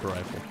a sniper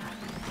rifle.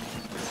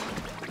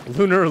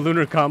 Lunar or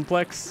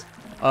Lunarcomplex?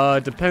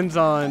 Depends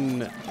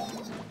on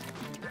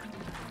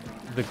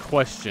the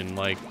question,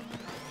 like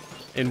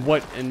in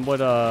what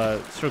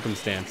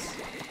circumstance.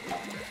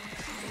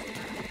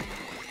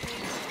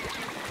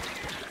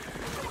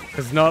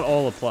 Because not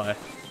all apply.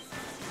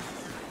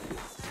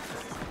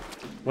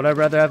 Would I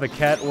rather have a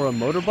cat or a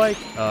motorbike?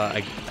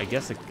 I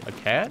guess a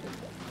cat?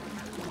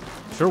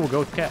 Sure, we'll go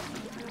with cat.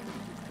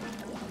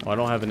 Oh, I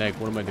don't have an egg.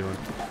 What am I doing?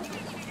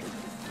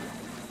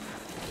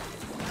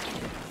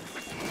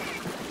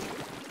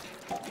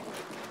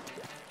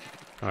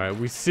 Alright,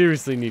 we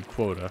seriously need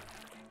quota.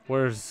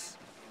 Where's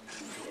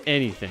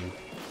anything?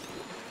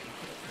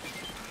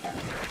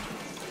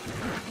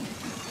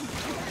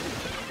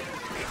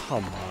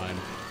 Come on.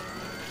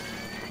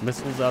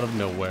 Missiles out of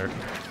nowhere.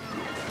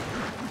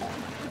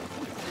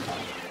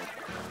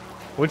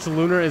 Which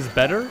Lunar is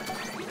better?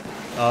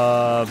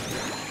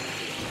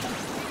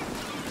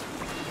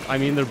 I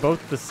mean, they're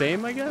both the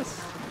same, I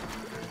guess?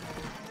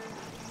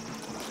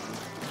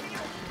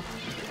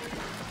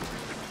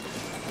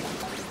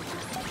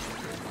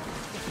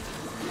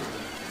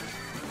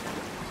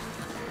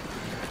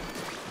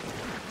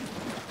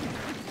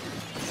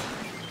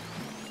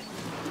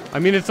 I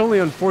mean, it's only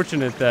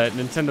unfortunate that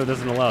Nintendo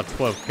doesn't allow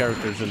 12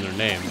 characters in their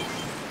name.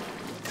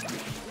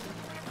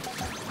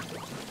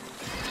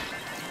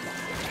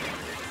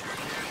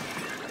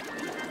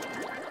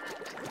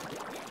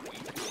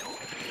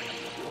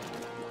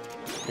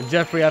 And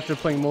Jeffrey, after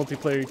playing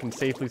multiplayer, you can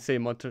safely say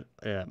Monster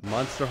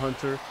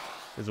Hunter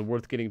is a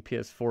worth getting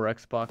PS4,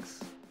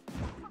 Xbox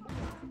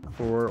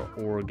for,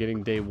 or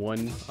getting day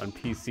one on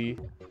PC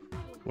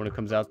when it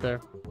comes out there.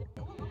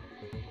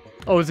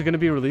 Oh, is it going to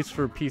be released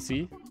for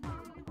PC?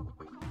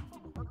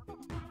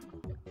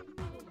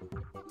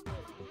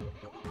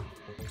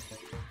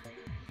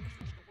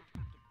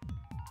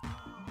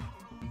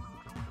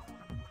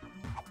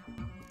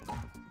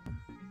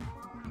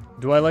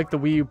 Do I like the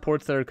Wii U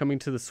ports that are coming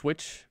to the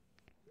Switch?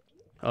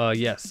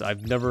 Yes,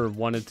 I've never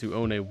wanted to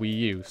own a Wii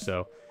U,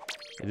 so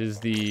it is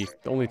the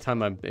only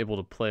time I'm able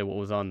to play what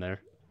was on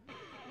there.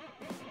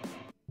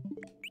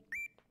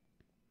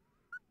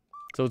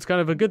 So it's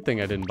kind of a good thing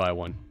I didn't buy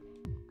one.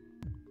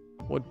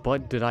 What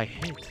button did I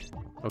hit?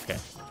 Okay,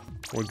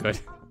 we're good.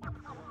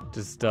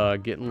 Just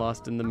getting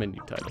lost in the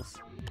menu titles.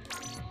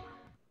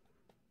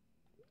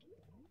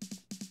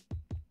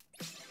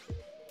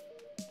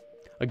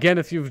 Again,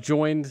 if you've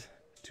joined,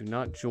 do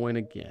not join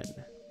again.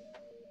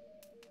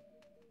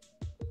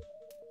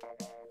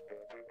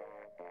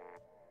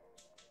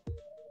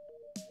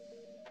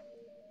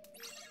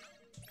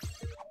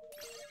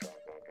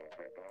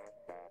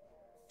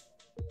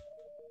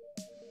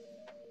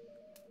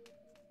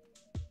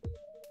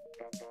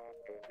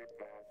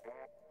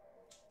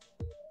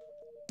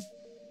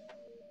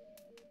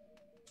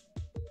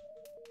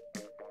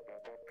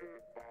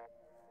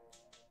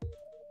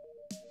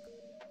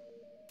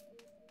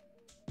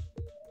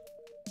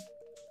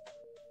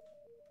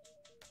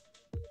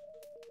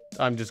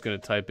 I'm just gonna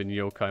type in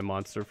yokai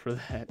monster for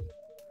that.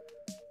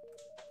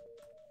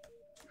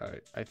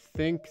 Alright, I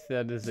think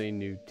that is a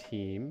new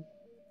team.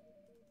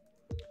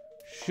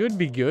 Should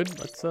be good.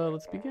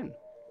 Let's begin.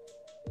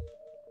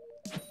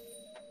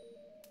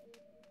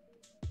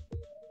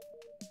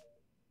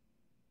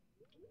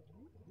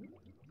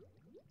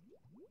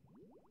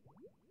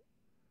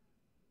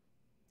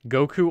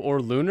 Goku or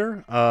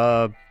Lunar?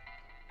 I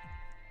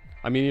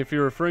mean, if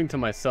you're referring to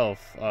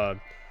myself, I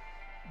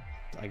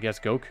guess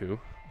Goku.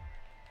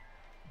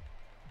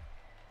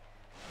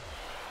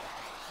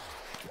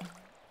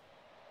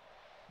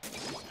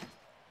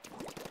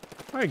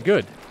 Alright,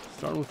 good.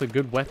 Starting with a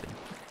good weapon.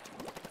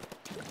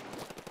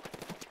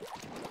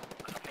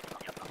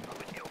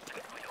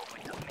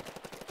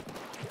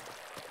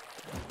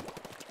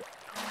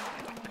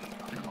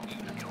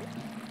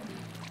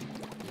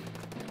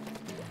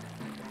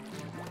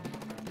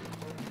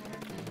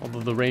 Although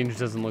the range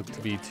doesn't look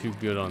to be too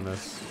good on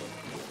this.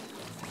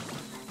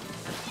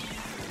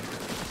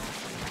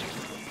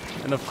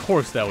 And of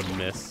course that would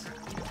miss.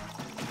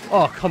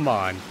 Oh, come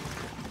on.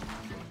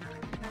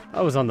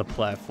 I was on the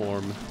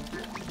platform.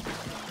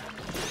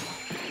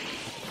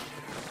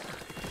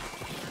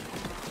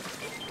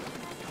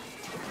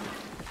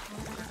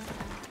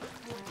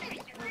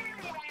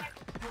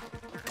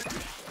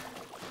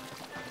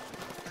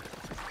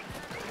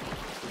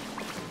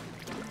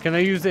 Can I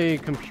use a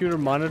computer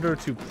monitor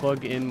to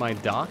plug in my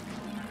dock?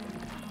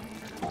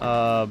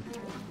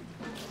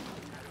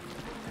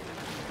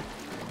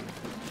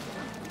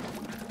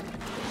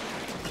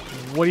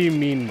 What do you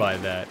mean by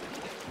that?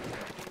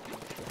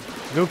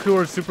 Goku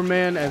or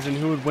Superman, as in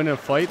who would win a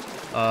fight?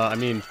 I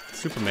mean,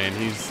 Superman.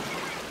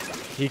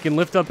 He can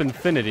lift up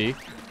infinity,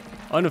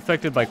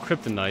 unaffected by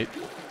kryptonite.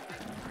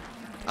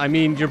 I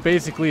mean, you're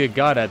basically a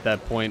god at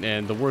that point,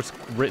 and the worst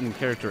written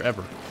character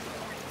ever.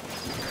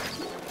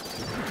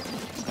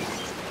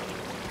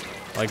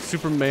 Like,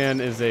 Superman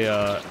is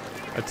a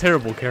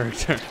terrible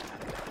character.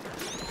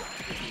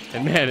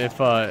 And man, if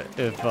what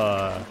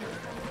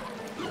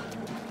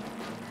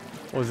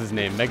was his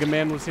name? Mega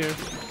Man was here?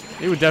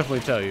 He would definitely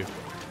tell you.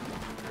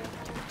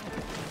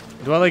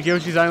 Do I like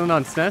Yoshi's Island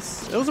on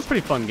SNES? It was a pretty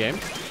fun game.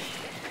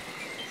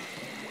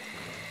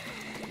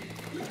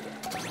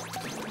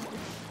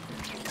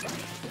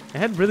 It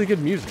had really good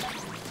music.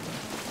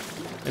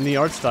 And the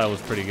art style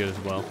was pretty good as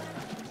well.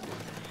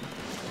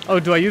 Oh,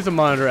 do I use a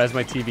monitor as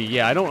my TV?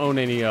 Yeah, I don't own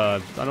any, I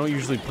don't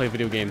usually play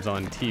video games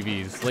on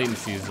TVs.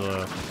 Latency's,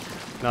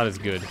 not as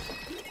good.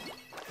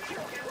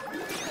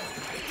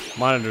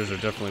 Monitors are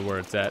definitely where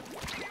it's at.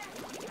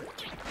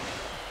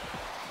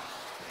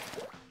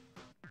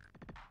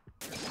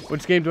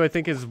 Which game do I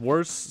think is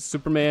worse?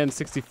 Superman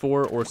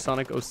 64 or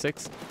Sonic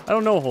 06? I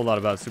don't know a whole lot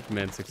about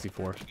Superman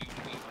 64.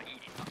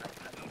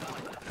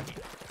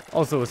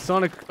 Also, is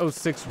Sonic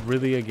 06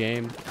 really a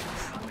game?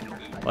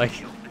 Like,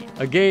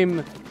 a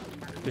game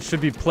that should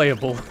be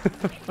playable.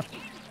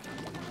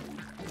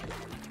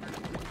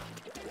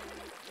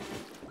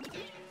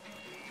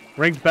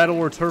 Ranked Battle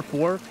or Turf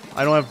War?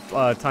 I don't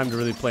have time to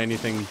really play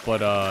anything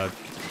but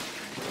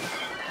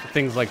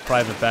things like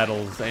private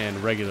battles and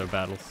regular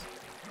battles.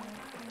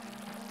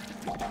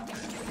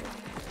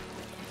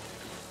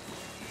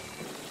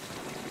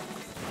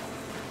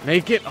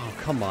 Make it? Oh,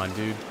 come on,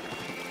 dude.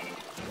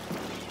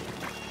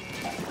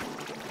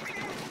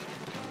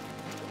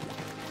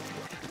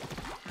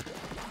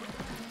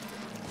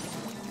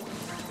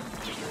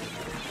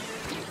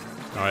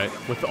 Alright,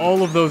 with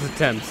all of those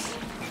attempts,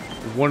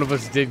 one of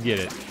us did get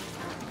it.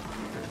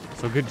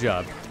 So good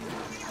job.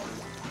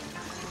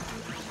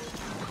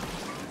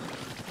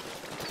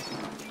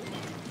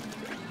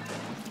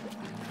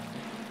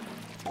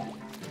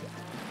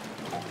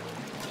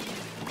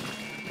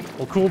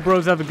 Well, cool,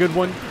 bros. Have a good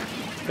one.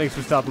 Thanks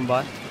for stopping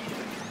by.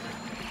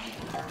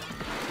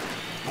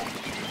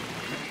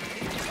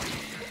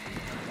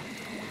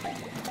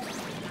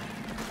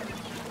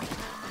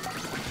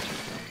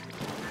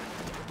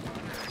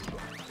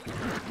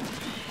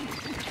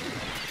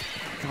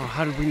 Oh,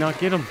 how did we not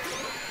get him?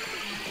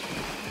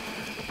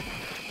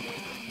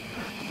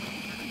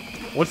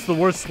 What's the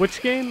worst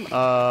Switch game?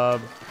 I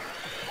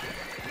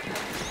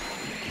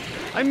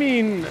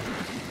mean,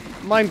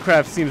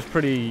 Minecraft seems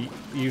pretty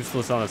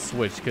useless on a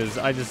Switch because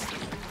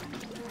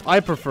I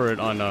prefer it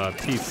on a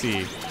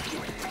PC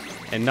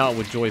and not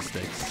with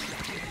joysticks.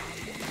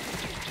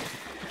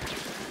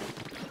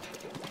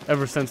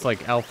 Ever since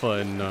like alpha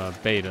and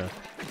beta.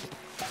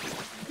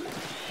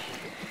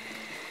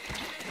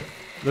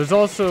 There's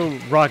also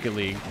Rocket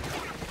League,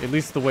 at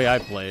least the way I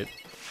play it.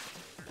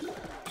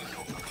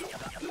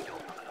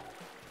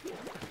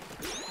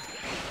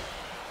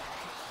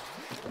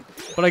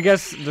 But I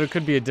guess there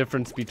could be a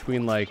difference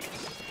between like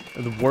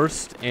the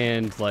worst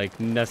and like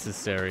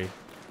necessary.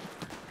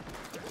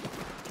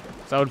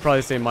 So I would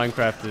probably say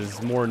Minecraft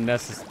is more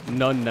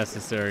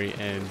non-necessary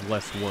and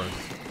less worse.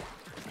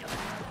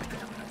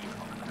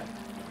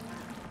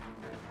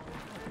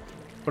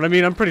 But I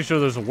mean, I'm pretty sure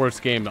there's a worse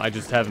game. I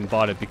just haven't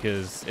bought it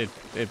because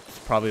it's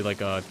probably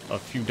like a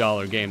few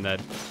dollar game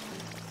that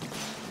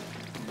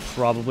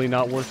probably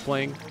not worth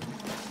playing.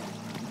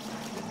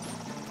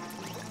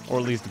 Or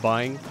at least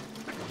buying.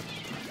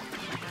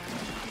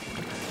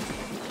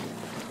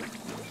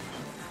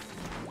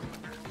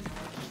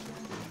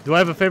 Do I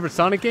have a favorite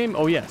Sonic game?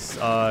 Oh yes,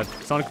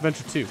 Sonic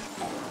Adventure 2.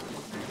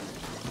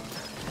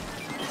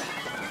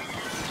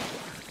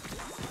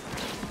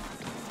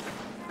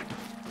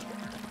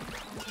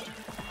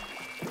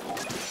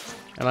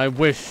 And I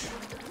wish,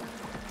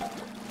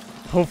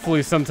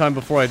 hopefully sometime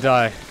before I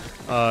die,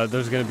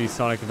 there's gonna be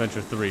Sonic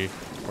Adventure 3,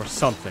 or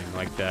something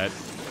like that.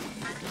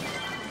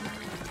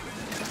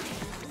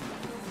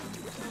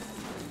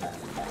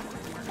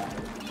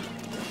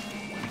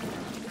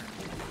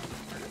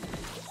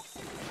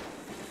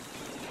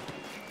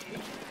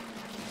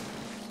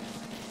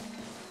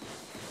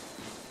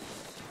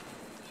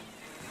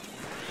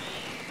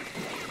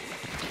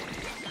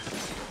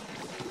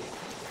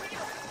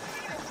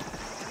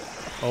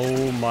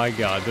 Oh my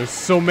god, there's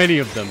so many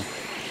of them.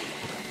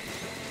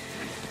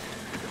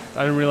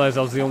 I didn't realize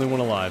I was the only one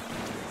alive.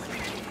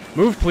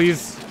 Move,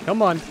 please.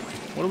 Come on.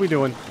 What are we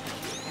doing?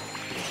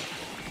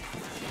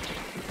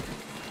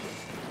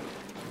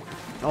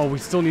 Oh, we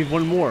still need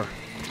one more.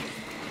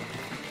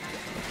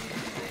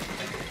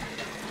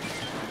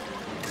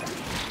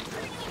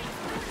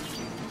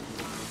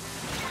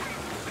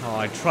 Oh,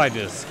 I tried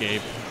to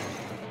escape.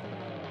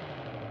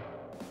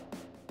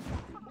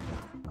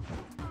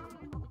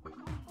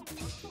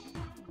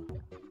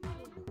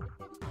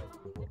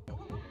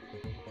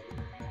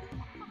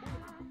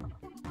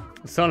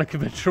 Sonic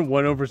Adventure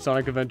 1 over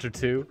Sonic Adventure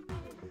 2.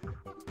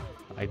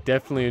 I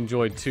definitely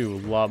enjoyed 2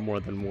 a lot more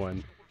than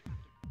 1.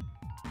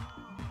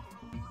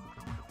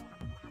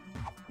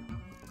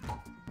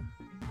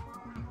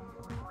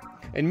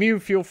 And Mew,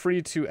 feel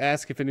free to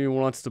ask if anyone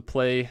wants to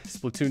play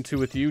Splatoon 2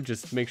 with you.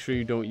 Just make sure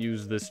you don't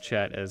use this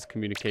chat as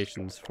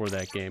communications for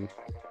that game.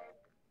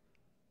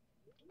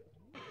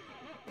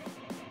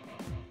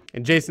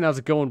 And Jason, how's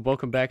it going?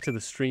 Welcome back to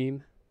the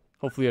stream.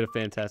 Hopefully you had a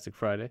fantastic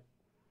Friday.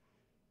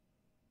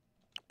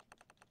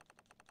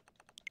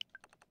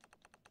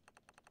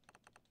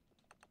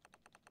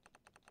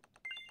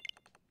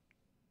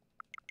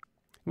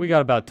 We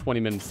got about 20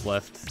 minutes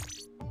left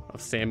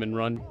of Salmon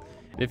Run.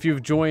 And if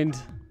you've joined,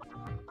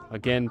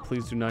 again,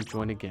 please do not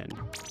join again.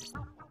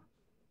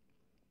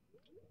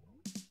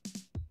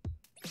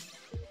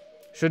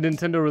 Should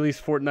Nintendo release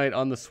Fortnite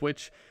on the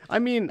Switch? I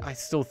mean, I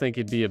still think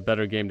it'd be a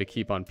better game to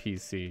keep on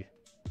PC.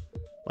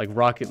 Like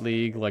Rocket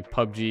League, like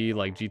PUBG,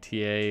 like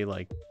GTA,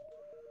 like...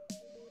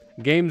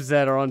 games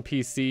that are on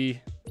PC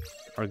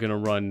are gonna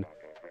run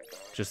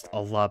just a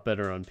lot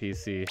better on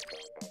PC.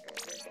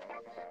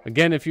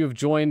 Again, if you have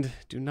joined,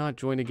 do not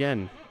join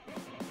again.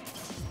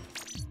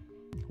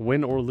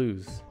 Win or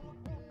lose.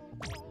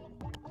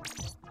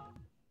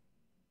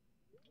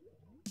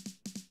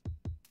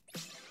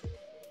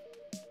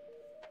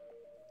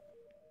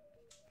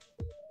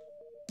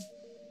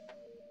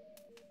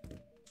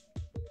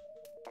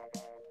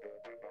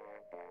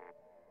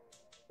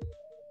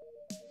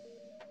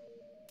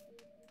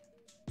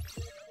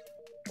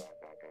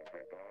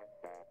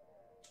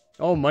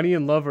 Oh, money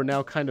and love are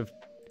now kind of...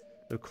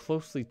 they're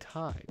closely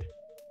tied.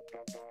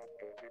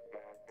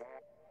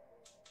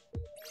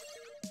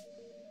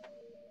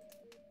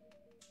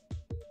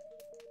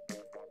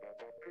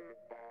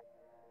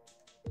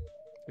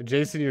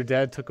 Jason, your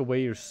dad took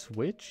away your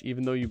Switch,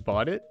 even though you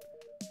bought it?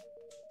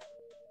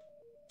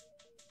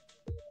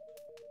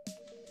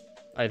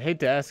 I'd hate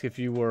to ask if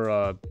you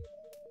were,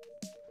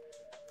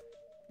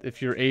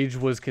 if your age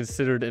was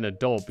considered an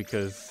adult,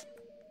 because,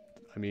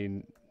 I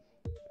mean,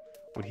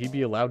 would he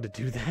be allowed to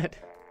do that?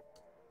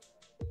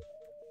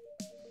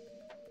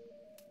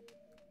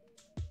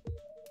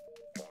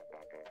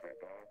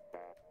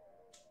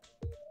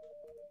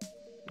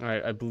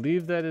 Alright, I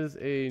believe that is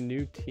a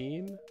new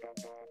team.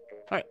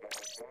 Alright,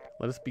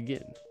 let us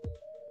begin.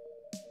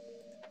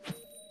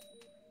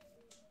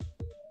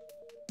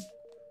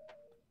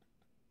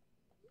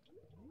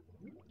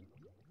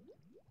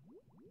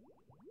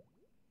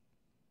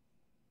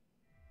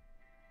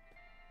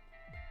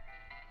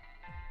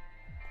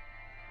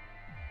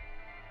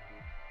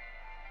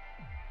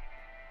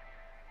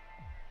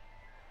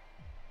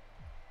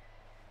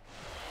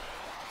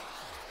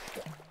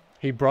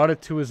 He brought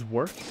it to his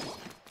work?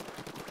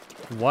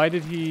 Why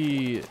did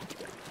he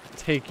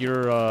take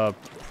your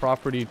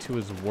property to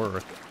his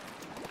work?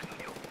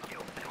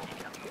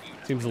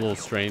 Seems a little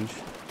strange.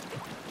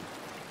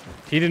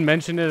 He didn't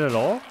mention it at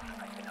all?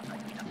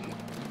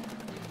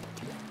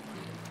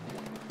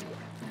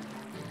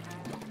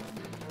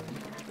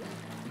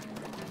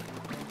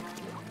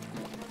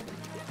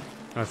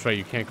 That's right,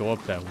 you can't go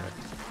up that way.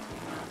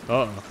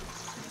 Uh-oh.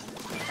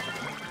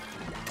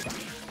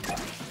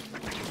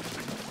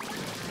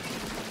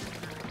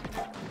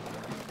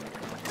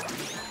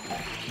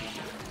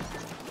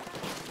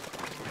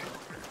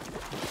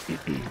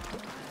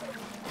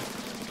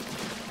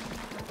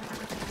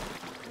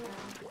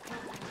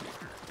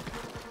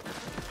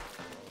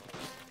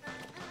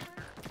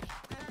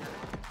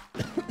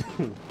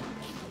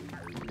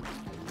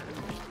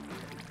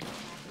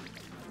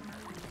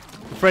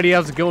 Freddy,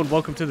 how's it going?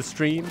 Welcome to the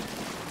stream.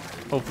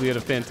 Hopefully you had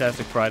a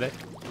fantastic Friday.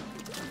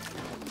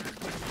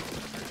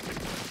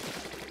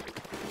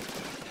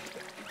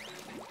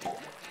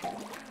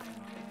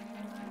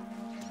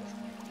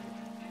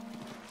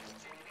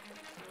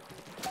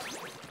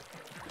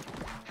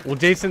 Well,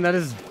 Jason, that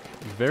is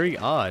very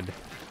odd.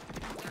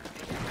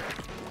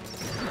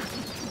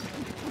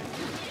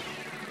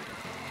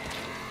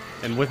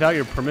 And without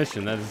your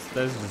permission, that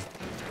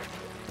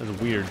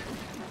is weird.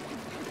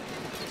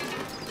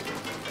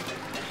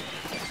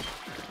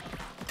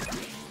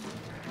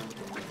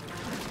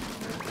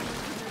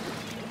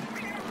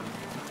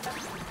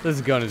 This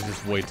gun is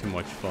just way too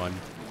much fun.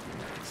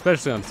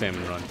 Especially on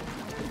Salmon Run.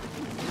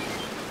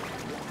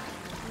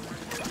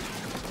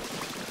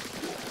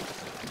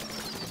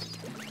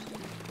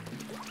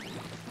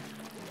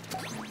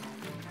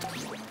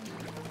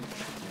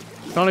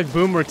 Sonic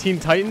Boom or Teen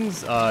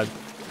Titans? I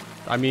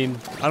I mean,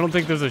 I don't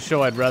think there's a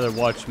show I'd rather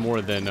watch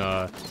more than,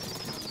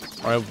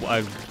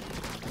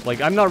 like,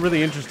 I'm not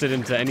really interested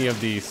into any of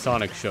the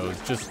Sonic shows,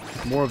 just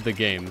more of the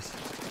games.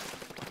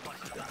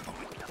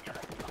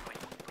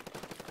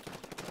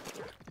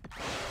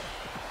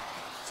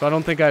 So I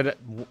don't think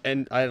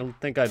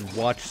I'd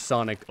watch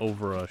Sonic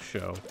over a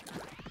show.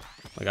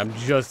 Like, I'm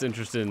just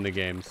interested in the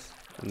games,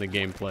 and the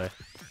gameplay.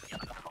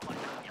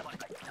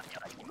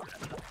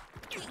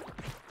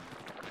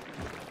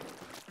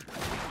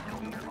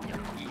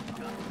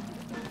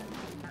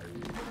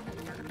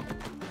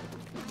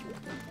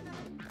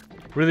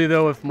 Really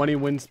though, if money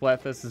wins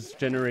Splatfest, this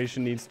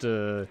generation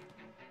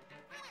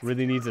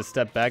really needs a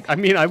step back. I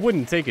mean, I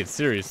wouldn't take it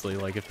seriously.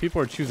 Like, if people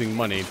are choosing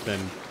money, then,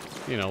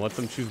 you know, let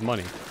them choose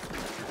money.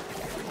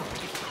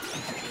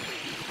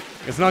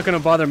 It's not gonna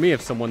bother me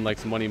if someone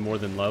likes money more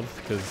than love,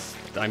 because,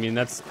 I mean,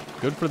 that's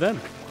good for them.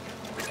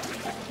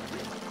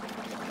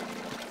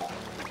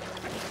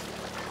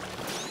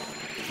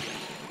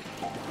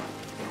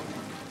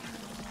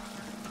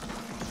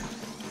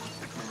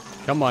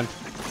 Come on.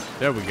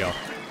 There we go.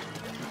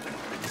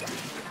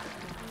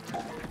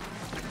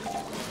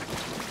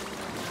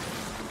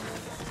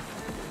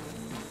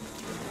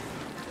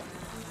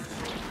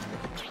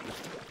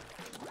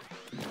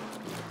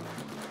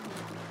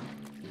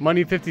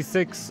 Money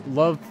 56,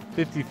 love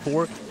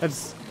 54.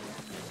 That's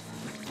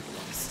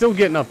still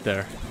getting up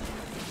there.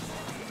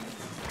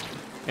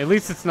 At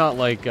least it's not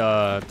like,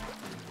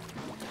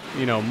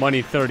 you know,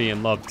 money 30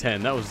 and love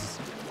 10.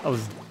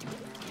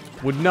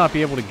 Would not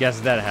be able to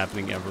guess that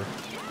happening ever.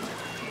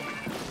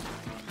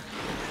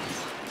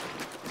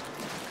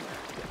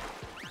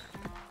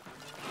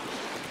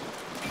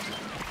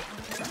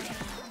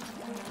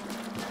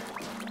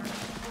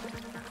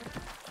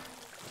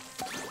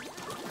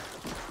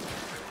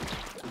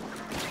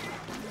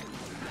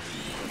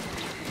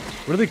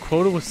 Really,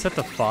 quota was set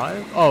to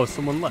 5? Oh,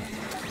 someone left.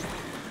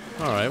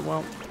 Alright,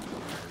 well.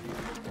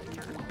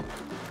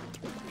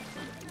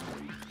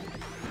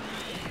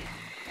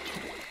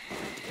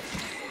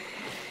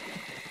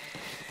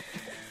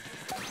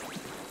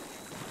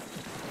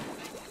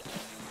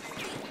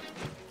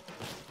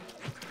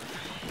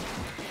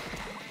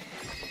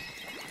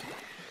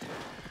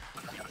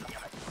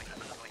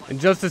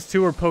 Injustice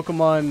 2 or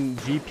Pokemon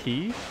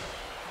GP?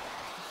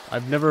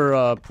 I've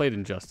never played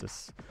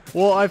Injustice.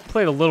 Well, I've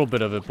played a little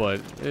bit of it,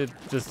 but it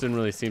just didn't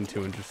really seem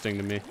too interesting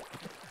to me.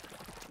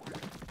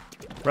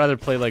 Rather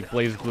play like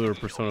Blaze Blue or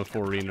Persona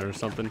 4 Arena or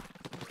something.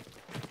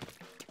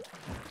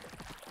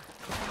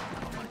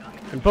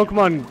 And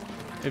Pokemon,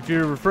 if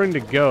you're referring to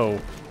Go,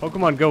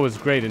 Pokemon Go was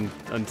great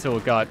until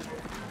it got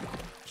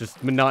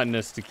just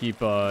monotonous to keep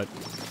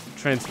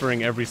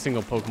transferring every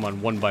single Pokemon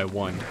one by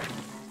one.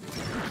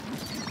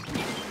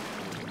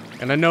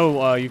 And I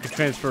know you can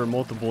transfer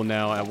multiple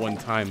now at one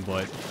time,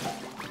 but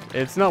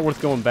it's not worth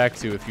going back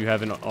to if you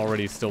haven't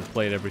already still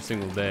played every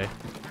single day.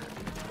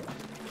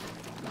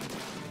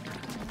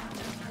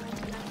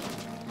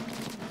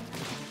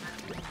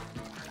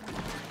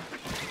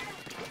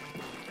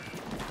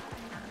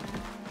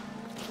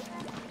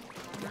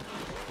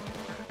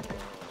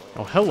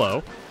 Oh,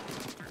 hello.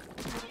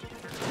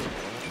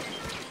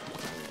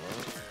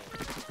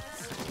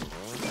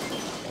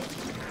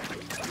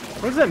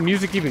 Where does that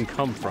music even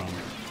come from?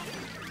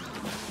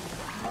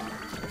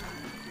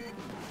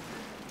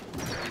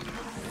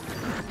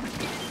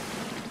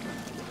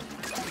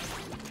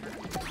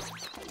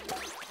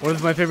 What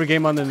is my favorite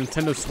game on the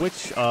Nintendo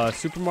Switch?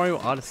 Super Mario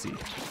Odyssey.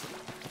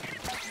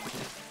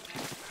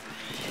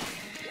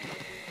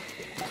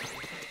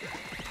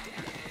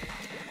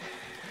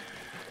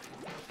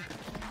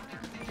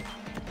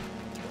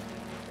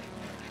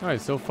 Alright,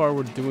 so far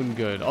we're doing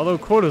good. Although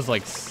quota's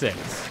like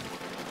 6.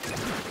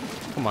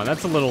 Come on,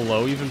 that's a little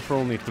low, even for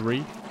only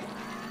 3.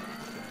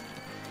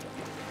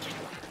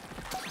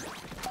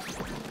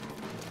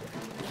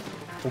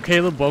 Well,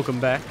 Caleb,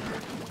 welcome back.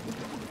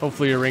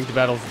 Hopefully your ranked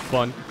battles are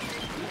fun.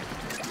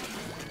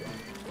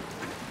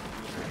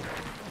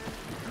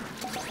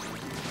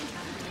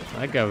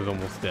 That guy was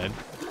almost dead.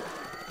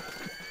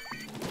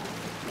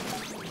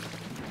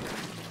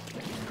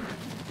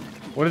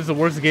 What is the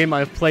worst game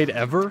I've played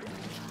ever?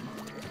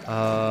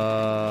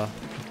 I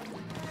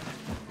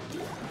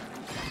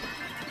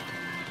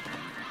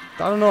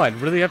don't know. I'd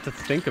really have to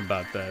think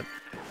about that.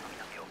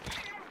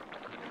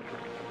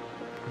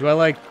 Do I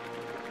like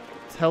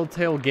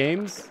Telltale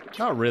games?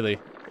 Not really.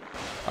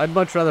 I'd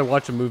much rather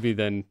watch a movie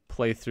than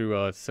play through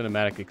a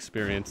cinematic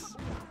experience.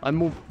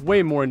 I'm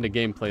way more into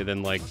gameplay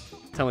than, like,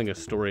 telling a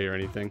story or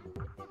anything.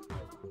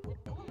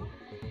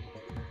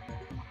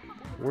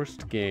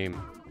 Worst game?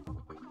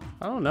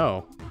 I don't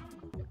know.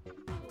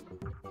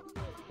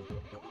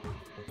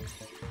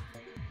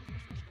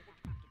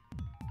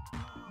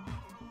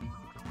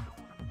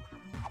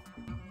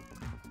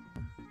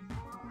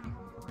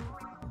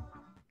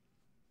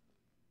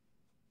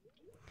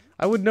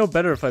 I would know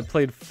better if I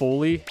played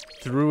fully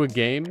through a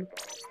game.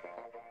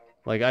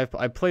 Like,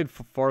 I played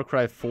Far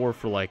Cry 4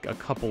 for like a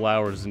couple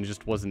hours and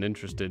just wasn't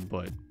interested,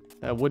 but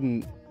that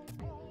wouldn't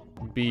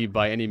be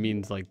by any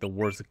means like the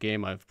worst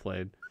game I've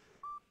played.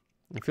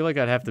 I feel like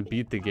I'd have to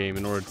beat the game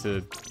in order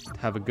to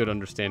have a good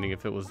understanding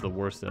if it was the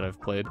worst that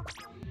I've played.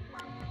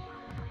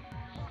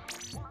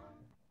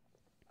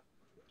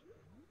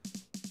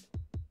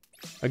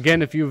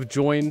 Again, if you've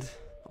joined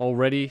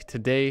already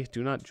today,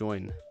 do not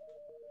join.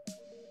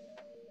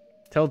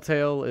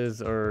 Telltale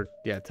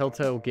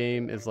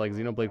game is like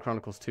Xenoblade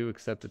Chronicles 2,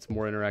 except it's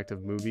more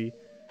interactive movie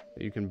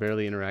that you can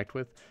barely interact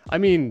with. I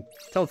mean,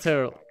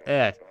 Telltale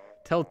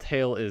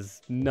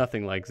is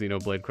nothing like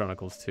Xenoblade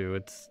Chronicles 2.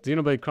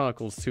 Xenoblade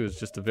Chronicles 2 is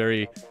just a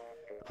very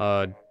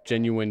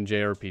genuine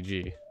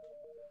JRPG.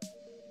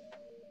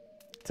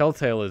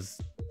 Telltale is,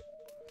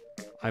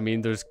 I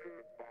mean, there's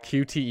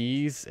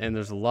QTEs and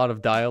there's a lot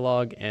of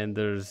dialogue and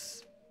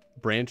there's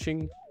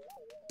branching.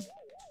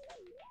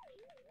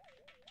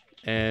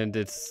 And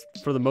it's,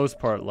 for the most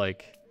part,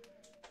 like,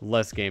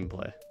 less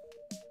gameplay.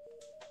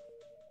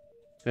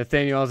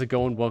 Nathaniel, how's it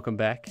going? Welcome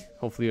back.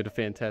 Hopefully you had a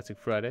fantastic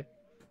Friday.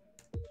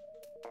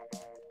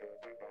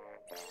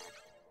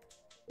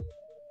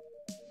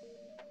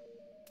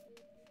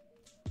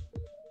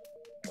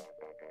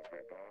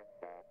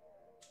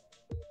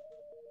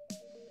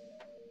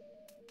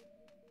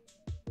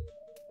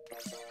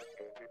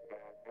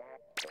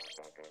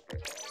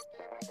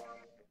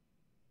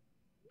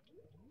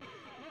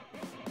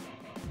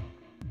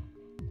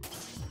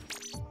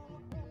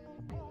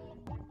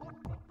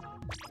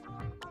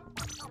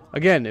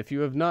 Again, if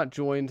you have not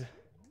joined,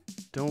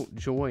 don't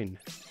join.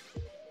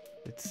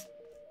 It's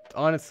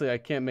honestly, I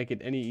can't make it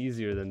any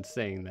easier than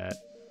saying that.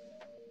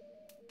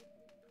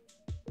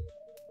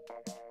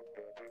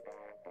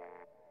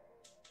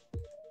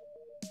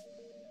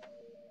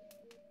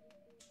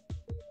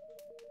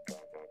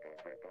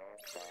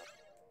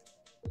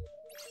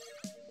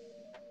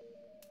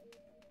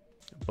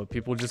 But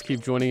people just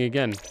keep joining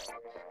again.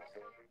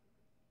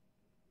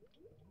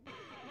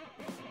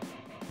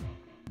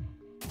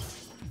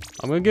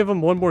 I'm gonna give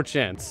them one more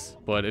chance,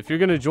 but if you're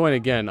gonna join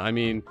again, I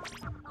mean,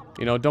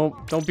 you know,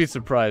 don't be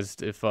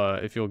surprised if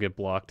you'll get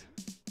blocked.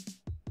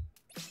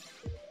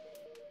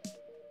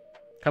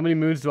 How many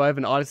moons do I have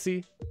in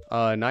Odyssey?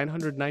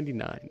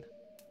 999.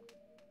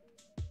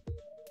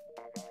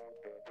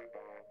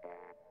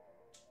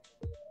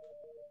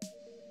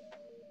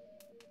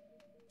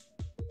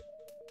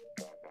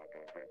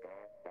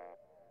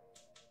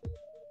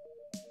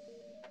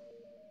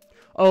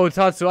 Oh,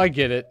 Tatsu, I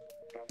get it.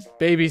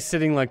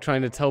 Babysitting, like,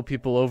 trying to tell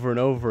people over and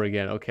over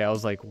again. Okay, I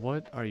was like,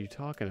 what are you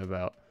talking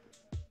about?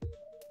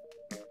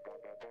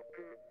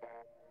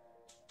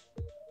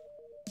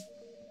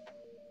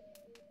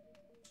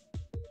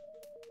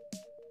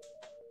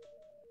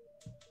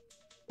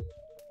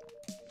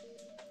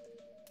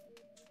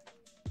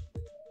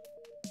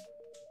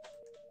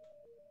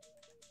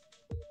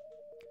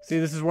 See,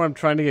 this is where I'm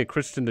trying to get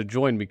Christian to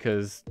join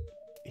because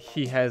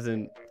he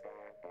hasn't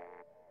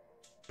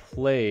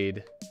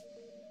played.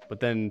 But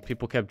then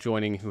people kept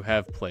joining who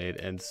have played,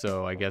 and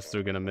so I guess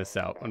they're gonna miss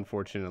out,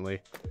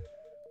 unfortunately.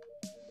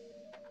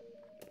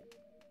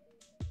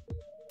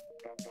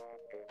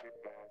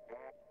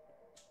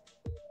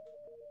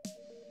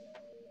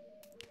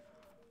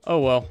 Oh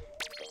well.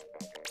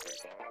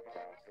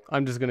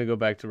 I'm just gonna go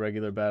back to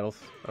regular battles,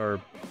 or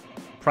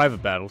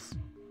private battles.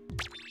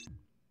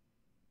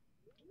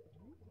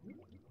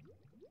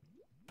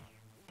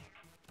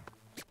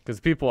 Because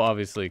people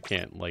obviously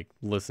can't, like,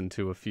 listen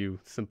to a few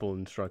simple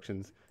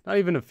instructions. Not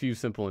even a few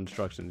simple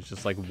instructions,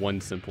 just like one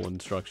simple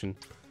instruction.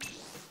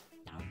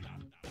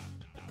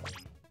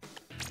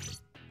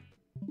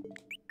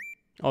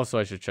 Also,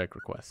 I should check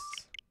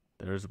requests.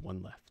 There's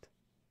one left.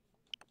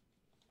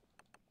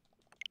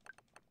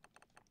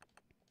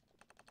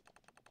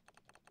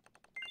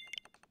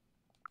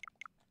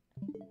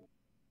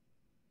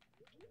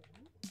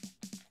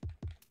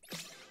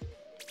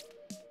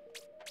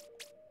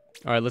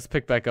 Alright, let's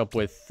pick back up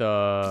with, what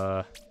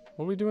are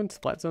we doing?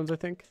 Splat zones, I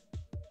think?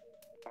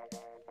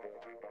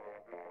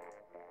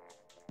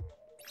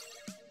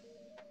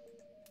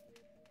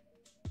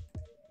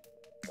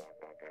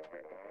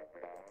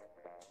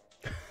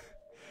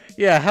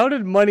 Yeah, how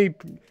did money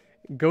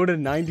go to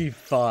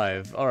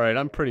 95? Alright,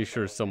 I'm pretty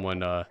sure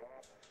someone,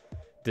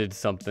 did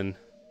something.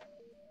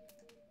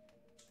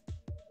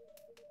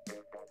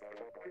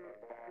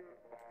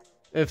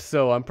 If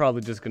so, I'm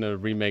probably just gonna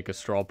remake a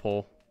straw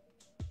poll.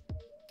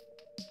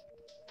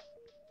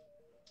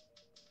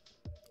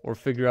 Or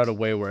figure out a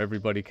way where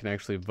everybody can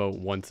actually vote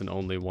once and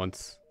only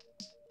once.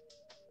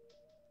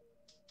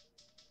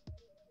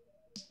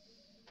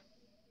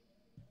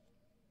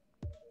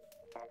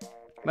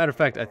 Matter of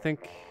fact, I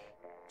think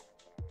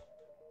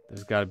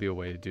there's got to be a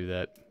way to do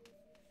that.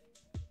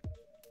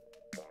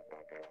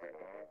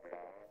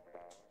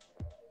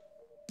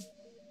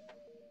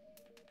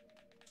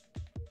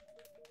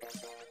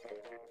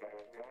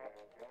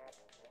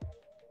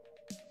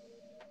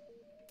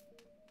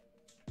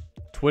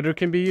 Twitter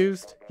can be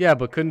used? Yeah,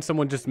 but couldn't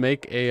someone just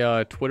make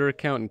a Twitter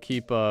account and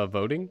keep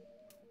voting?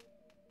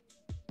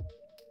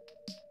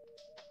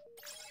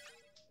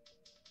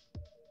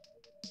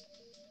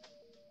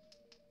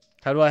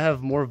 How do I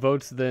have more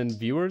votes than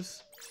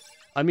viewers?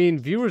 I mean,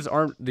 viewers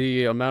aren't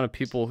the amount of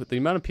people. The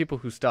amount of people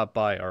who stop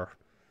by are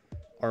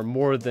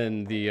more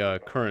than the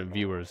current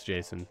viewers,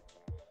 Jason.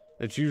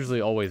 It's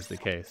usually always the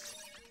case.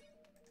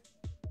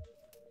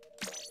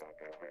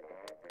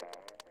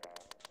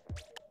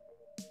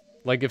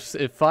 Like if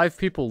 5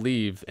 people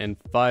leave and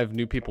 5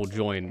 new people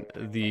join,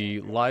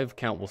 the live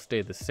count will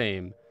stay the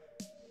same.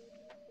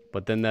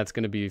 But then that's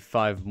going to be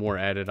 5 more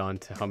added on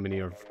to how many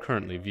are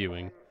currently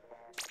viewing.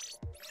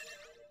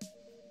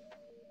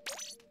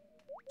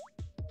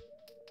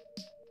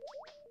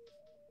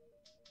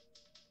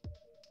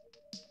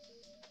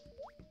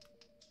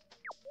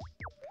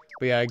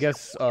 But yeah, I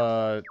guess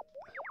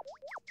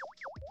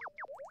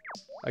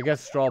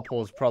straw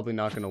poll is probably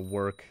not going to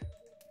work.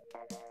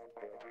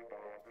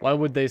 Why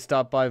would they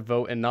stop by,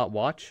 vote, and not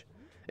watch?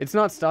 It's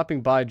not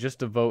stopping by just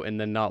to vote and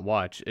then not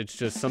watch. It's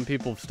just some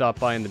people stopped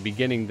by in the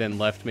beginning, then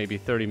left maybe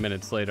 30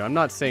 minutes later. I'm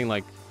not saying,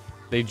 like,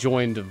 they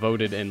joined,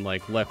 voted, and,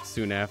 like, left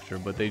soon after.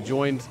 But they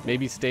joined,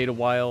 maybe stayed a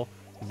while,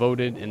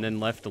 voted, and then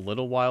left a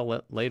little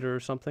while later or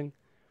something.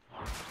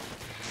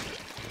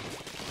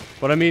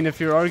 But, I mean, if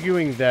you're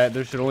arguing that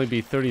there should only be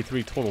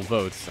 33 total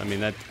votes, I mean,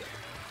 that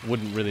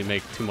wouldn't really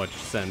make too much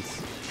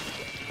sense.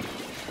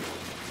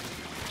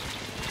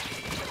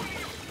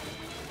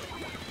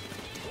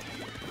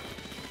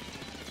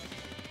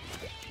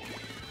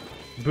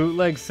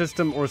 Bootleg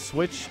system or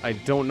Switch? I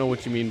don't know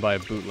what you mean by a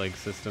bootleg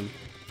system.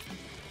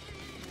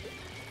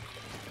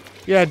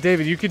 Yeah,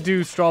 David, you could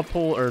do straw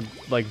poll or,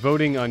 like,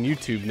 voting on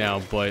YouTube now,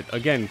 but,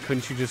 again,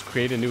 couldn't you just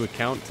create a new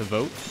account to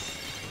vote?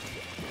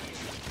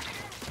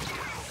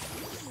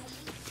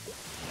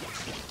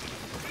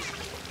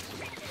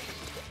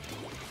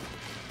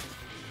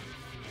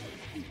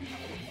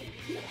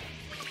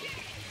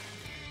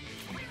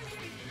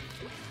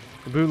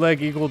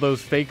 Bootleg equal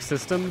those fake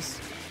systems?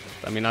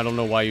 I mean, I don't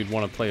know why you'd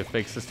want to play a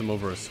fake system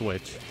over a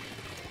Switch.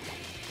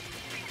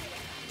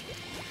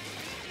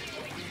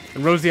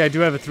 And Rosie, I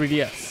do have a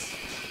 3DS.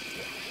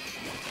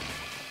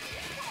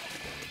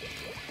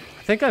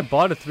 I think I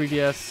bought a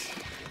 3DS.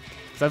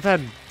 'Cause I've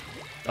had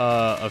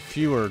a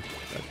few or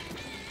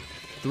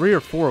 3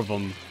 or 4 of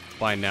them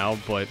by now,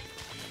 but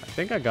I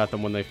think I got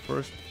them when they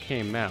first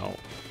came out.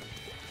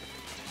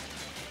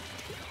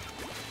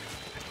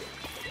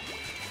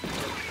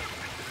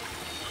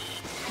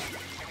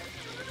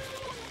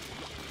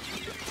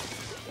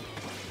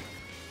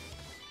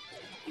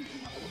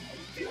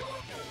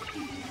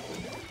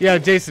 Yeah,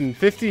 Jason,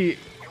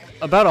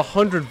 about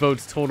 100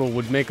 votes total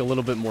would make a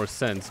little bit more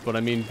sense, but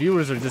I mean,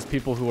 viewers are just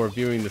people who are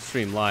viewing the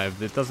stream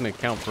live. It doesn't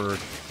account for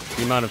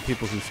the amount of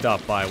people who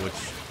stop by, which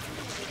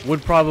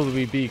would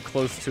probably be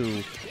close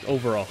to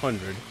over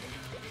 100.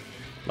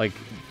 Like,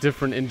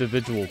 different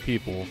individual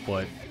people,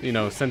 but, you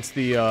know, since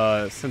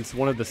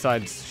one of the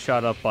sides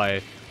shot up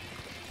by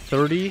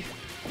 30,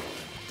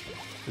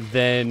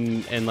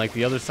 then, and like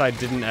the other side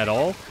didn't at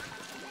all,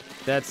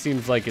 that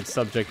seems like it's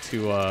subject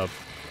to,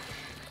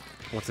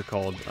 what's it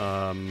called?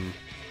 I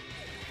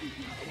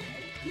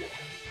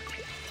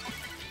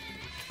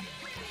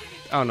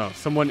don't know.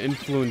 Someone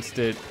influenced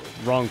it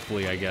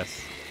wrongfully, I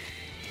guess.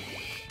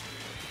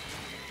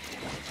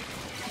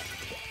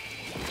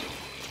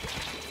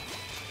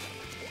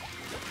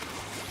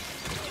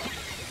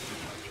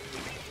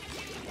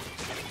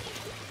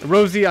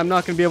 Rosie, I'm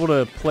not going to be able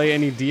to play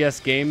any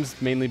DS games,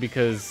 mainly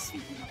because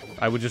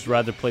I would just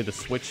rather play the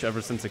Switch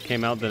ever since it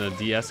came out than a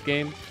DS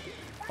game.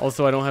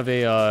 Also, I don't have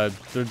a,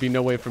 there'd be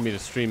no way for me to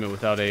stream it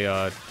without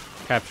a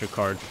capture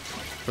card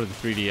for the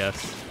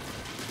 3DS.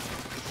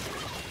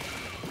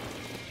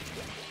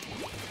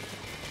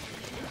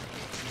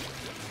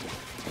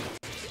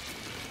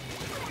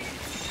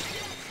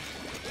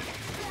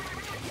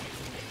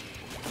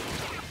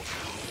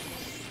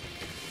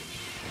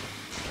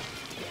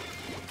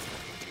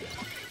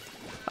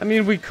 I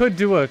mean, we could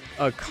do a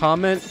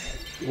comment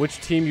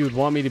which team you would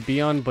want me to be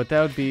on, but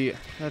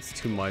that's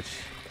too much.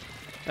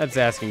 That's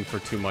asking for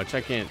too much. I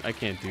can't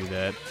do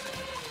that.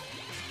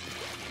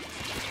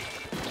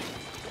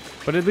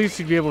 But at least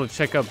you'd be able to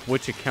check up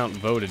which account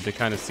voted to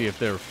kind of see if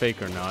they were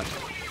fake or not.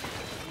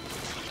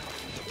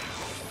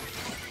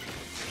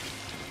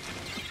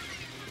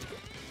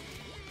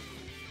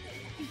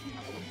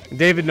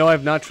 David, no,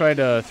 I've not tried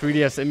a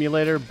 3DS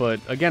emulator, but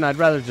again, I'd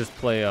rather just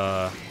play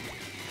a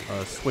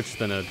Switch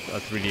than a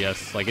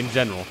 3DS, like in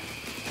general.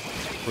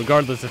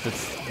 Regardless if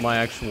it's my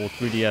actual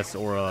 3DS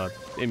or a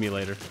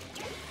emulator.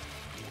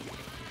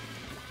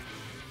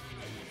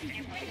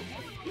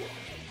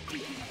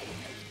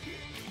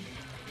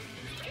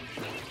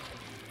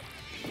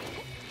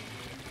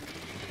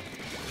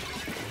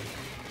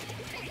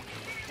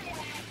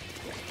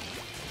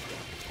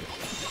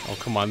 Oh,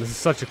 come on, this is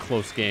such a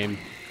close game.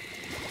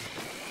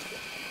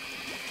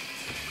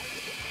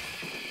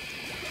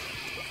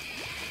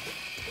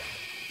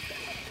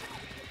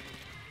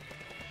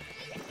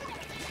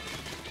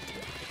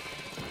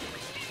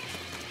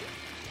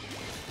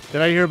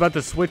 Did I hear about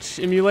the Switch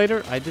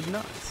emulator? I did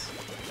not.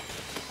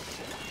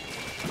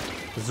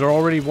 Is there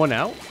already one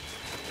out?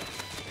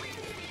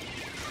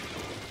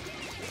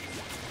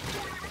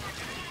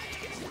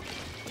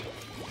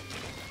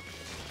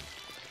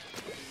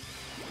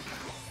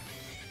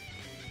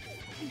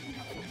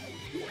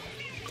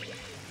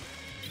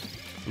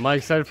 Am I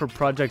excited for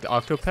Project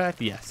Octopath?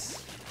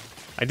 Yes.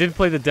 I did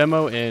play the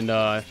demo, and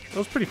it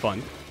was pretty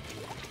fun.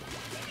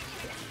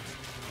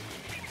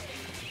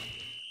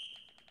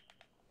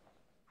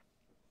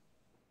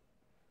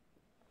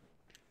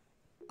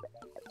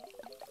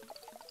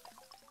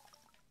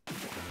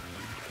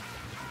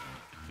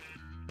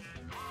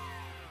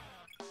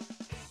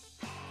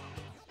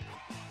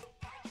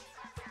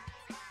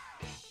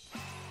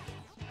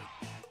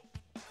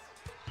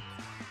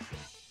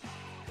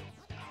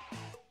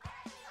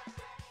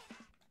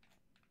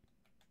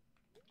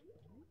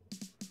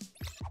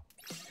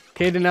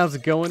 Kaden, how's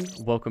it going?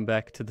 Welcome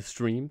back to the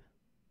stream.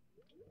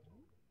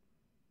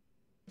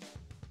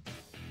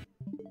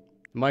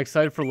 Am I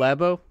excited for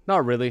Labo?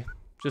 Not really.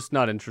 Just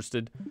not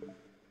interested.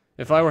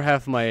 If I were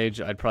half my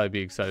age, I'd probably be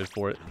excited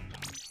for it.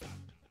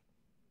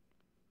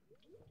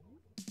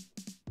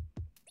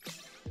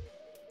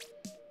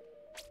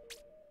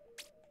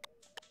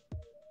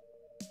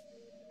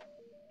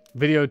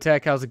 Video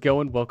Attack, how's it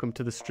going? Welcome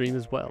to the stream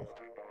as well.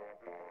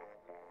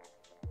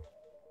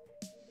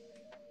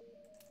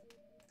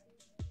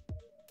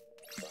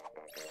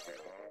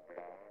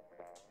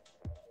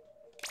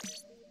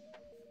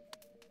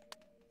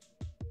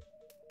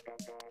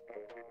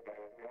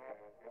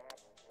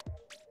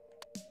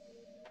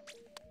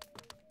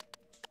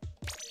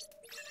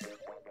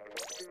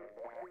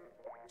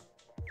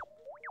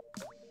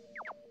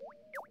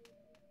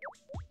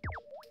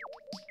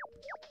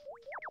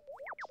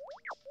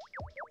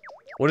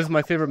 What is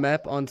my favorite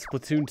map on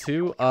Splatoon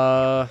 2?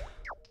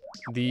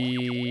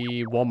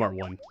 The Walmart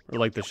one. Or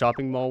like the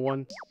shopping mall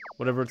one.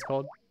 Whatever it's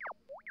called.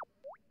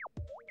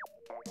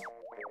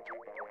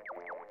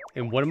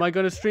 And what am I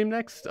going to stream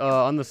next?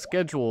 On the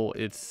schedule,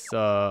 it's,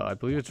 I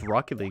believe it's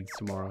Rocket League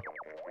tomorrow.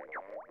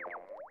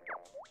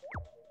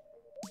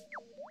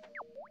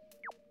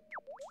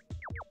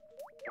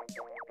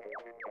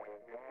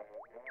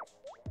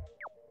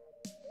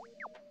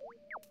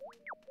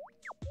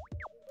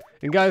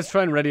 And guys,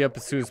 try and ready up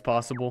as soon as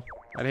possible.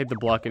 I'd hate to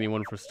block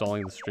anyone for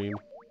stalling the stream.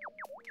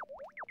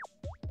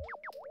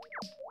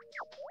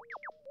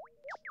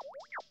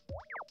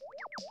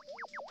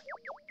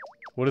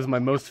 What is my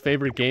most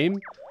favorite game?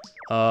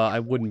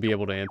 I wouldn't be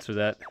able to answer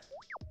that.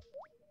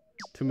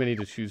 Too many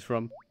to choose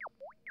from.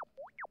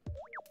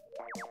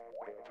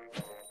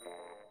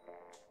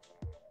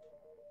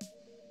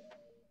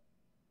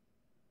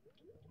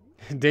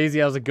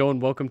 Daisy, how's it going?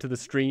 Welcome to the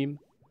stream.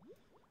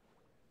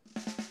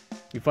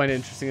 You find it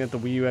interesting that the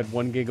Wii U had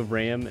 1 gig of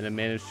RAM and it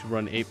managed to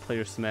run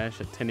 8-player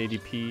Smash at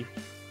 1080p,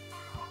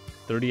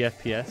 30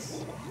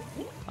 FPS?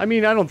 I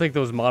mean, I don't think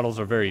those models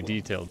are very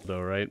detailed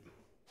though, right?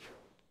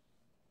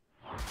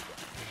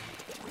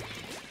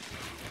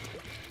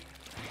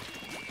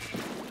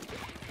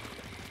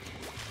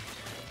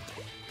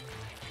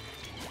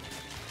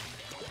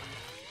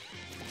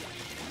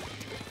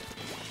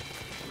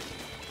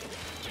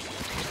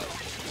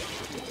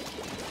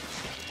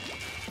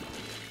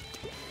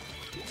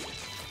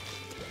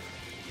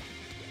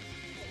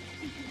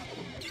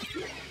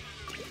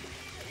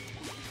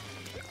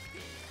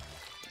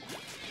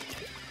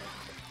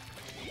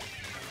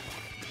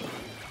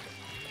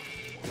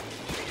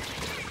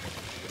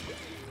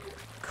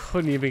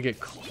 Couldn't even get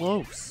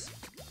close.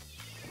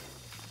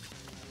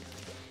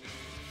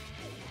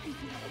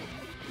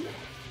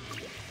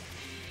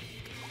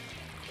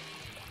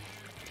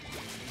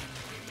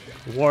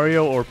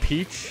 Wario or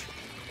Peach?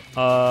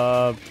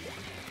 I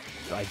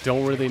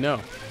don't really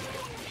know.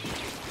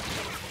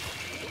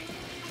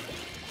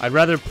 I'd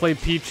rather play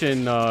Peach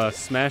in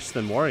Smash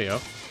than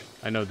Wario.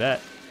 I know that.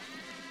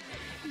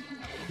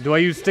 Do I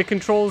use stick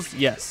controls?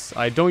 Yes.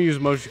 I don't use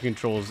motion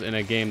controls in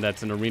a game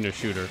that's an arena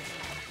shooter.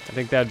 I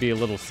think that'd be a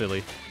little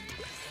silly.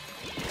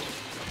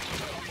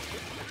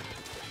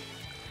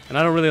 And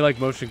I don't really like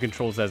motion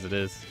controls as it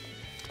is.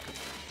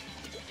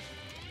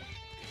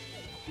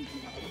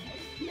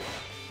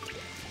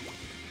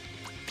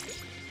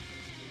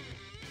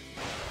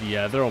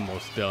 Yeah, they're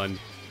almost done.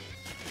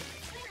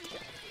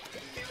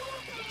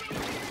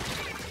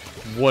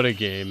 What a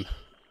game.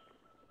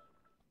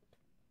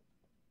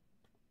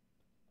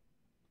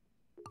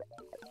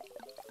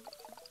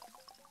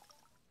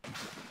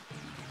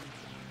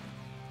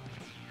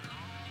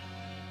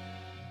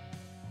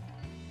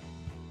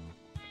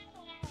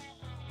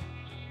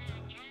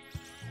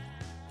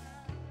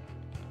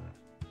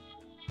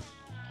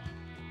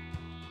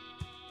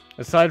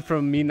 Aside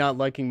from me not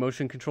liking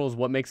motion controls,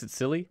 what makes it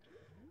silly?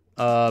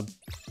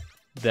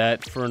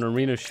 That for an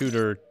arena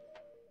shooter,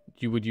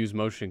 you would use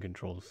motion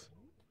controls.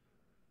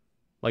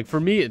 Like, for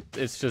me,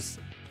 it's just...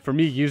 For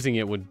me, using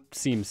it would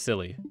seem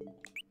silly.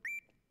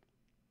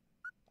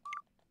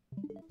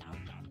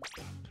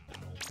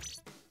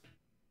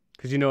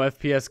 Because, you know,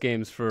 FPS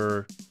games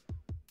for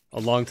a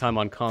long time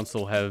on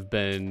console have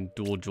been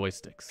dual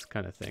joysticks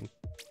kind of thing.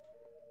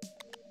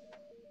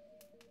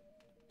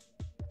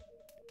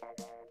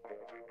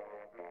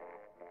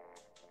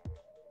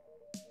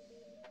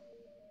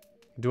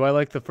 Do I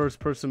like the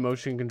first-person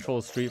motion control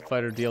Street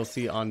Fighter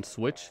DLC on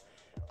Switch?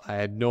 I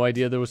had no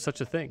idea there was such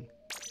a thing.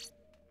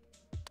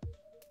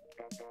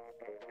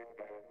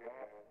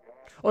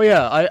 Oh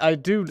yeah,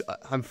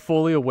 I'm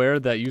fully aware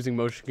that using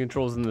motion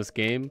controls in this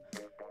game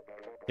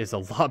is a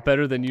lot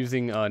better than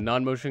using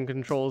non-motion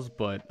controls,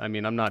 but I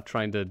mean, I'm not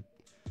trying to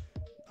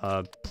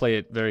play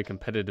it very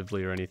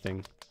competitively or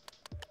anything.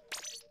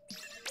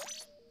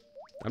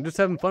 I'm just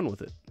having fun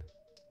with it.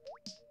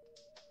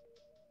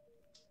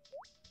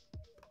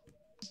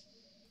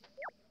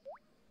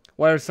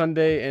 Why are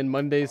Sunday and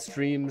Monday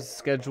streams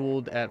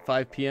scheduled at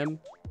 5 p.m.?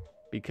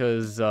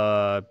 Because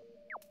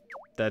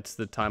that's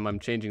the time I'm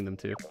changing them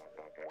to.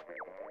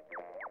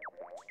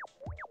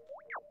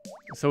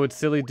 So it's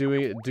silly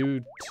due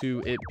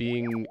to it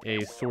being a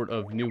sort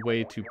of new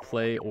way to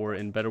play, or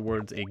in better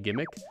words, a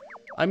gimmick.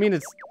 I mean,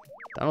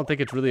 I don't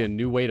think it's really a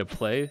new way to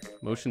play.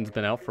 Motion's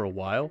been out for a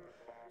while,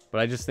 but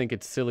I just think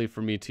it's silly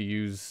for me to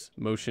use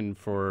motion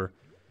for,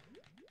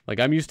 like,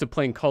 I'm used to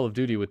playing Call of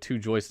Duty with 2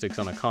 joysticks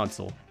on a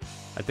console.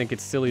 I think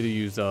it's silly to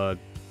use, or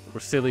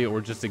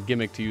just a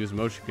gimmick to use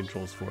motion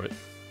controls for it.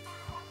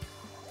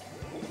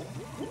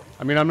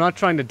 I mean, I'm not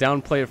trying to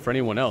downplay it for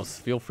anyone else.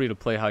 Feel free to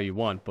play how you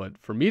want, but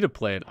for me to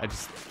play it, I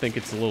just think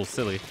it's a little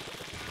silly.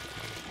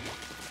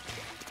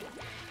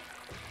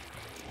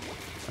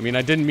 I mean,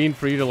 I didn't mean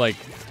for you to, like,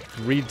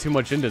 read too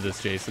much into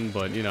this, Jason,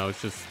 but, you know,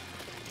 it's just...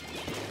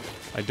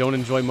 I don't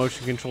enjoy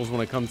motion controls when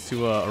it comes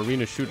to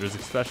arena shooters,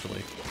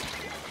 especially.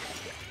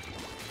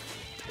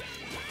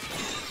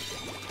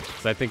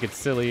 Because I think it's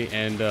silly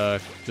and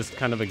just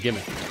kind of a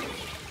gimmick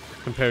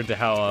compared to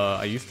how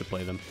I used to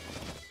play them.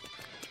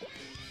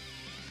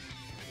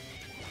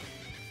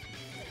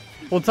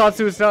 Well,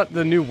 Tatsu, it's not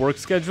the new work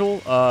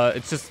schedule.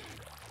 It's just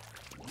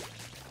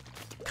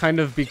kind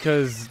of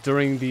because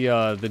during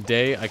the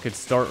day I could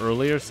start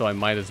earlier, so I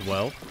might as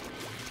well.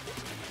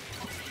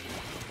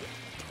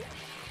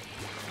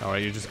 All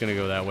right, you're just gonna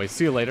go that way.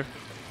 See you later.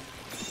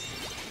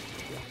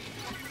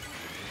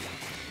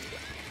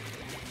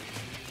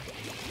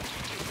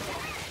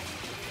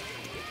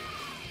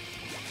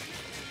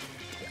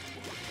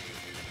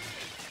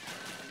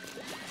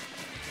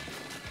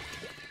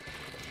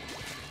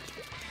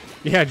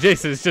 Yeah,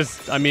 Jason, it's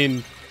just, I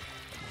mean,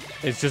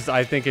 it's just,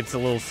 I think it's a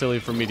little silly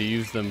for me to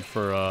use them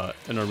for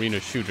an arena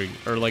shooter,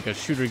 or like a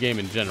shooter game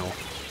in general.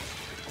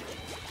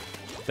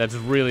 That's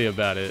really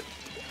about it.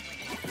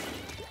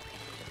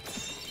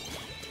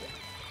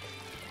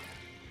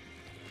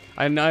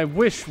 And I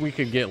wish we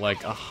could get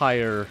like a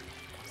higher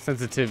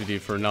sensitivity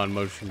for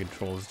non-motion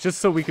controls, just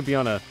so we could be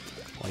on a,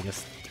 I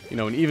guess, you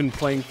know, an even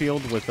playing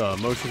field with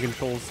motion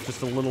controls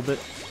just a little bit.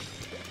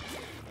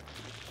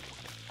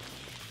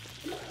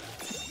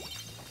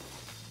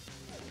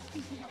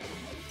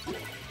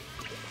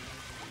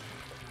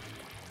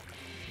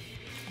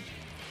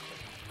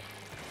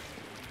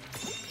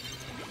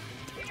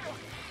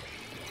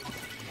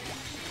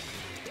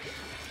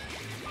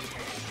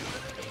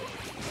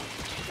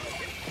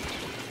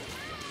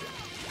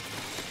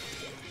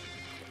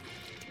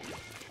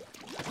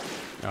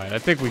 Alright, I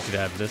think we should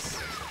have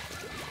this.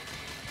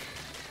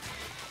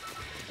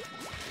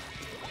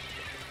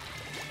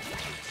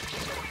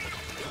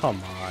 Come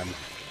on.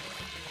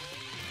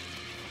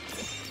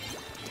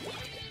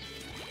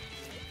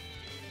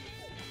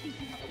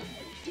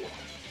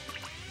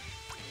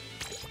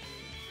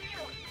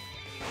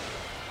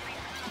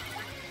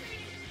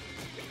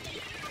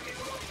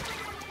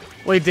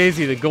 Wait,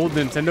 Daisy, the gold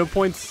Nintendo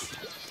points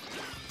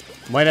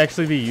might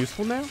actually be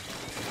useful now?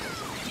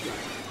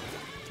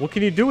 What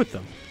can you do with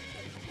them?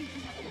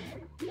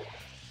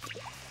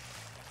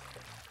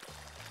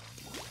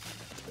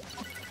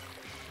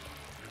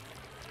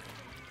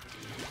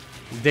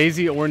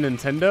 Daisy or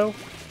Nintendo?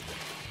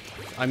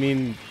 I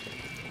mean,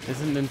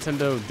 isn't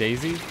Nintendo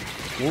Daisy?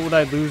 What would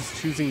I lose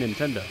choosing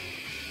Nintendo?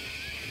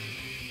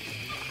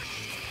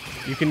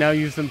 You can now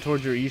use them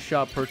towards your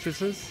eShop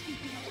purchases?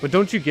 But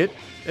don't you get...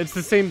 It's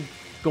the same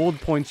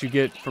gold points you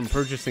get from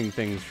purchasing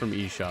things from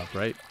eShop,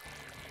 right?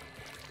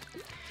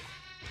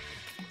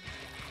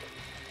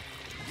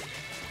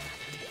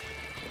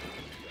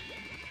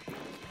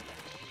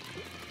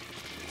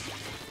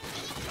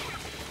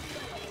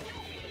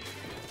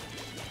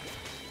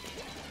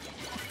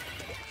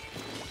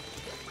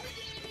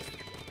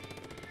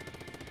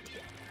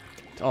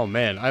 Oh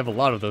man, I have a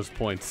lot of those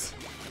points.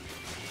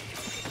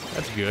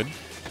 That's good.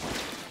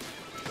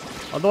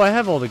 Although I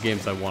have all the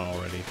games I want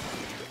already.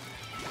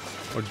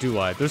 Or do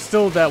I? There's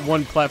still that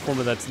one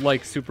platformer that's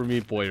like Super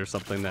Meat Boy or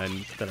something that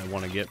I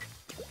want to get.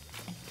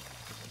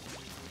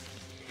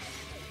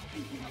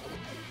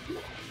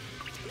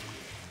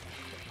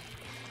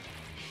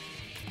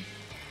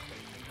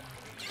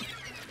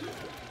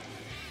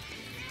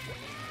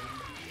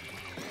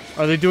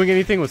 Are they doing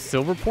anything with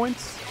silver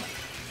points?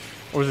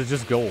 Or is it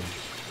just gold?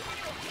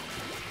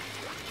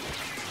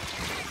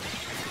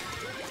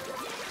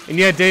 And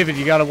yeah, David,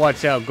 you gotta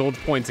watch out. Gold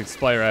points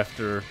expire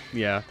after,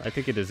 yeah, I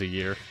think it is a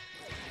year.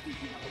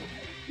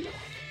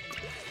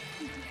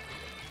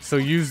 So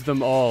use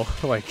them all,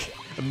 like,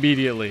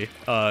 immediately,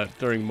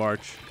 during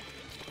March.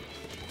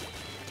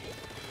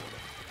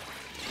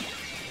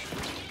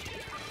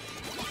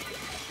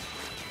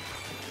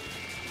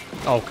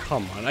 Oh,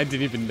 come on. I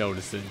didn't even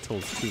notice it until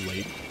it's too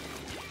late.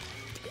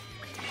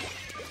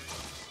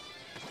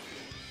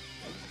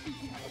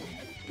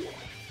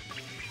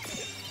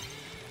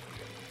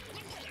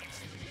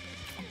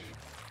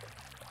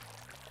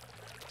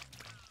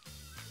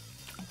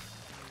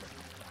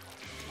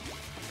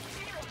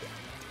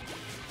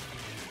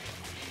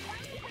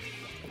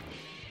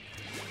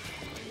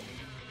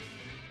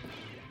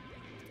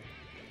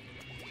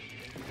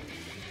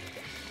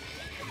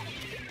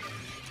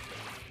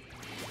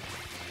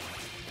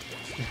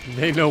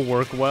 They don't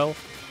work well.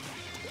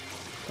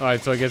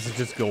 Alright, so I guess it's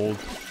just gold.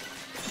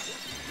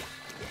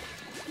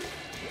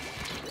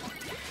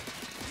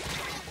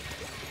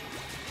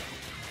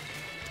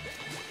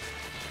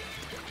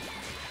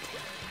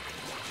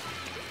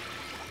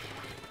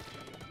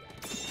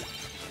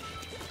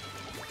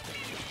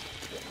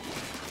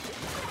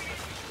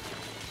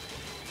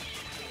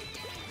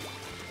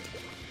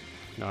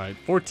 Alright,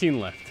 14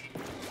 left.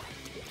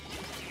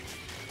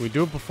 We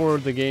do it before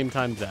the game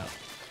times out.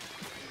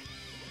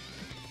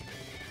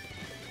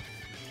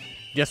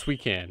 Yes, we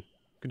can.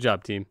 Good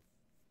job, team.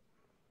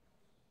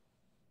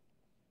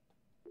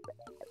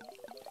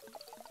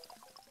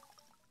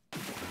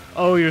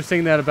 Oh, you're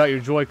saying that about your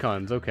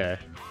Joy-Cons. Okay.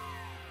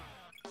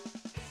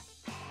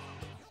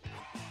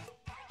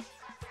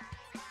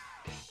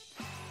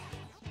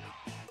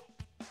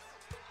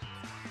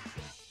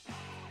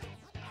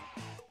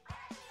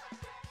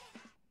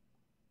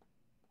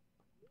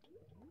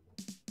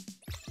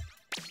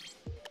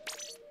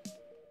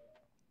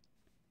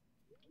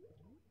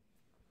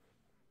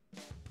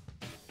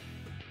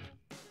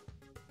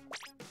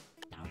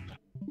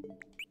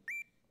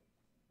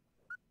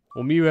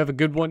 Well, Miu, have a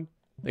good one.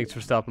 Thanks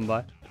for stopping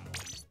by.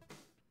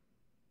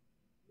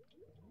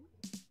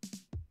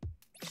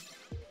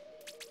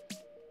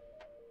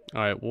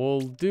 Alright,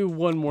 we'll do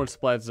one more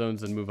Splat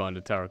Zones and move on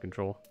to tower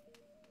control.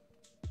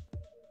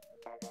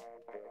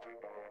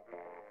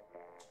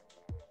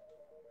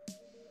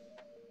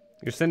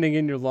 You're sending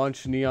in your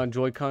launch Neon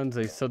Joy-Cons.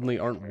 They suddenly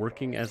aren't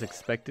working as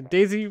expected.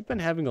 Daisy, you've been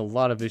having a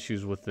lot of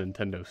issues with the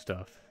Nintendo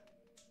stuff.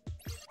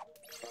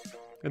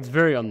 It's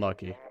very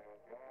unlucky.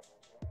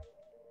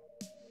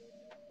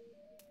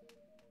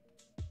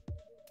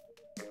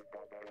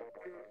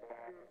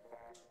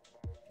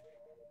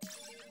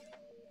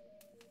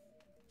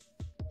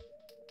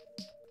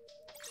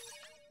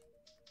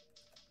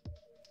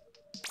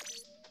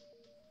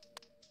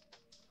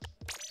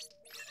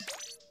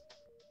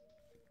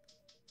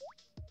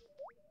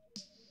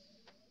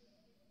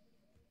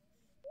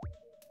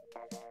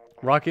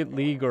 Rocket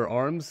League or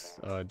ARMS?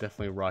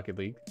 Definitely Rocket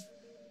League.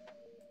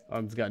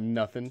 ARMS got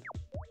nothing.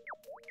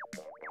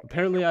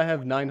 Apparently I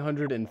have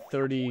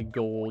 930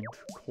 gold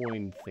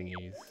coin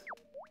thingies.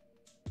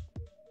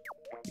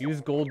 Use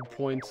gold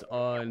points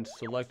on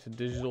select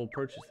digital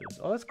purchases.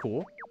 Oh, that's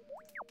cool.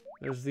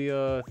 There's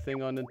the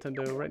thing on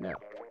Nintendo right now.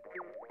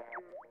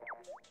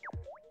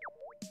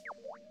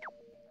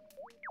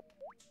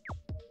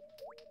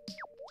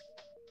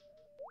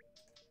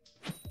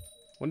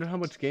 Wonder how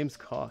much games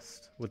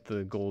cost with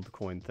the gold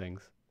coin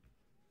things.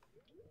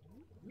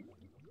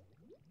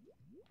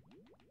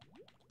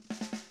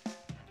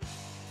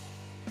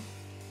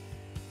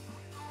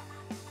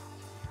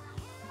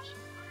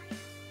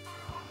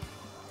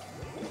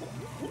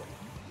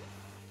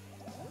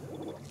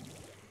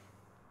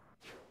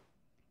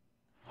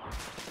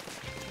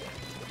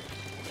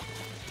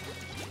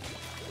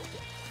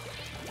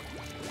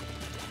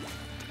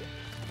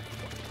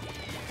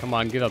 Come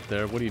on, get up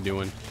there. What are you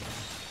doing?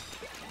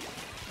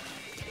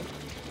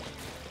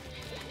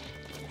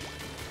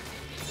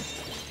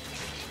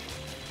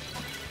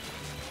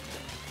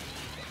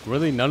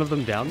 Really? None of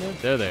them down there?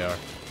 There they are.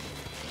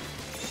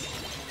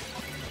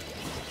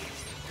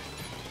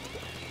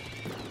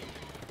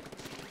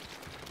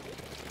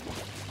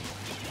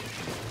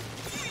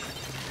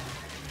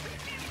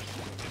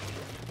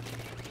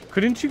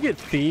 Couldn't you get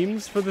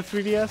themes for the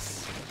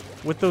 3DS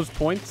with those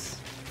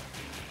points?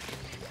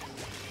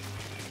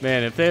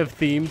 Man, if they have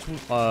themes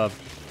that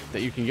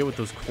you can get with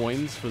those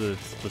coins for the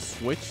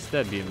Switch,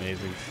 that'd be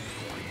amazing.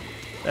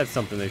 That's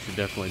something they should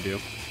definitely do.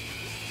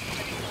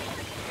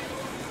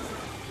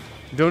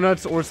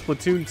 Donuts or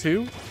Splatoon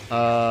 2?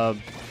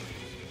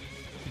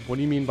 What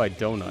do you mean by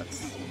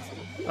donuts?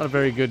 Not a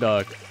very good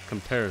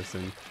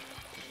comparison.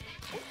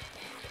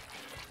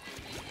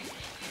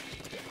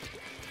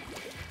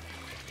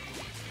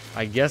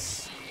 I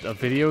guess a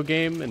video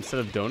game instead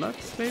of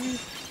donuts, maybe?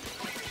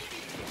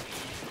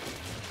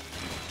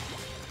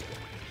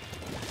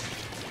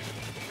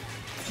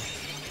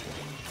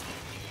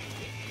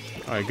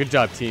 Alright, good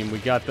job, team. We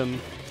got them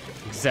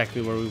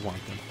exactly where we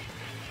want them.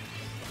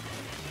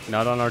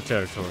 Not on our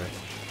territory.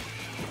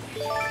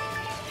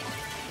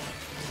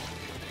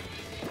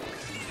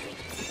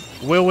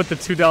 Will with the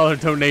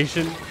 $2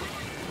 donation.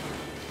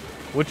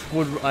 Which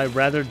would I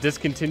rather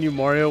discontinue,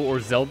 Mario or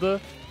Zelda?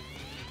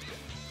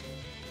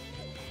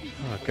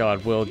 Oh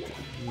God, Will.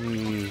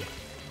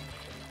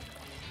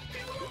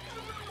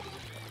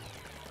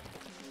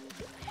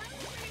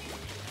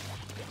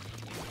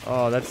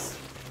 Oh, that's...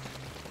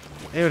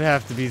 It would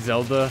have to be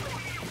Zelda.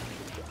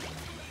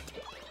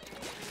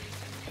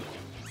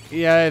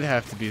 Yeah, it'd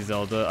have to be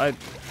Zelda.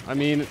 I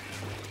mean,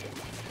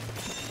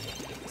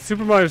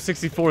 Super Mario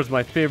 64 is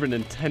my favorite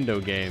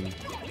Nintendo game.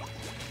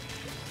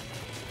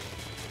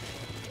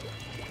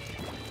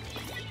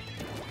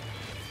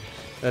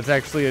 That's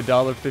actually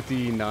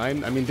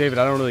 $1.59. I mean, David,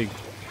 I don't really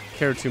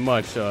care too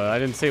much. I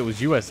didn't say it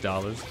was US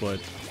dollars, but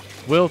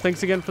Will,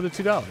 thanks again for the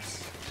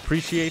 $2.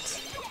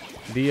 Appreciate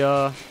the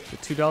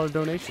 $2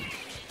 donation.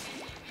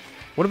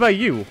 What about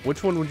you?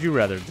 Which one would you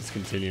rather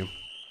discontinue?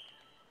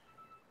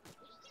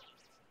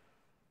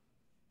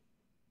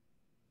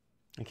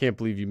 I can't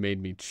believe you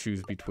made me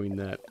choose between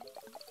that.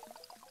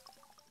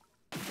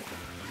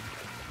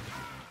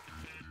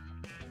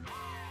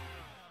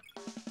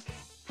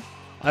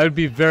 I would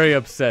be very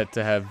upset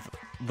to have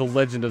The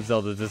Legend of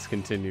Zelda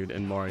discontinued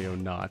and Mario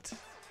not.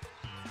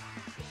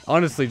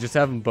 Honestly, just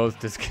have them both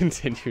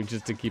discontinued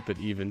just to keep it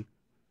even.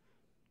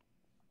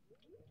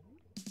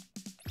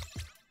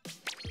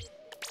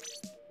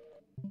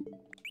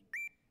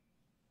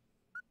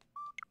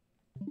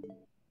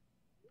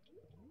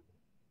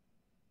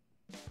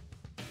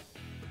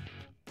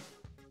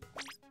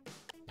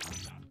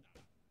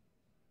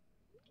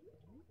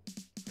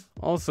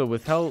 Also,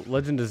 with how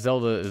Legend of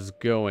Zelda is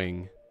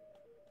going,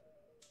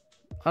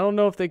 I don't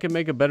know if they can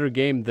make a better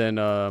game than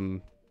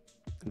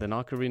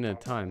Ocarina of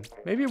Time.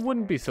 Maybe it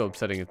wouldn't be so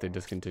upsetting if they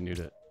discontinued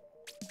it.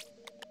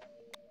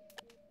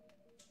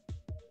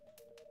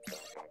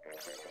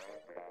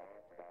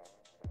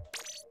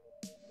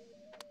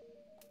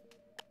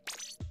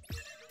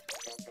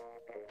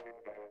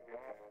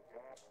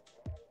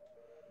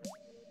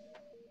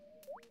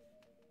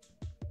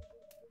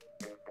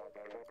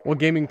 What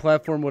gaming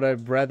platform would I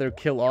rather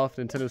kill off?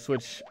 Nintendo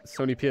Switch,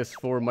 Sony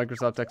PS4,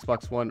 Microsoft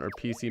Xbox One, or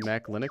PC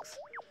Mac Linux?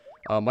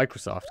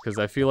 Microsoft, because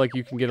I feel like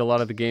you can get a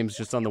lot of the games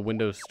just on the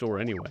Windows Store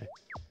anyway.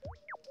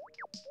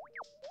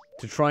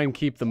 To try and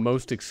keep the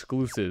most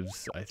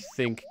exclusives, I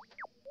think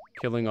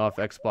killing off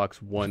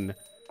Xbox One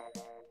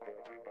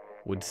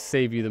would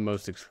save you the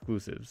most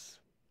exclusives.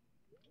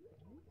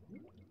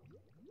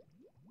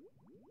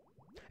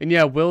 And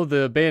yeah, Will,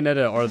 the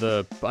Bayonetta are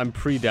the... I'm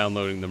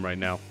pre-downloading them right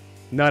now.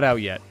 Not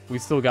out yet. We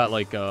still got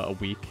like a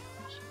week.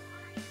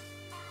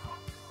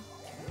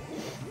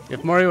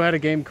 If Mario had a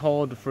game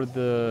called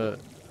the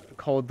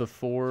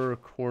Four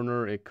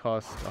Corner, it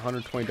costs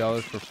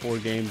 $120 for 4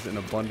 games in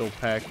a bundle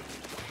pack.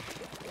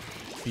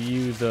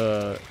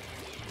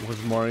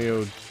 Was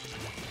Mario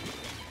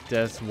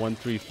Des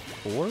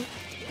 134?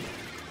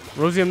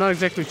 Rosie, I'm not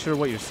exactly sure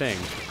what you're saying.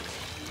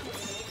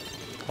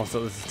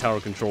 Also, this is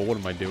tower control. What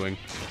am I doing?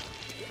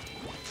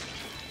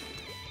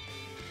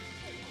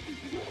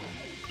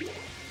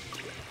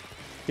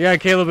 Yeah,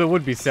 Caleb, it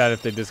would be sad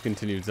if they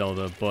discontinued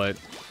Zelda, but...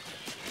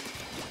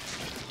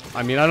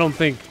 I mean, I don't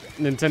think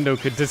Nintendo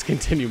could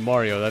discontinue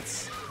Mario.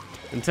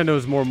 Nintendo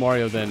is more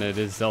Mario than it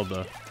is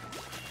Zelda.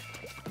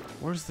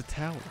 Where's the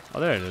tower?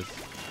 Oh, there it is.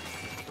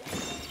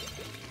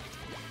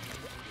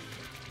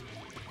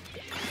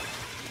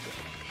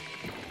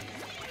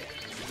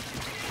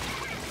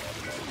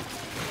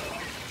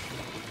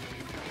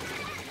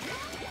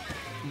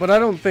 But I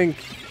don't think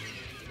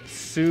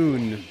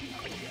soon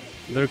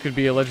there could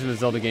be a Legend of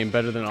Zelda game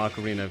better than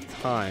Ocarina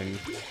of Time.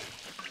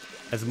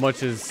 As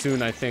much as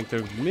soon I think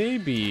there may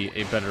be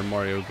a better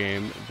Mario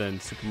game than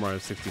Super Mario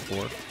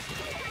 64.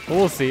 But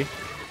we'll see.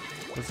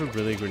 Was a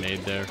really grenade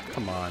there?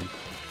 Come on.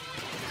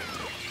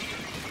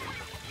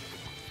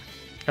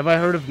 Have I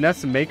heard of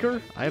NES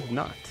Maker? I have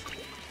not.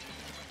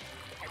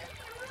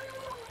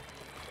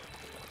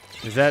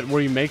 Is that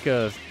where you make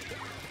a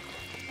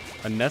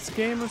NES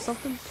game or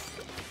something?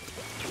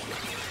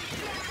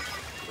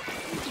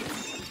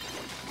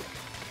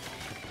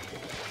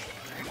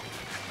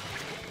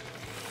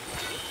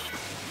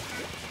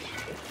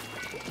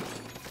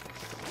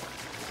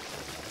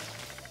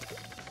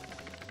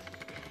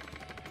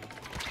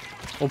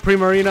 Well,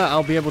 Pre-Marina,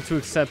 I'll be able to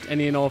accept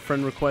any and all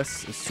friend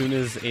requests as soon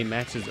as a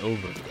match is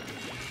over.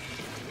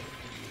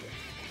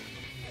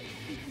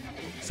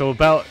 So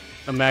about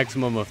a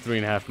maximum of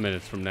 3.5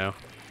 minutes from now.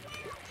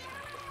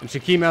 And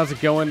Shakeem, how's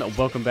it going?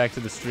 Welcome back to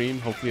the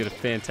stream. Hopefully you had a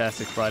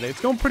fantastic Friday.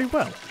 It's going pretty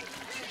well.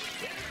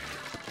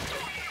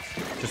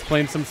 Just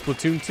playing some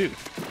Splatoon 2.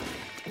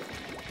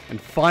 And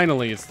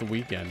finally, it's the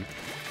weekend.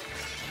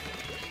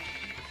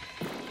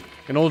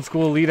 An old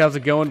school elite, how's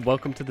it going?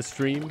 Welcome to the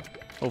stream.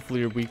 Hopefully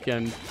your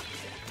weekend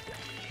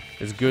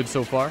is good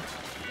so far.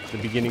 The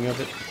beginning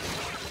of it.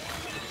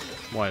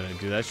 Why did I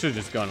do that? I should have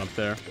just gone up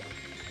there.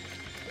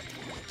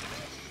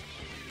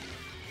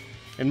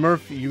 And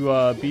Murph, you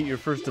beat your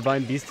first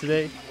Divine Beast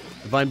today.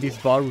 Divine Beast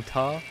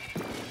Baruta.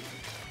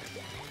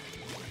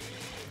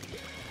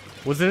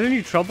 Was it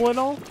any trouble at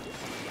all?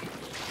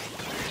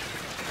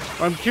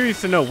 I'm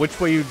curious to know which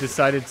way you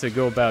decided to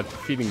go about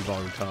defeating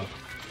Baruta.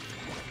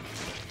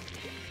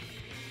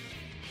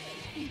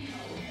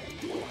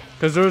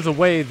 Because there was a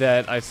way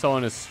that I saw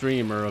in a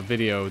stream or a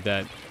video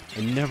that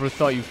I never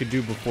thought you could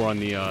do before on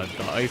the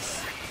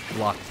ice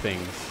block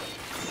things.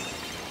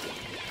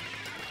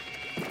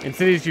 In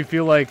cities, you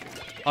feel like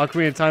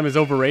Ocarina of Time is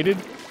overrated?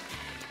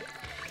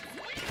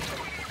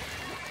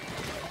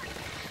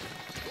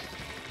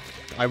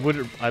 I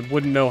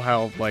wouldn't know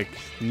how like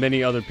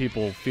many other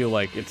people feel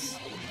like it's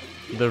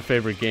their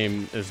favorite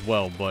game as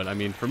well, but I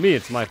mean for me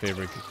it's my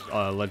favorite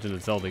Legend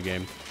of Zelda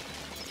game.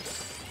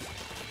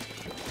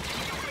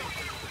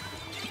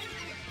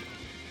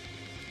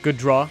 Good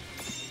draw.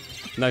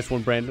 Nice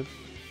one, Brandon.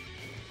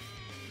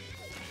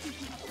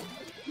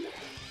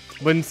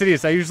 But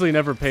Insidious, I usually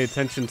never pay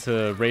attention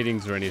to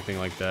ratings or anything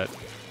like that.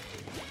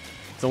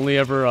 It's only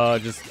ever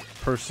just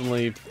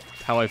personally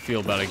how I feel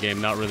about a game,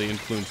 not really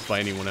influenced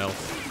by anyone else.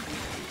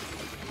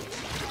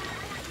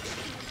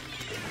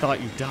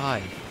 Thought you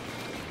died.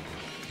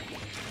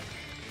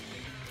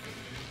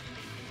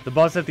 The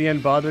boss at the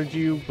end bothered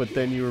you, but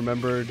then you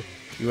remembered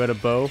you had a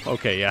bow?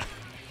 Okay, yeah.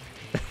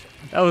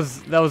 that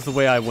was the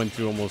way I went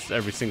through almost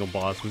every single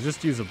boss, was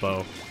just use a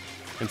bow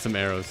and some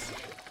arrows.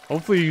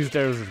 Hopefully you used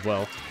arrows as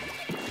well.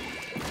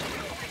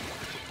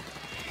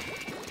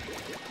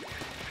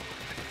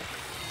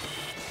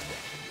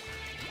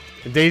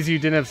 Daisy, you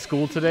didn't have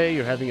school today?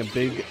 You're having a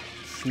big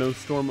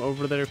snowstorm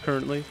over there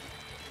currently?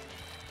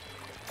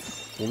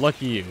 Well,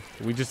 lucky you.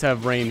 We just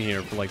have rain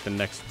here for like the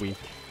next week.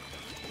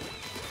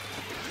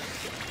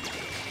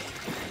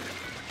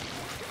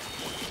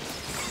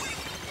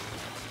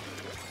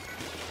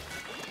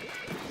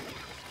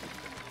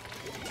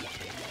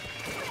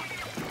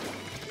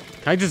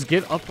 Can I just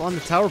get up on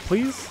the tower,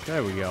 please?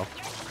 There we go.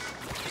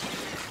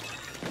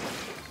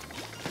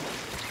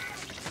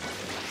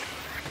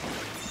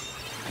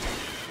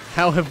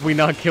 How have we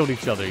not killed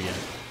each other yet?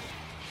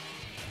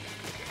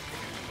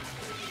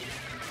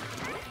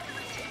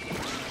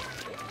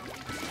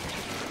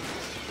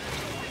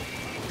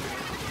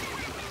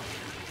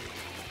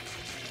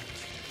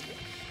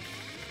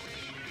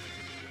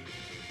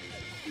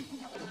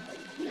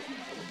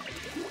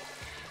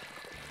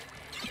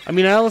 I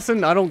mean,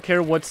 Allison, I don't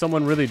care what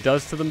someone really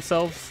does to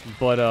themselves,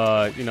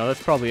 but, you know,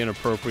 that's probably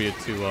inappropriate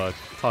to,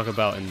 talk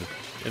about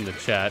in the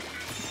chat.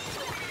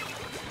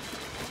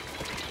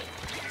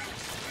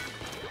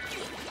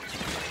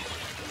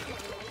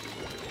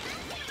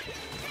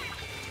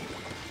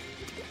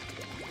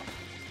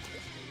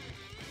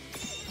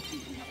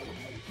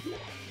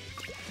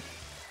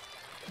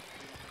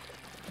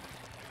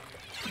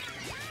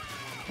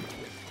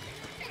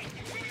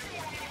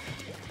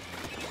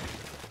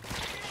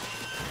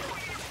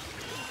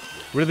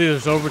 Really,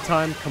 there's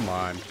overtime? Come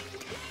on.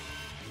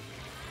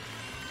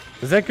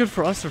 Is that good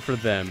for us or for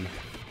them?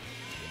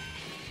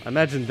 I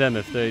imagine them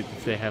if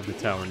they have the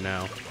tower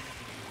now.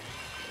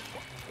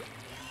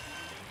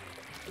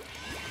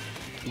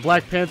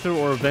 Black Panther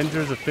or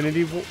Avengers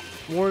Affinity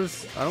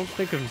Wars? I don't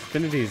think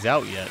Infinity is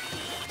out yet.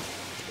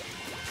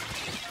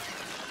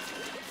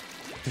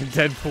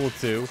 Deadpool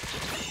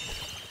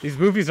 2. These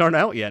movies aren't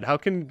out yet. How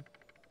can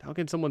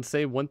someone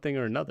say one thing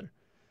or another?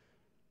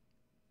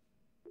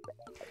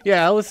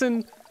 Yeah,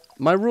 Allison,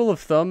 my rule of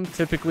thumb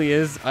typically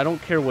is I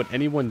don't care what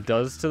anyone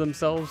does to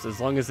themselves as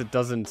long as it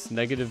doesn't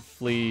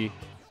negatively,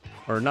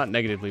 or not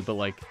negatively, but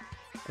like,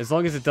 as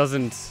long as it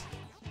doesn't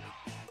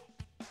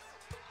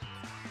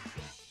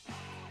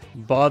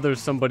bother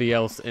somebody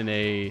else in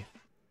a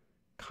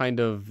kind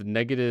of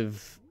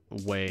negative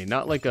way.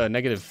 Not like a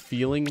negative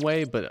feeling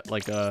way, but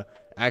like a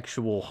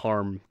actual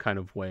harm kind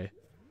of way.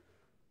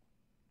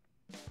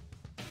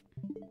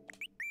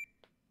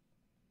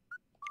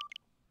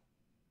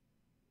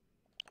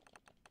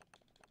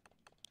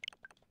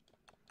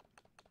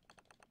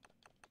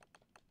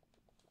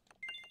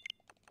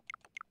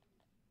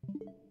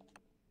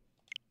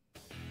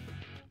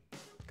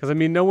 Because, I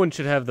mean, no one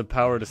should have the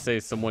power to say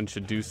someone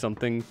should do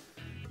something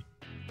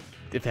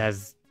if it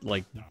has,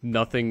 like,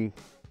 nothing,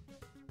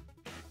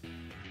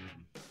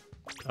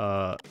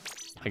 I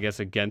guess,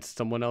 against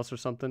someone else or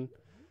something.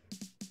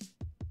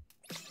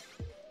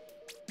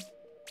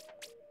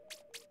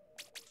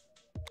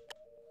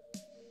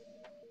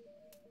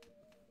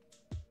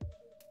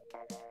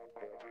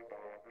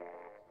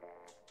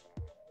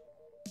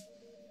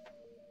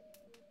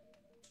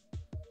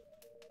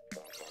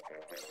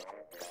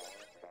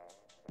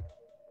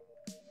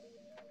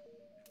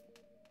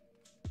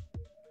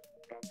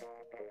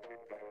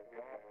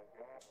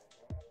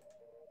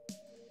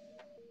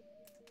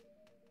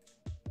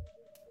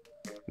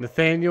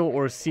 Nathaniel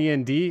or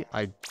CND?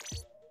 I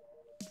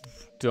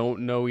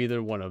don't know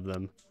either one of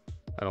them.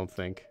 I don't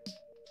think.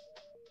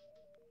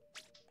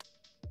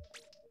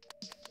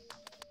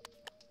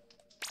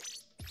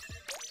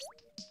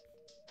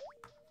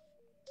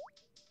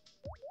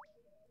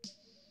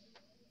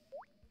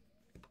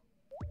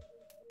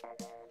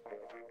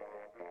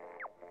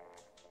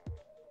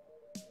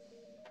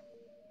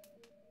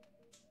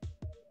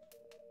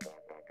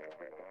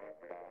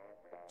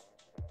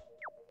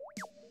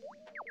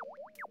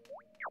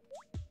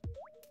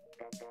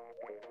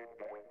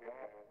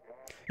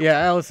 Yeah,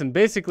 Allison,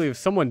 basically if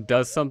someone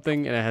does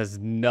something and it has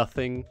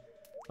nothing,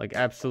 like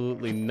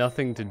absolutely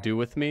nothing to do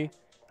with me,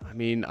 I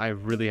mean, I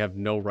really have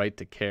no right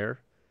to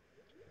care.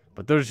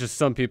 But there's just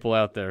some people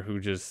out there who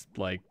just,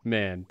 like,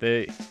 man,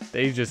 they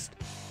just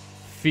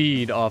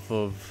feed off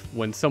of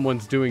when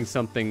someone's doing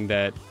something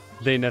that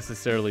they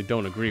necessarily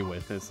don't agree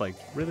with. And it's like,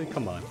 really?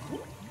 Come on.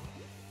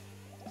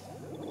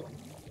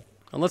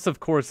 Unless, of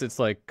course, it's,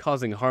 like,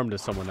 causing harm to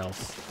someone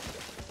else.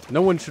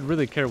 No one should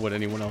really care what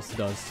anyone else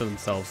does to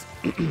themselves.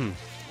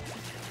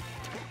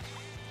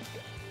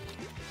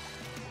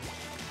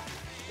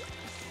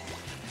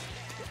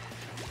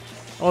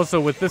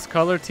 Also, with this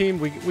color team,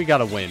 we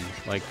gotta win.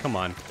 Like, come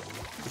on.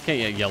 We can't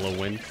get yellow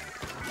win.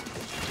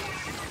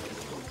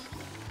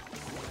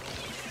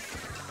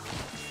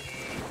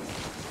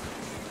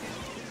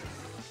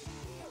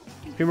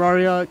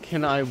 Primaria,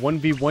 can I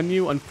 1v1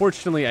 you?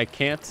 Unfortunately, I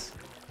can't.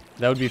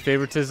 That would be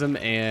favoritism,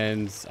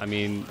 and, I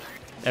mean,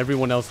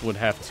 everyone else would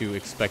have to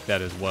expect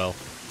that as well.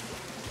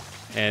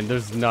 And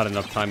there's not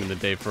enough time in the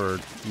day for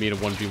me to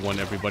 1v1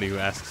 everybody who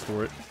asks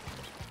for it.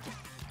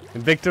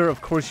 And Victor,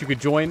 of course you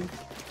could join.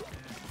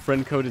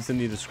 Friend code is in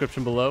the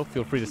description below.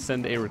 Feel free to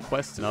send a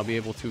request, and I'll be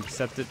able to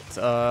accept it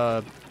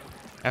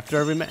after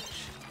every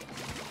match.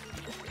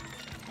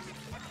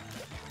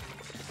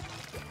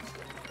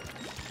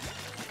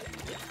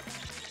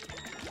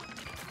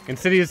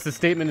 Insidious, the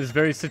statement is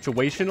very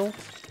situational.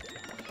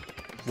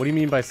 What do you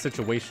mean by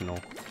situational?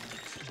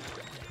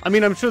 I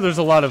mean, I'm sure there's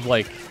a lot of,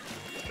 like,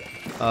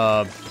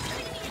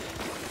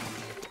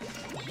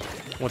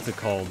 what's it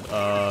called?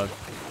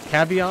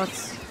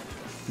 Caveats?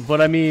 But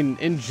I mean,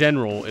 in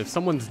general, if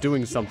someone's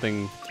doing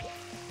something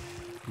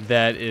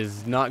that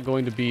is not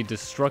going to be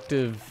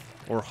destructive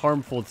or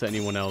harmful to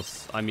anyone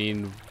else, I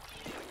mean,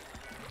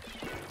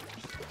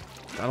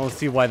 I don't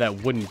see why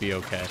that wouldn't be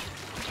okay.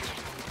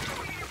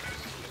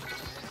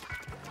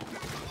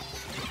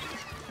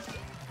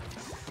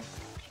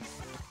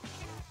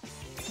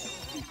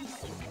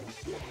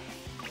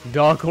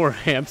 Dog or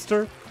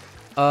hamster?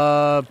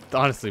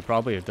 Honestly,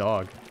 probably a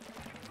dog.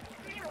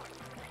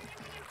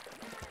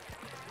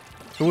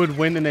 Who would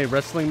win in a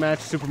wrestling match,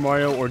 Super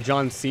Mario or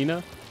John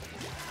Cena?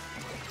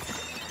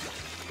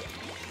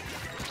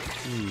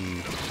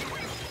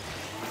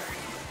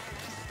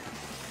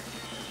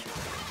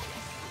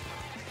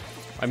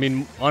 I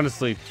mean,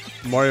 honestly,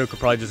 Mario could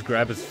probably just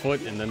grab his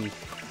foot and then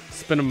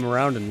spin him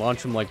around and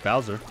launch him like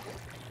Bowser.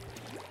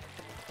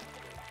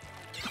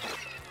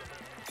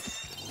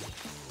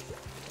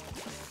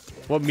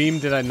 What meme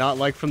did I not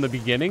like from the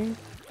beginning?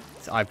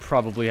 I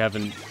probably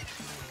haven't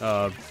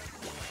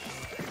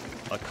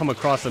come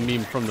across a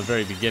meme from the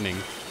very beginning.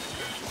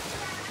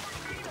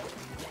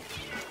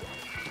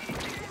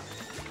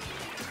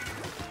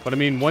 But I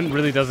mean, one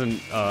really doesn't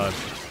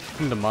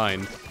come to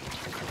mind.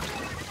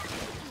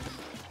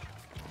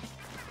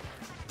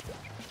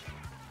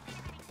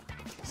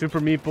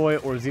 Super Meat Boy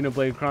or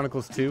Xenoblade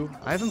Chronicles 2?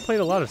 I haven't played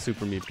a lot of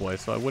Super Meat Boy,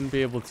 so I wouldn't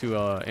be able to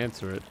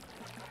answer it.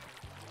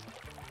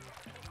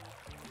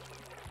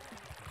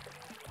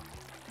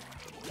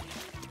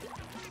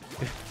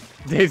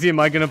 Daisy, am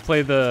I gonna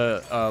play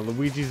the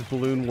Luigi's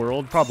Balloon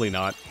World? Probably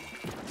not.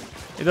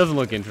 It doesn't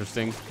look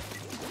interesting.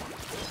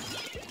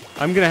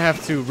 I'm gonna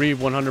have to re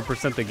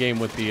 100% the game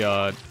with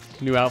the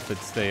new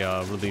outfits they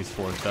released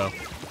for it, though.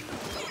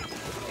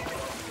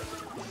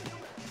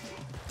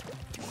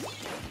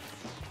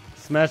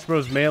 Smash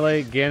Bros.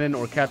 Melee, Ganon,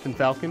 or Captain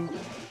Falcon?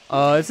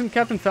 Isn't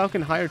Captain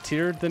Falcon higher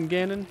tier than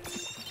Ganon?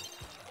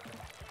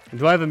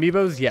 Do I have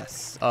amiibos?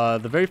 Yes.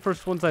 The very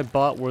first ones I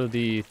bought were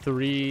the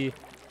 3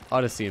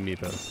 Odyssey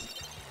amiibos.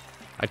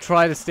 I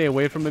try to stay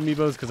away from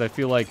amiibos because I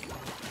feel like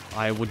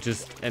I would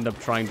just end up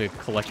trying to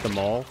collect them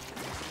all.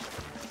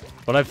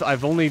 But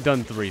I've only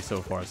done 3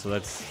 so far, so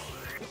that's,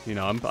 you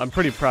know, I'm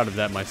pretty proud of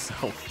that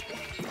myself.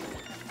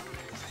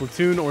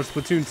 Splatoon or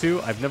Splatoon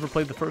 2? I've never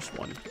played the first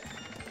one.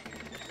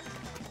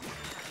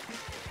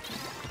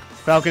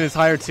 Falcon is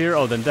higher tier?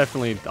 Oh, then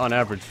definitely, on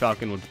average,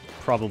 Falcon would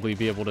probably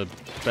be able to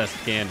best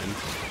Ganon.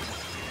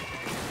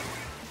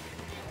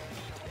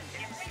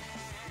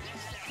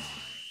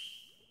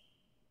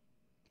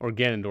 Or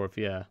Ganondorf,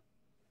 yeah.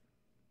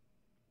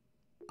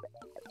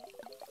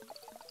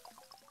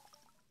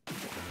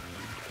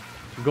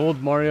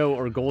 Gold Mario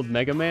or Gold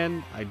Mega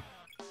Man? I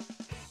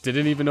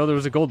didn't even know there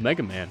was a Gold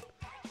Mega Man.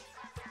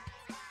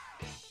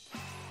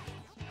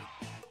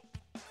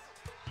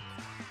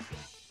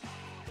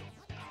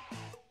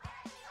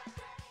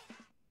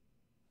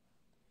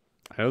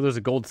 I know there's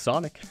a Gold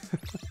Sonic.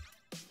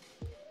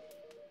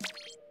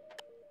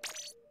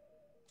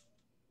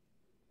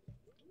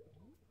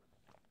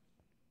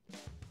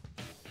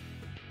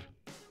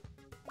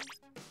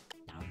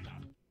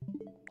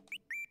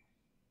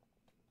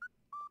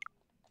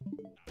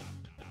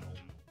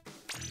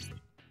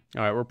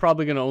 Alright, we're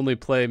probably going to only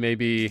play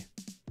maybe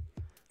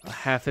a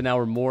half an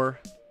hour more.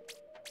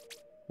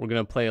 We're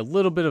going to play a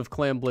little bit of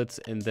Clam Blitz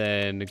and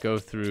then go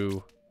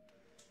through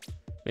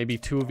maybe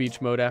 2 of each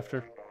mode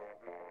after.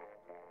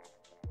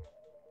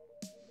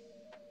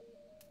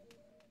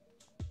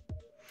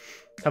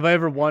 Have I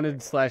ever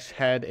wanted /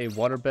 had a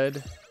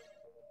waterbed?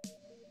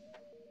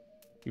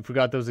 You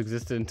forgot those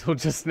existed until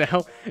just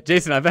now?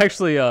 Jason, I've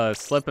actually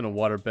slept in a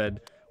waterbed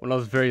when I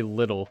was very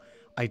little.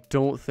 I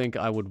don't think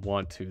I would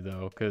want to,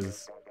 though,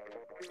 because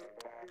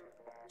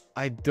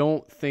I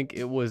don't think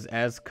it was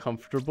as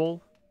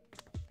comfortable,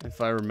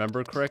 if I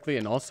remember correctly.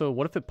 And also,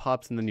 what if it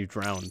pops and then you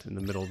drowned in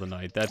the middle of the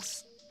night?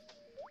 That's...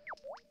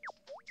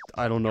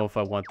 I don't know if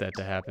I want that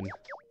to happen.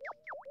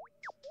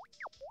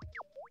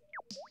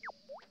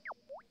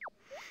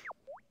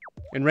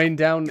 And Rain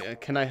Down,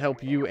 can I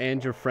help you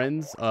and your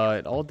friends?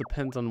 It all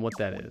depends on what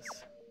that is.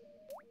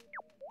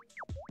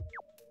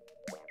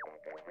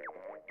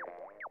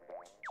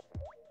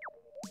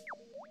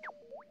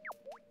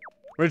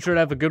 Richard,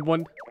 have a good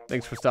one.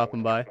 Thanks for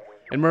stopping by.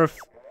 And Murph,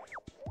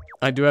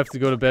 I do have to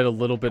go to bed a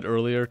little bit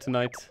earlier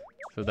tonight.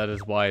 So that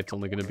is why it's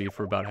only going to be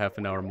for about half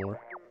an hour more.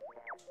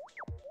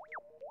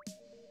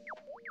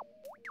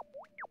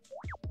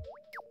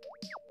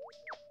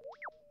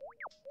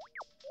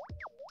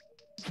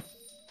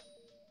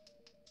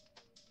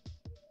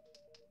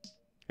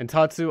 And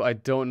Tatsu, I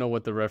don't know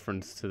what the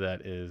reference to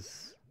that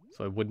is,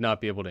 so I would not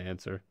be able to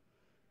answer.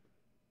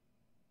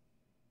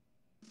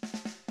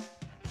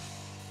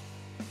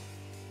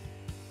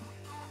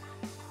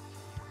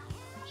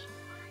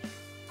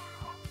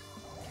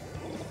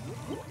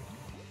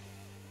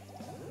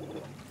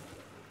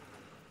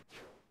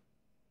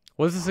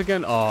 What is this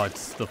again? Oh,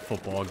 it's the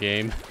football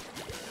game.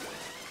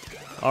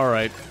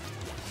 Alright.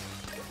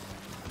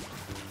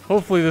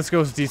 Hopefully this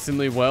goes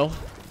decently well.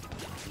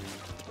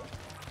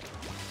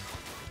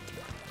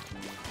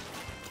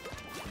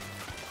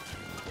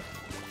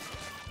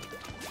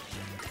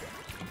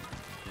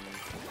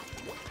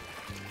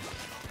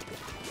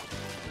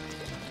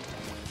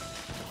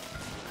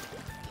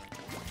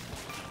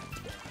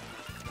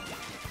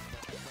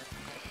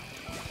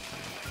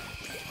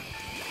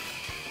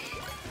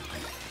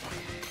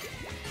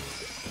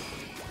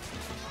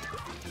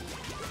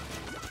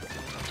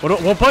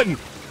 What button?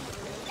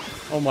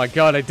 Oh my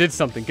god, I did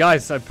something.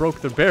 Guys, I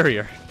broke the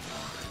barrier.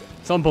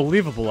 It's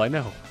unbelievable, I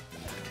know.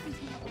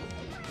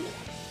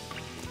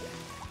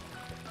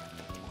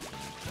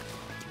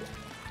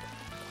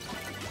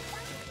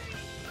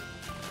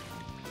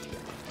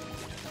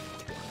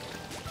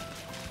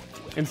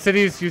 In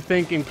cities, you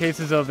think in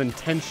cases of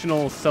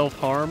intentional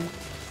self-harm?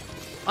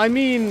 I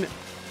mean,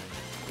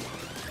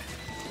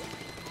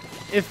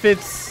 if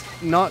it's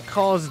not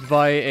caused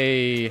by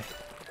a...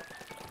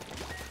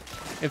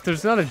 If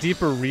there's not a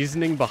deeper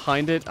reasoning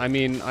behind it, I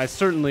mean, I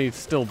certainly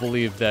still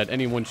believe that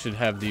anyone should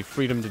have the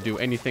freedom to do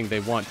anything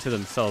they want to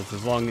themselves,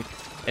 as long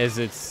as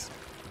it's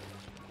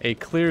a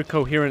clear,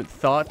 coherent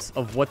thought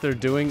of what they're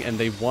doing and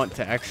they want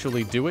to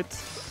actually do it,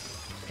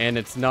 and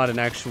it's not an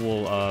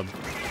actual,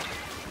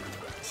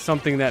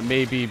 something that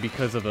may be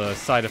because of a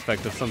side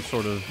effect of some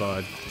sort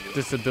of,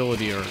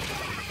 disability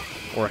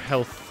or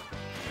health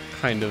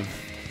kind of,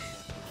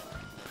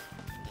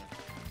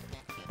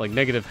 like,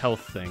 negative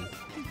health thing.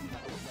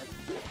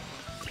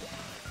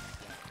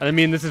 And I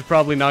mean, this is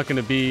probably not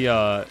going to be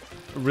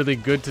really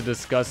good to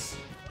discuss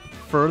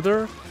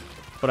further,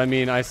 but I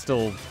mean, I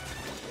still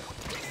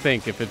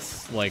think if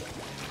it's like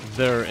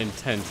their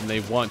intent and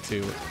they want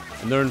to,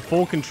 and they're in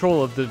full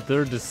control of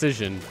their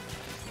decision,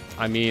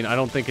 I mean, I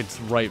don't think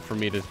it's right for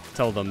me to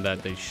tell them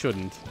that they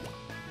shouldn't.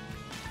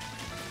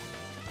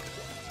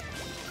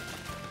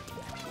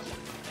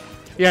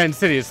 Yeah, in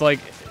City, it's like,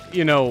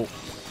 you know,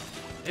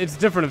 it's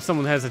different if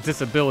someone has a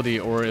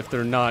disability or if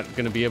they're not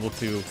going to be able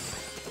to...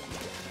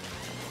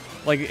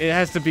 Like, it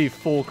has to be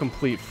full,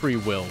 complete free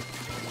will.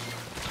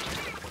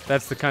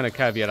 That's the kind of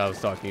caveat I was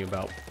talking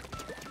about.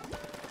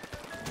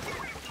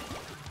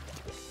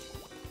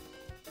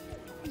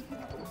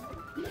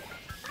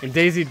 And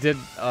Daisy, did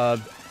I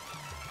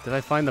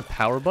find the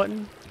power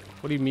button?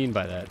 What do you mean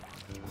by that?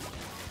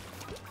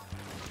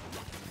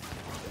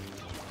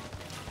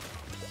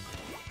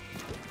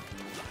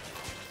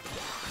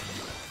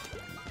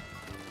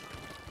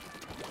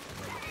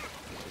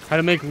 How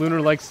to make Lunar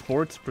like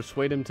sports,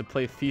 persuade him to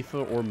play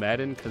FIFA or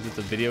Madden because it's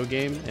a video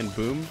game, and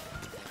boom.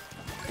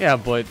 Yeah,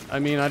 but, I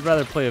mean, I'd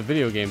rather play a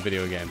video game.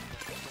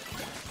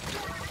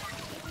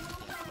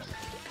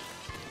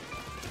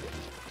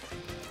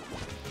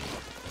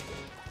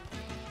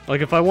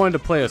 Like, if I wanted to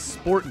play a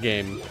sport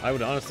game, I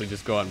would honestly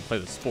just go out and play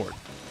the sport.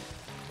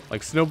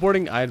 Like,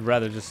 snowboarding, I'd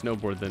rather just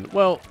snowboard than...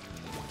 Well,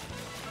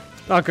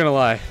 not gonna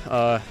lie.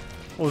 What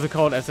was it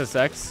called?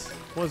 SSX?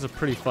 It was a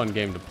pretty fun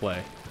game to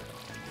play.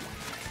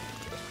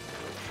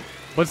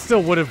 But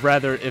still would have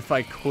rather, if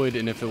I could,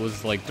 and if it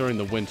was like during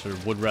the winter,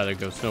 would rather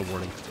go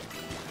snowboarding.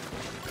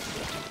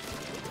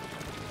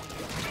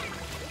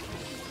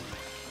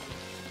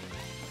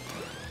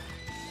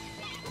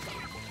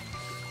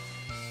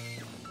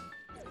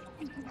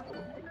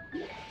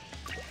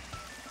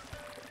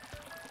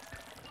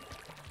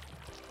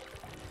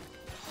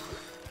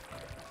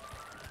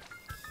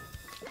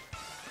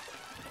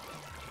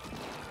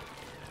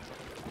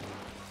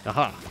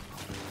 Aha!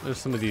 There's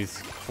some of these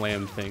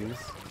clam things.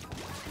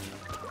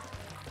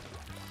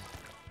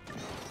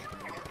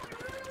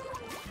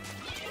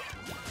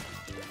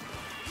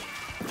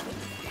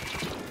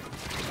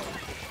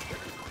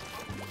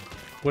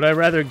 Would I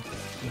rather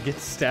get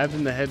stabbed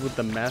in the head with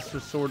the Master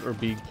Sword or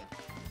be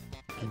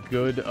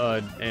good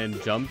and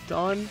jumped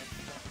on?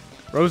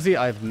 Rosie,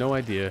 I have no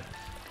idea.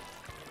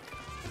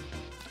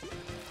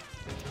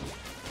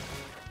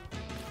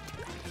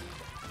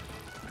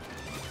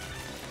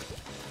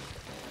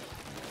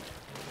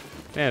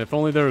 Man, if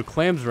only there were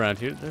clams around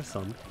here. There's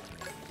some.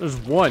 There's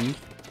one.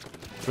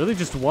 Really,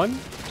 just one?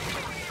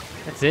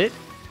 That's it?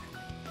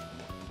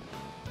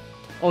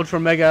 Ultra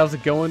Mega, how's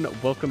it going?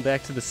 Welcome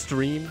back to the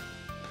stream.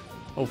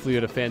 Hopefully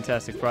you had a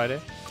fantastic Friday.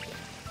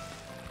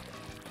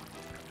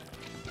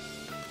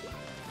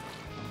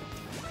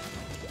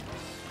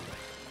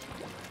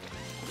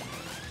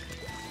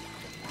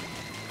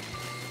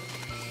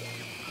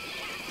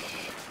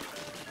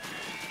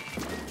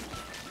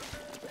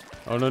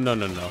 Oh, no, no,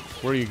 no, no.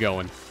 Where are you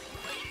going?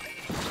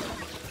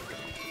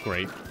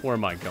 Great. Where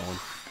am I going?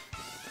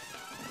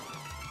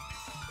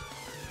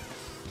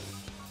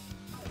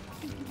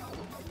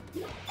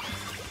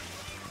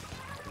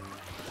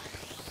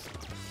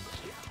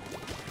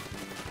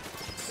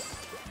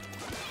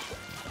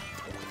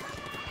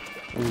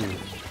 Ooh.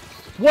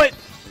 What?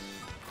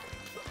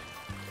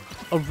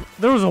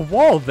 There was a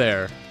wall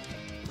there.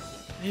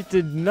 It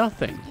did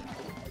nothing.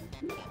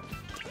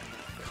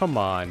 Come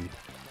on.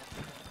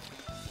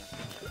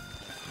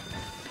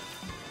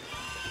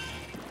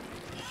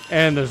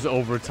 And there's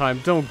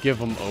overtime. Don't give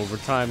them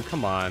overtime.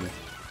 Come on.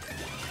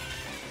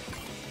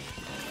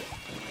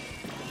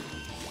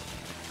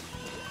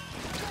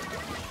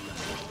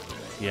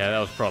 Yeah, that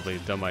was probably a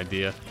dumb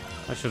idea.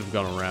 I should have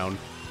gone around.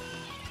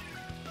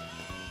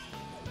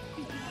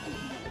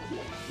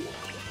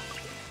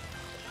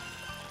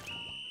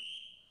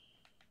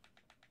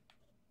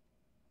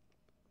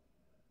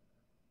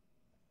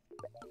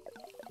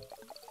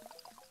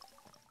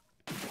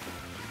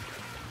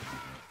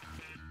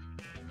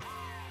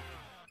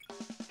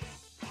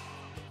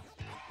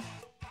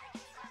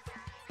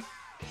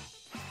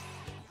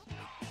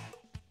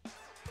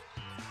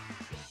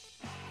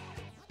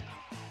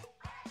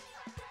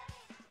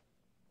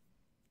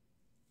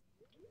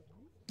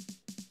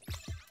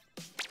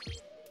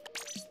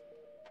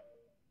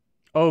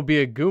 Oh, be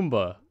a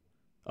Goomba.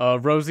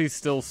 Rosie's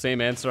still same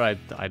answer.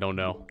 I don't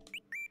know.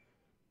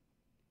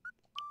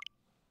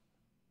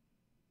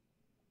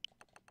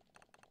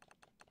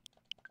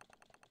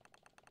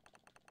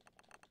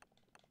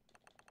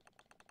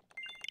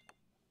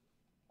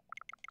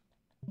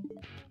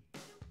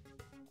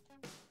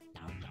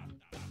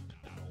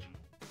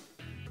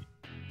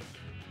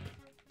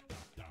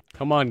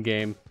 Come on,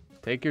 game.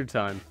 Take your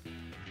time.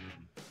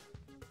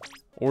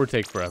 Or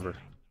take forever.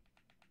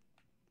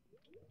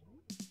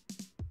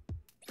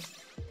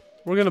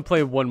 We're gonna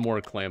play one more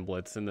Clam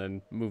Blitz and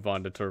then move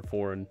on to Turf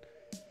 4 and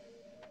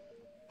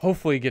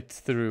hopefully get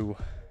through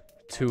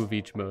 2 of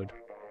each mode.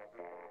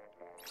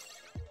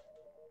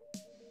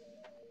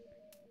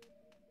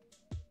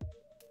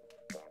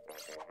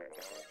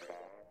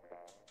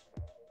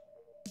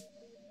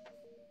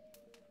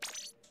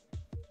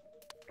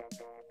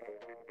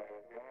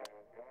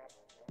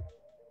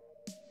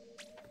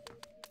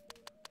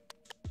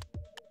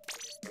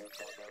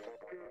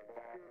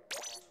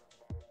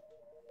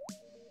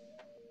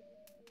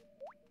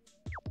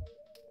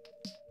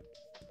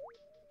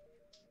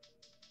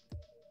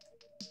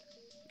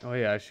 Oh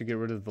yeah, I should get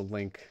rid of the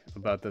link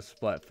about the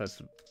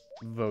Splatfest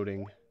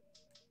voting.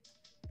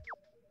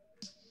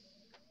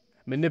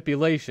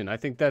 Manipulation. I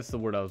think that's the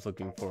word I was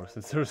looking for,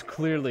 since there's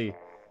clearly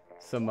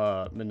some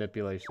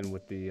manipulation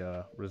with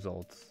the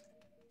results.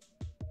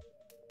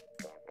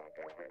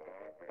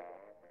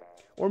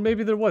 Or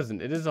maybe there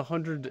wasn't. It is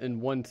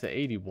 101 to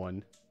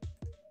 81.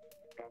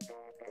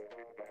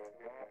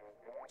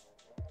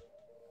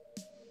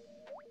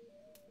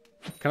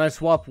 Can I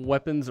swap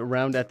weapons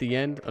around at the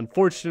end?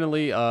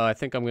 Unfortunately, I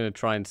think I'm going to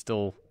try and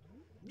still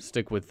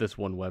stick with this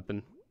one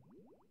weapon.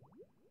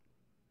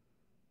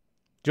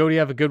 Jody,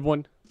 have a good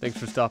one. Thanks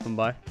for stopping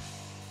by.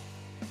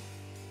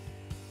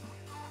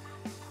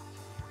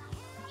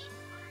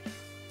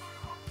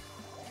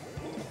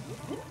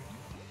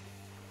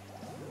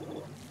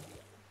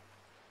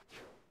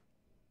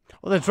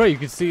 Oh, that's right. You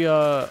can see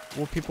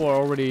what people are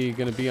already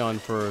going to be on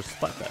for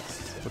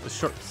Splatfest with the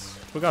shirts.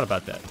 Forgot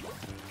about that.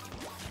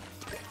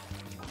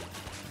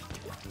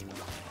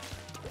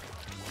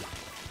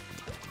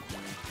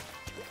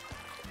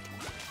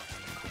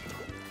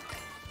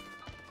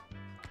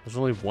 There's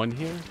only one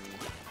here?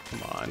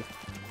 Come on.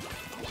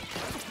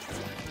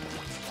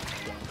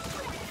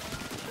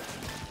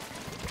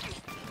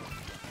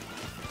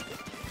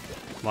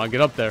 Come on,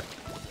 get up there.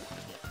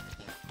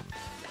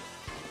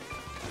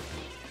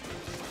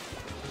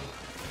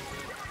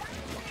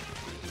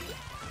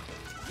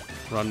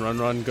 Run, run,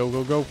 run. Go,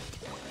 go, go.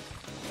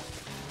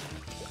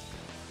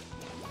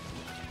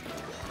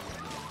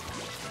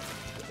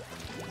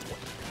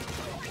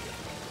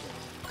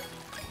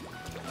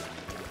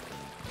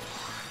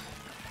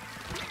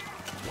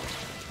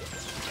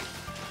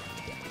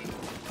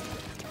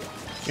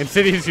 In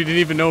cities you didn't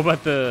even know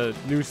about the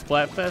new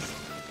Splatfest?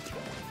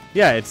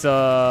 Yeah, it's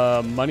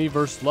money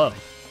versus love.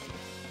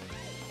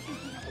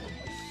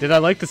 Did I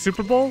like the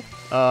Super Bowl?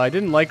 I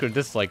didn't like or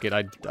dislike it.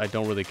 I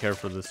don't really care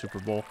for the Super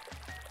Bowl.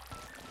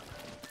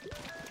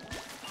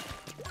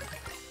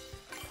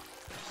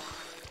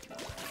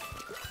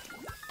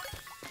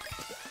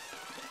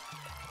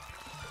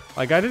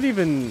 Like, I didn't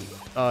even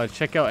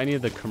check out any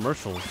of the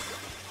commercials.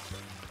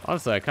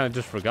 Honestly, I kind of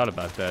just forgot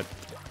about that.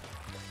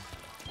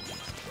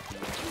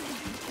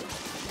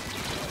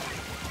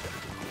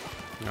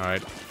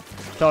 Alright.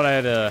 Thought I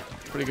had a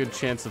pretty good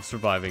chance of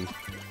surviving.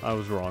 I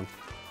was wrong.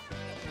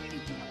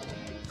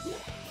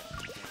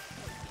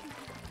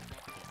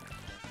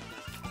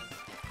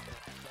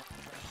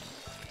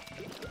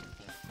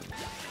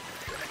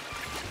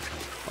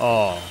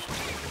 Oh.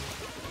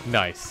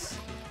 Nice.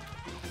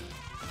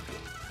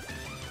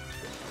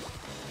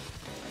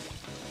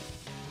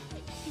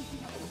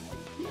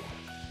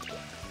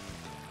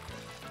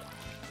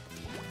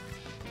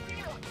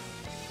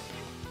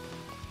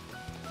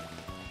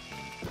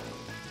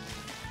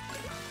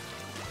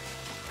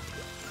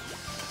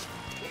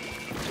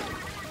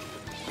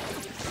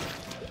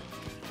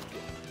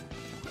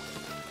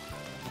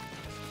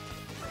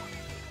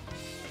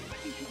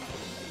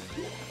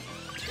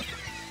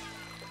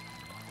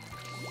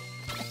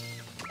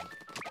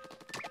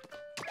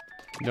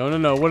 No, no,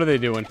 no. What are they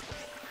doing?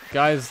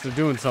 Guys, they're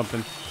doing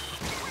something.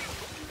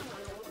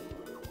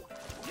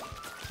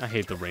 I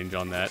hate the range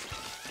on that.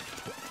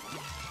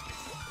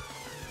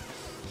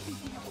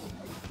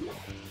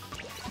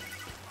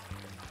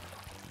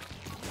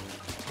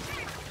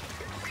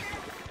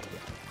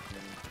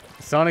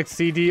 Sonic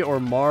CD or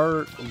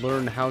Mar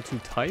learn how to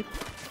type?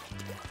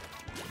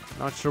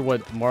 Not sure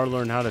what Mar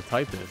learn how to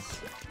type is.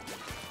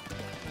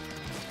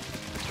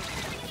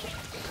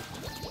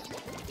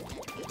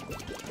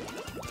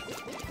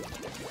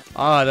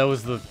 Ah, that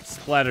was the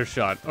splatter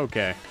shot.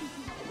 Okay.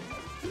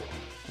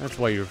 That's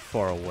why you're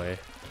far away.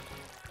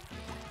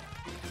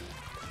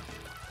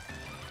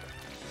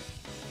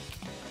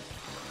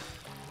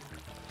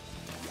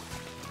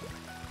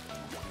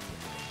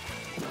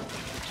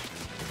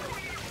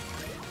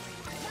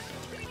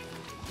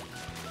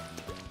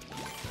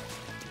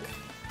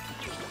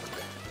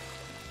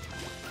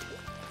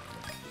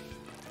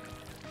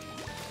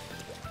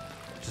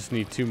 Just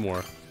need 2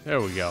 more. There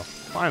we go.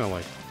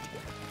 Finally.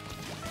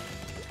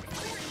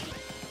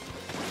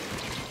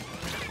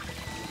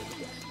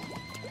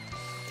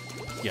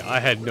 Yeah,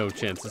 I had no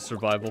chance of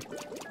survival.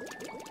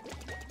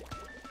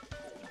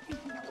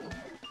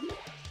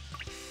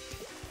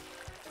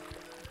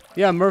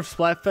 Yeah, Murph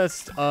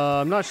Splatfest,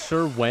 I'm not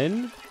sure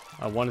when.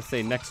 I want to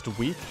say next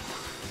week.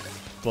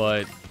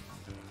 But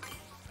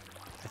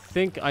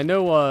I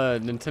know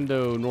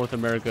Nintendo North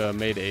America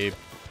made a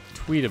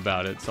tweet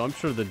about it, so I'm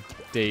sure the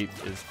date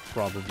is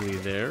probably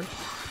there.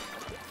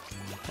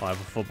 Oh, I have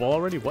a football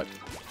already? What?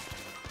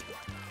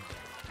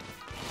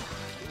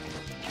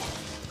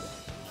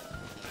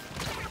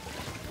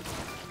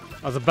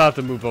 I was about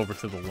to move over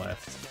to the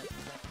left.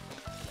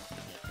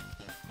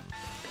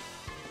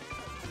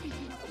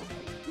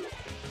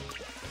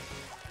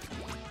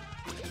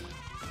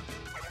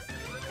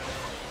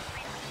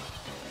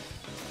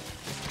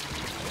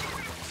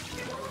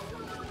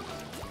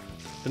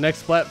 The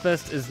next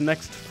Splatfest is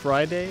next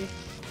Friday.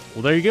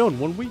 Well, there you go, in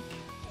 1 week.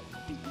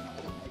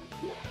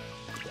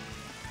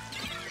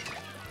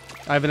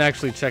 I haven't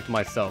actually checked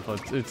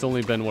myself. It's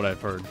only been what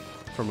I've heard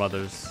from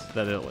others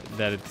that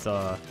it's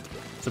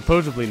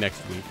supposedly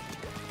next week.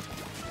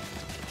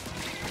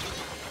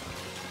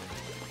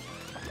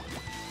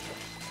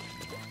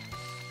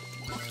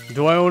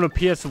 Do I own a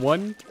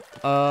PS1?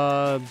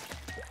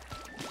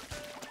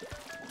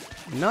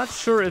 Not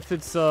sure if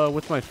it's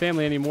with my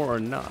family anymore or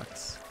not.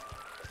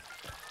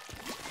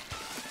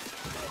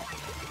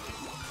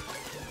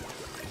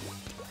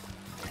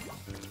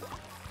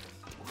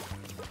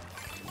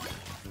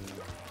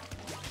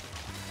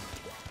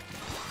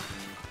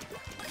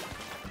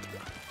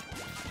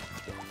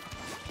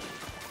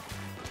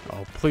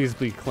 Oh, please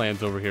be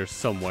clams over here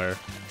somewhere.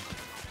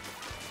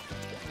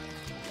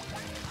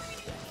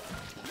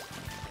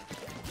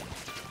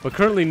 But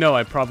currently, no,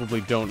 I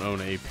probably don't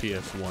own a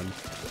PS1.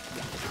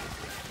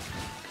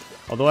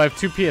 Although I have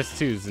 2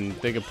 PS2s and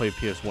they can play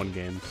PS1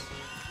 games.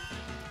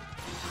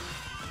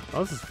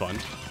 Oh, this is fun.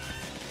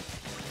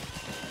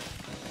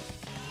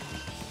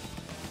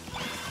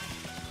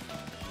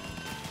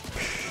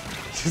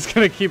 Just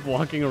gonna keep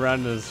walking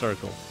around in a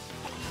circle.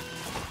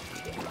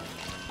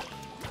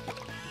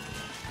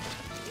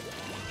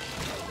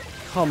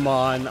 Come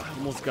on, I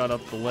almost got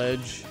up the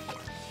ledge.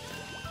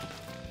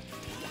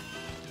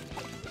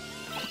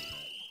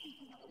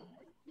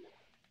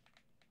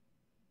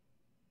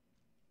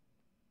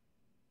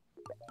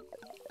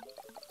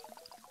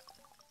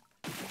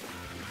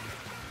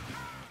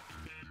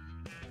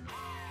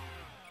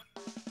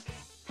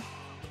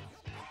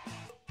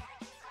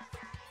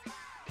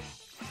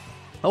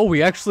 Oh,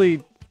 we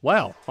actually...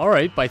 Wow. All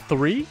right, by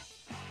 3?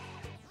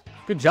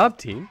 Good job,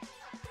 team.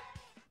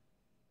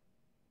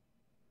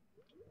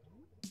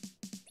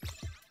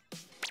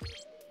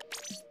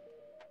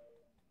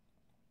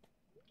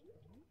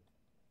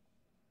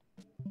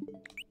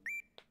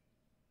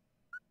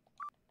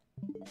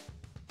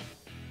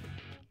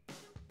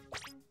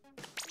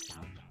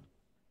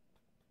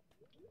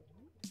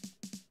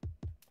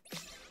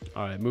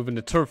 All right, moving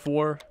to Turf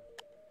War.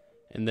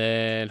 And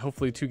then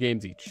hopefully 2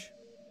 games each.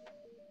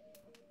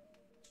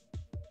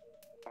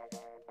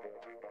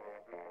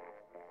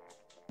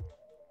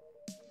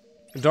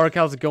 Dark,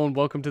 how's it going?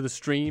 Welcome to the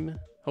stream.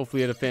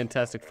 Hopefully you had a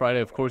fantastic Friday.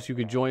 Of course, you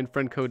could join.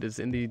 Friend code is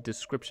in the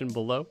description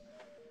below.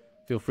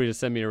 Feel free to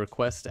send me a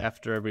request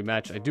after every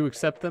match. I do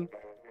accept them.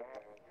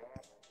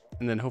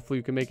 And then hopefully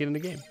you can make it in the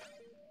game.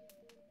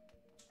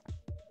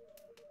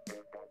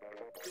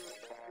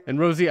 And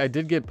Rosie, I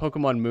did get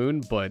Pokemon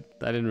Moon, but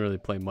I didn't really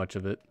play much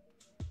of it.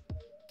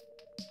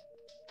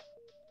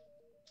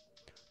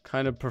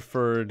 Kind of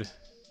preferred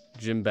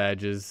gym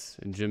badges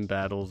and gym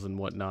battles and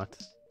whatnot.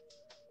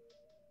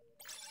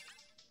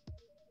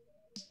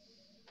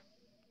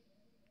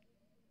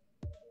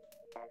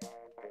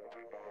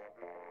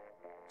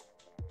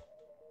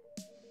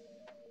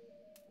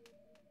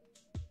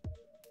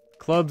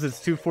 Clubs, it's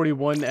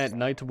 2:41 at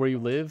night to where you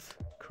live.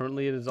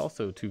 Currently, it is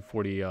also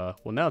 2:40.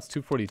 Well, now it's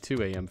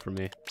 2:42 a.m. for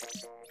me.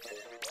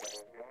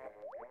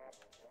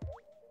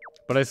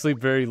 But I sleep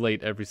very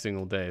late every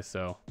single day,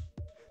 so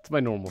it's my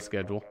normal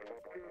schedule.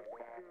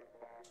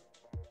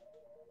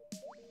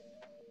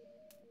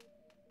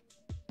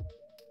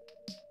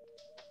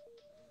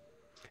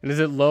 And is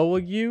it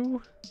Loa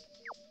you?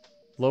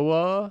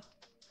 Loa?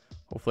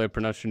 Hopefully I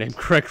pronounced your name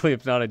correctly.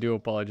 If not, I do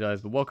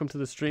apologize. But welcome to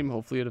the stream.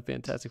 Hopefully you had a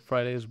fantastic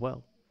Friday as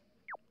well.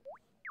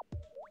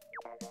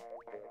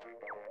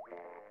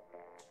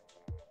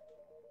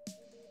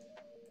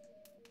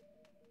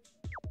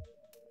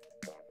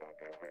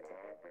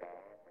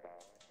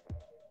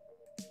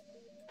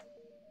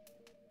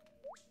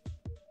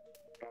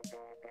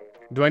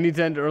 Do I need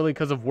to end early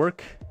because of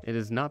work? It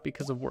is not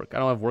because of work. I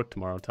don't have work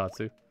tomorrow,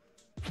 Tatsu.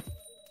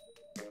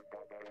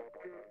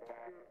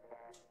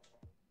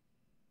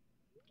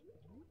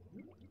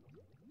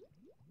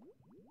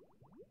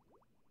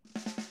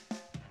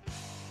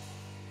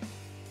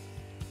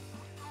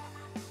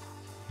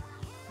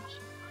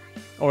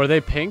 Oh, are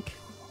they pink?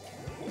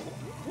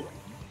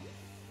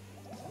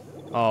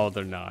 Oh,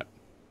 they're not.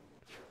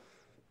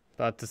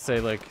 About to say,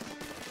 like,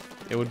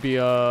 it would be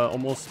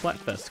almost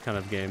Splatfest kind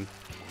of game.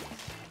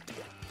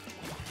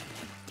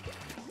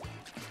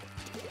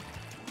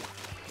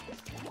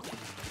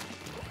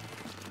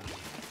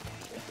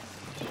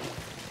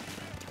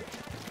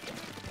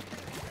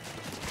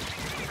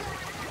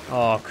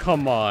 Oh,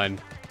 come on.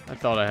 I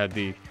thought I had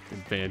the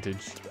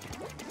advantage.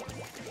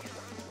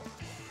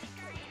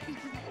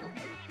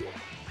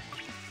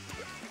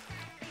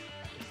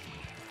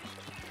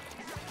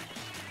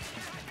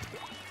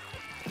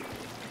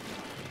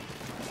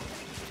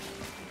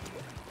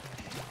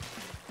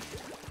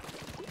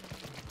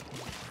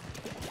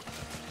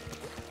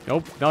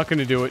 Nope, not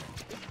gonna do it.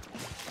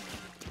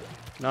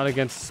 Not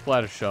against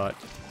Splatter Shot.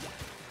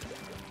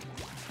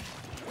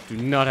 Do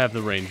not have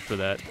the range for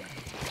that.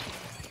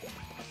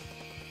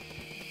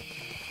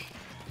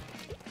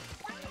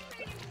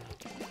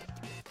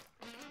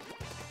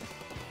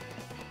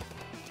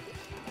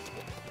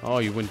 Oh,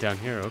 you went down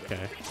here,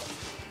 okay.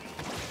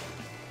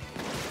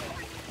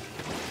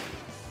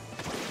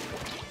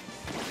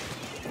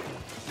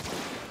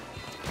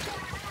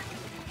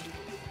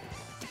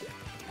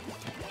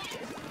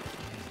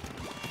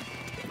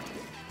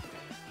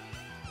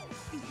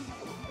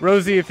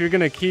 Rosie, if you're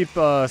gonna keep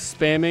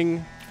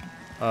spamming,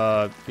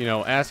 you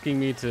know, asking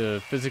me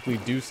to physically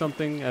do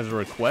something as a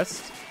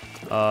request,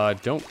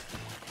 don't.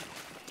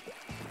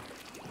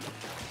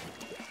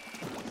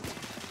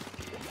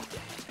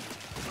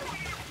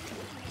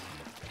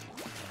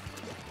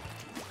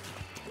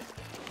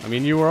 I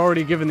mean, you were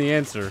already given the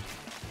answer.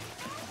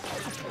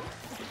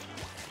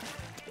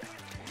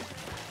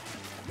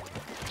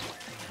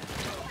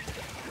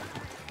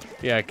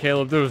 Yeah,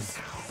 Caleb,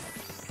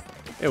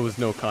 it was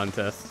no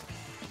contest.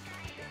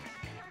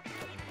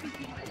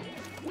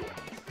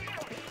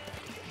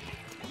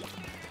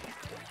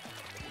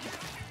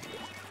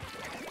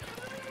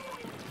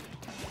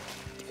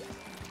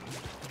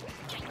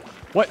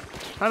 What?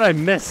 How did I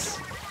miss?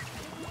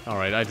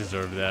 Alright, I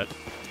deserved that.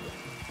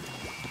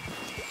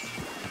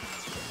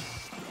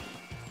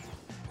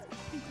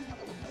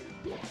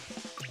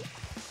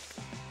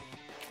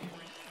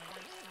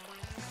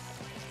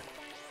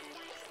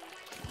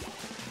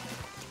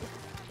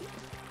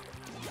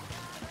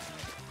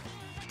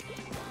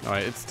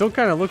 Alright, it still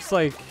kind of looks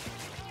like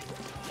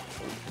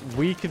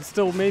we could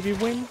still maybe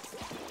win.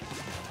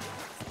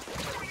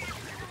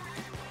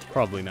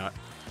 Probably not.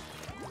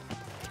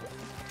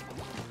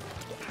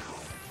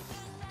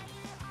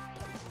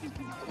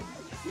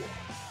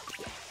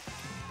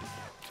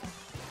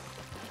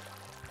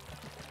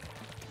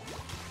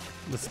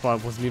 The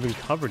spot wasn't even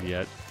covered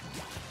yet.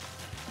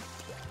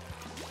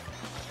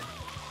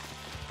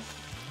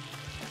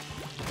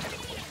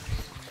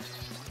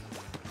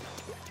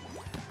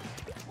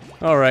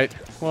 Alright,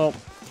 well,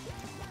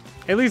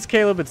 at least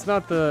Caleb, it's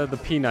not the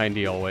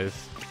P90 always.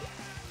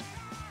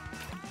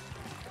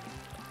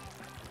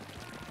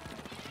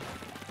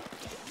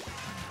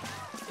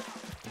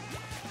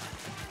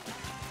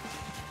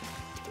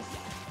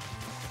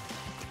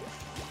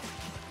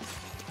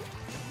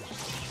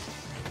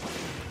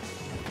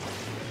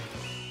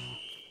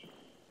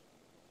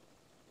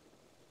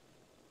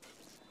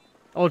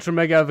 Ultra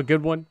Mega, have a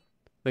good one.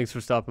 Thanks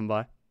for stopping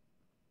by.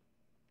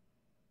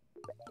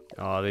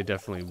 Oh, they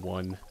definitely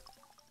won.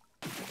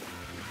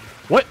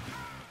 What?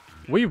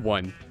 We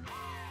won.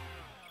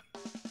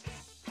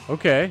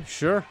 Okay,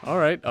 sure.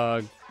 Alright,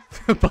 by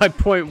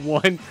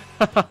 0.1.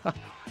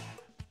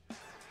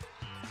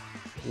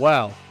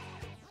 Wow.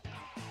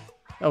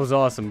 That was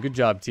awesome. Good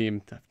job,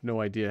 team. I have no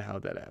idea how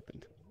that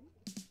happened.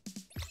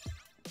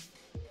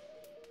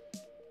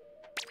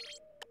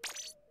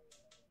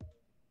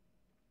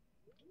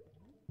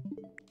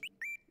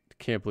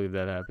 Can't believe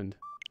that happened.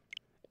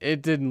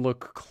 It didn't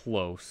look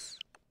close.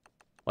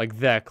 Like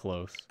that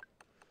close.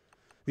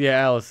 Yeah,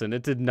 Allison,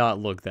 it did not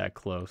look that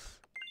close.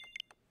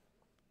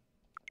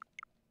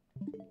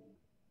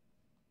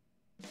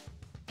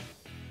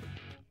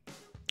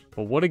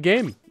 But what a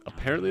game.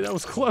 Apparently that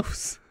was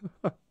close.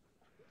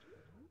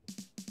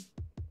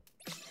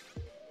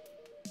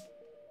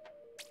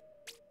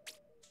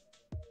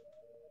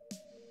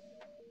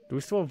 Do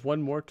we still have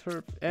one more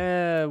turf?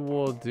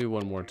 We'll do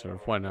one more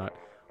turf. Why not?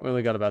 We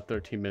only got about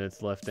 13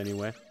 minutes left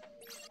anyway.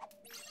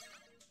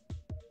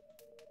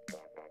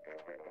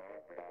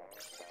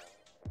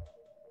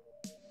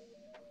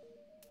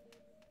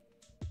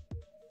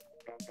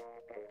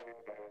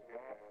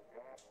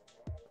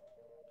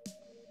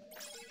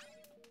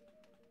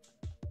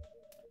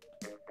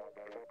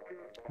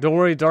 Don't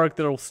worry, Dark,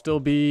 there'll still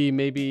be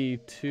maybe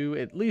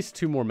at least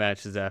two more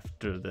matches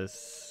after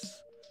this.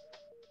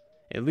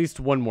 At least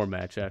one more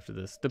match after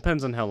this.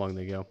 Depends on how long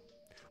they go.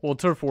 Well,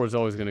 Turf War is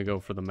always going to go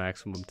for the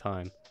maximum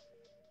time.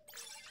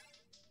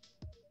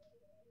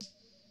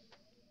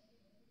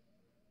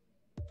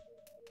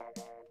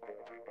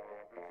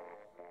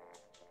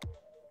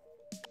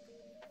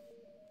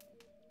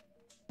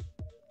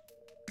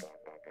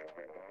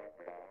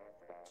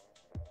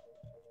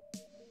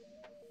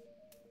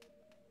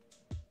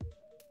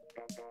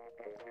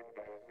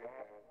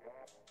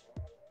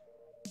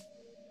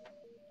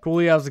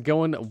 Cooley, how's it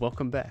going?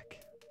 Welcome back.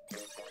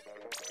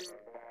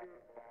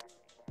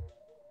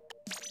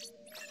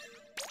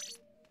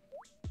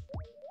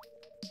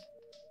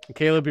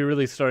 Caleb, you're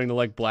really starting to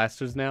like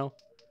blasters now.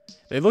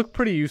 They look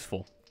pretty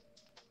useful.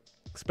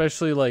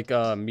 Especially like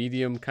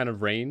medium kind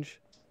of range.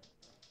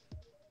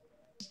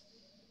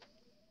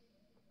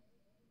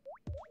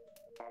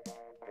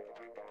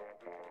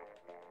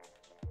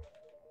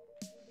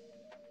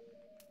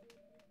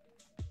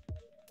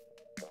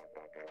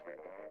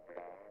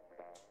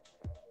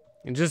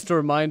 And just a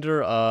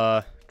reminder,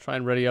 try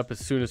and ready up as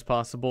soon as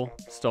possible.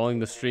 Stalling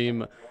the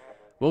stream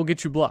will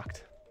get you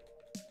blocked.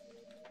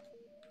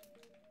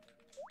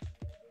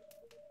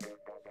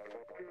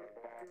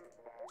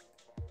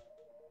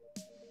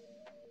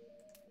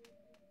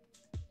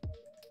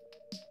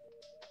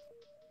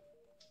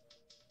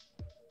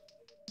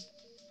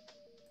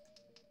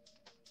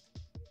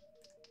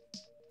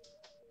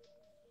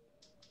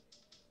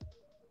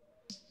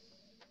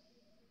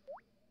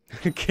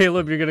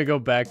 Caleb, you're gonna go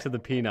back to the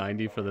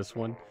P90 for this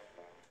one.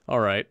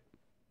 Alright.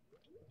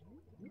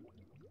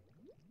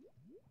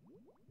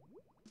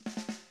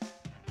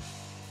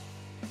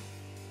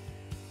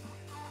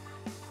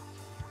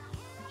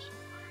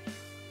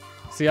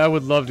 See, I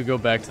would love to go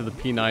back to the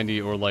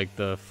P90 or like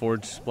the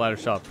Forge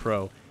Splattershot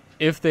Pro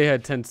if they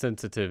had 10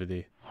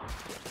 sensitivity.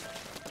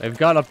 They've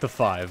got up to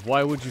 5.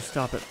 Why would you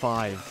stop at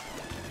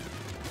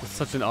 5? It's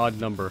such an odd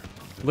number.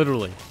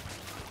 Literally.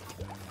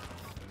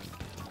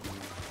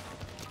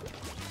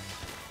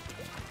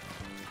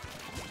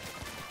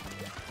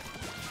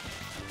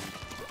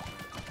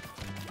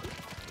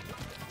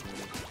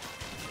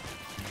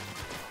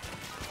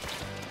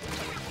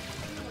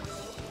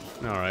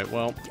 Alright,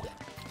 well.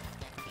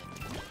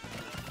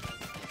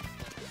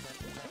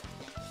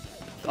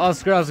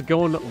 Oscar, how's it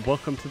going?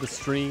 Welcome to the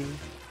stream.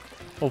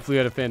 Hopefully you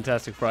had a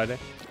fantastic Friday.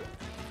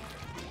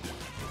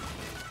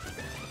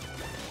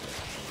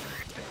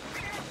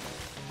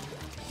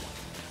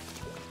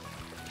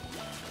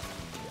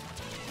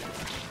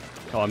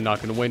 Oh, I'm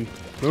not gonna win.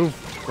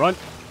 Move. Run.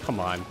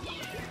 Come on.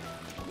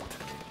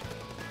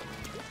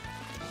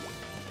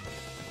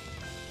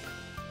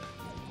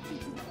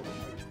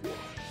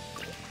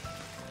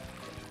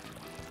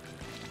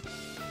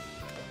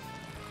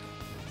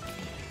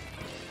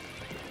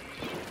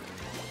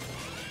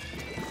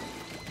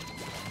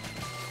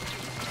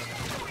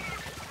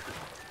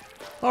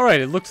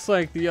 Alright, it looks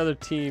like the other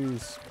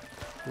team's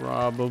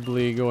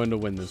probably going to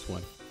win this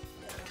one.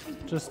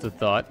 Just a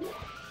thought.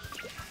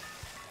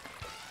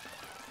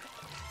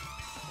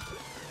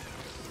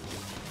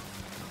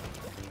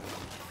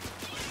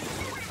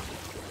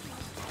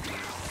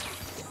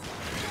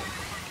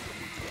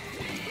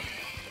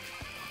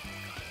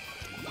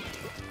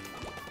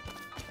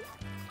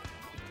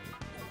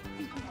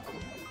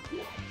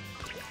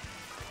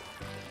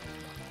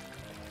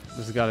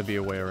 There's got to be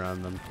a way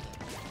around them.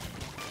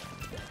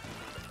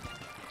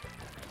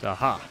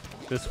 Aha,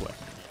 this way.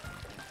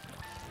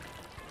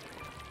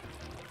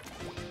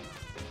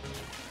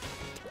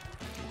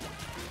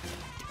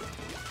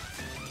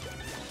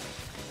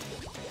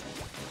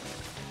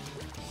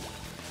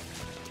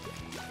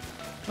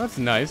 That's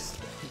nice.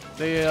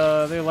 They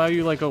allow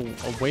you like a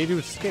way to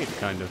escape,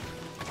 kind of.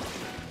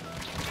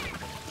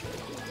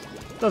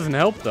 Doesn't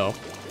help though.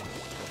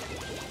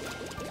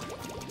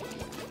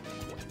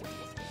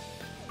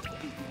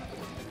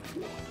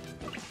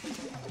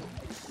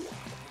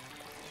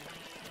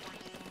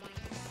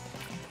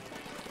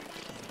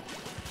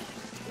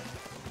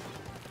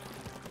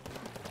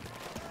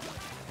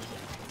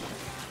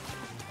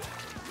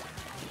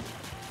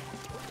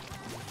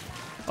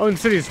 Oh,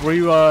 Insidious, were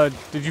you,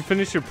 did you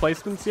finish your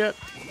placements yet?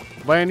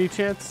 By any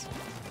chance?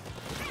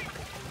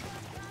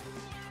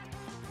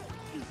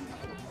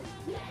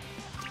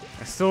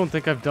 I still don't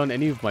think I've done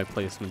any of my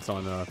placements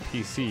on,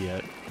 PC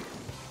yet.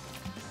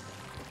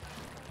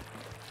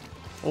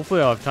 Hopefully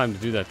I'll have time to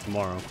do that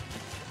tomorrow.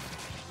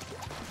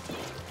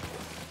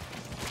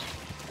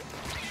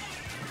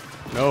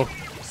 No,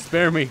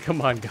 spare me,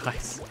 come on,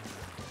 guys.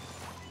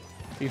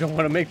 You don't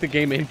want to make the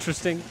game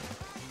interesting?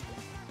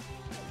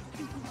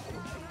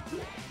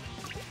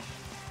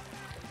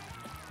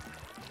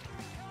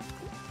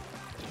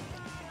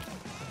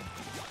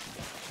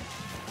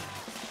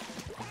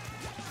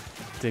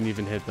 Didn't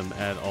even hit them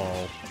at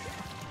all.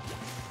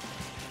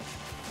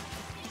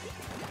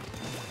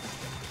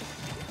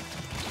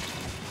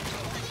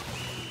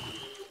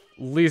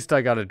 At least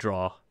I got a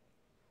draw.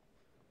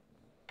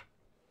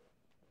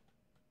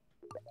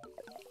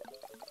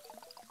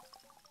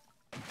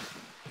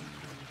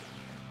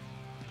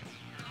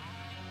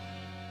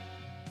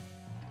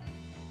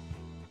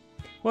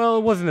 Well,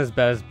 it wasn't as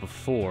bad as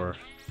before.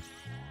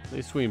 At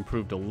least we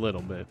improved a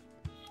little bit.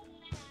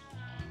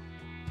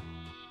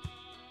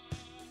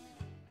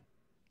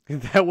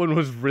 That one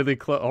was really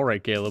close.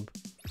 Alright, Caleb.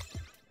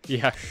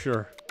 Yeah,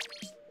 sure.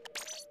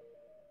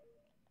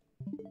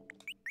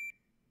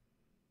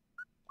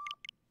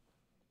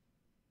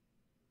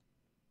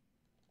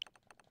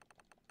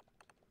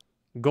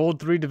 Gold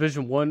 3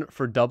 Division 1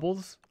 for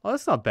doubles? Oh,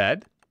 that's not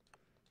bad.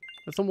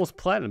 That's almost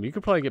platinum. You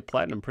could probably get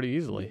platinum pretty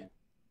easily.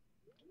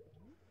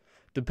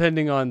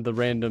 Depending on the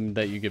random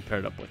that you get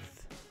paired up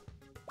with.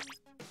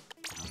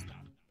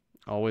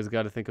 Always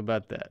got to think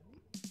about that.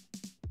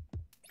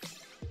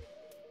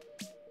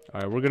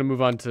 Alright, we're going to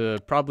move on to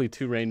probably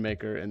 2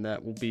 Rainmaker, and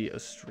that will be a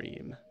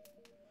stream.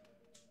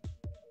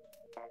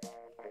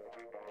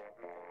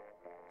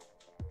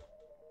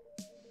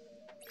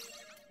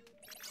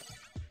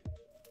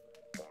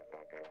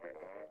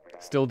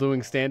 Still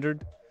doing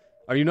standard?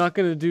 Are you not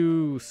going to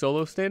do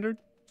solo standard?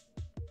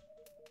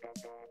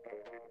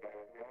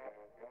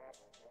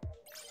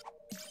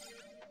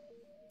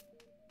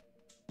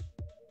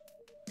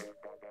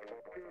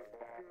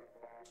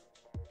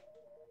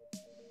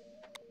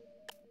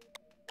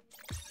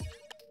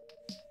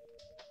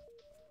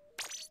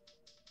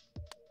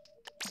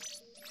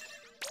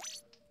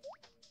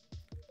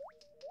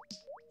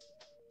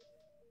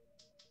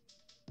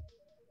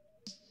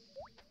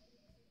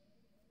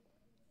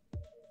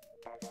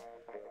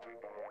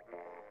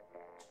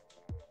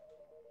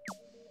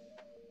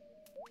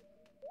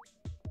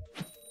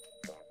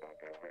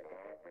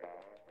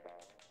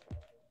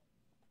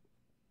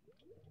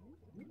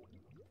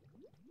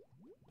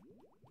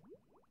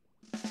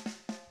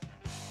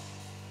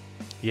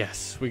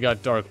 Yes, we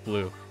got dark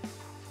blue.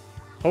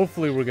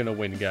 Hopefully we're gonna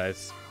win,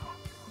 guys.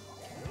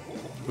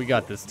 We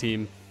got this,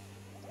 team.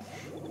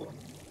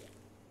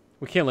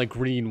 We can't let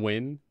green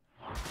win.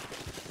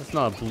 That's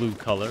not a blue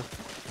color.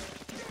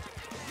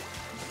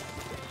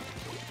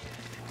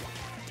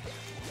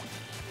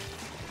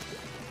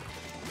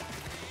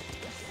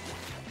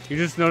 You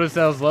just noticed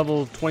that I was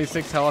level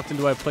 26. How often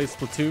do I play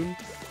Splatoon?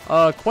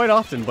 Quite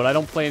often, but I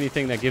don't play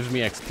anything that gives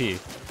me XP.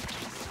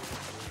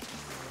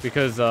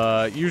 Because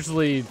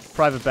usually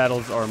private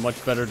battles are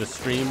much better to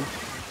stream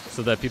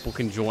so that people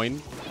can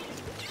join.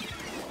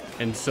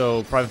 And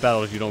so private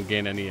battles, you don't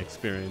gain any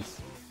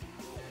experience.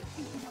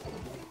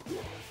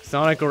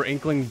 Sonic or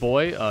Inkling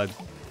Boy? I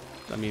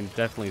mean,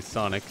 definitely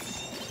Sonic.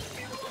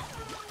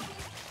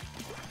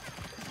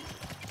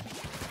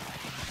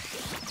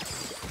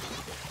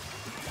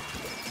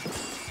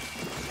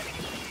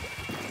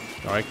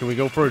 Alright, can we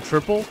go for a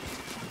triple?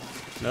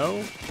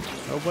 No?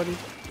 Nobody?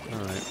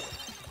 Alright.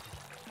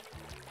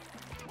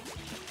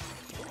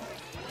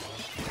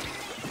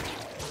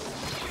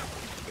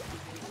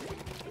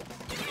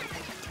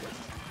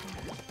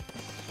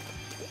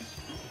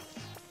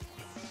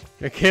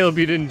 Yeah, Caleb,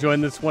 you didn't join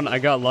this one. I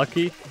got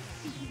lucky.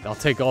 I'll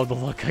take all the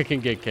luck I can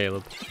get,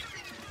 Caleb.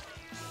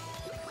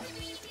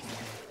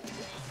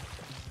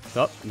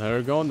 Oh, now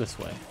we're going this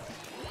way.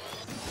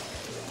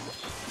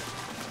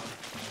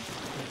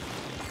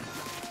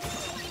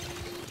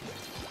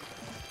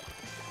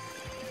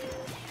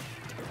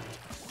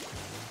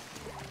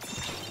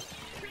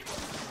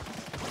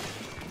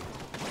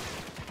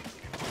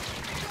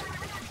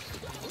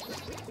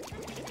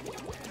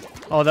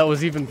 Oh, that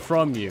was even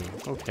from you.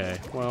 Okay,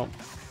 well.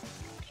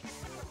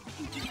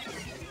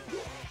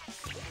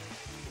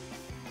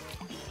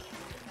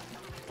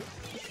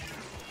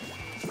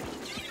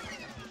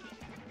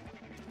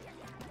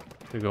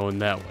 They're going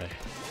that way.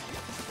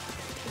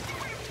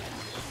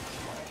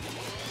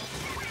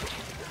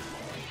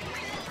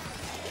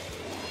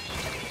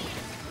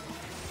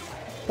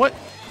 What?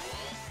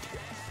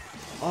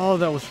 Oh,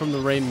 that was from the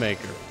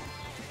Rainmaker.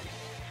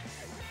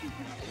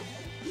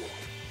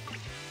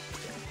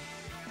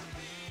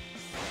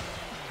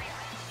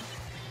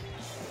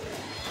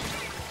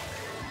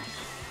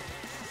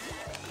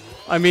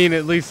 I mean,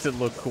 at least it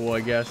looked cool, I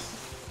guess.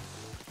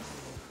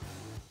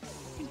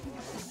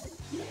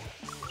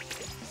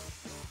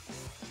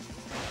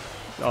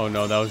 Oh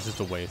no, that was just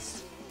a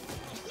waste.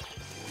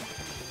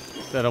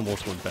 That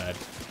almost went bad.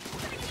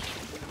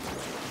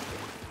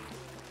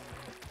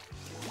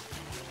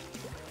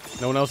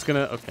 No one else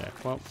gonna... Okay,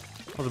 well,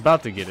 I was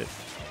about to get it.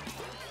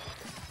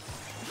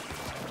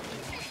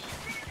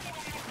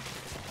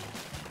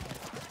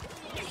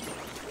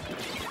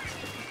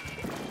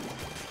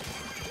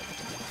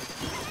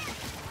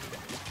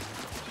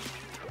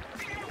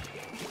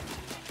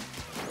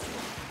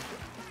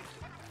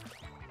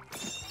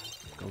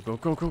 Go, go,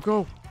 go, go,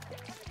 go!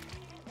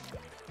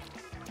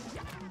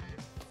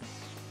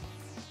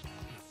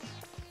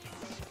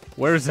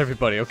 Where is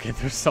everybody? Okay,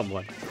 there's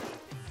someone.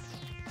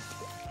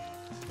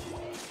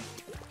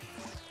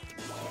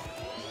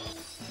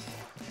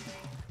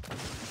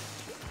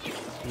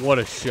 What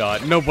a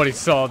shot. Nobody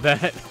saw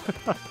that.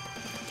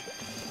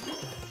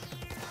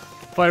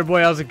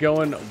 Fireboy, how's it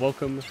going?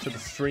 Welcome to the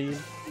stream.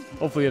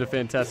 Hopefully you had a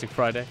fantastic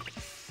Friday.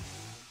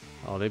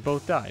 Oh, they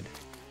both died.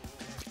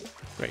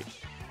 Great.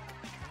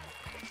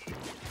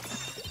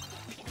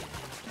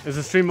 Is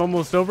the stream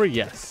almost over?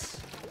 Yes.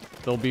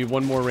 There'll be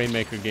one more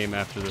Rainmaker game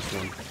after this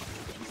one.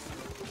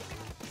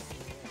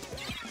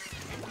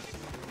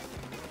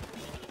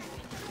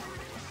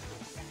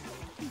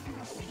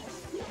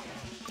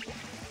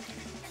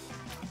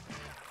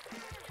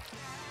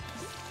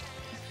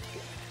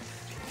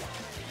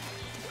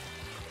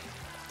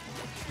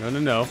 No, no,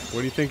 no.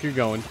 Where do you think you're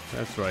going?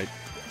 That's right.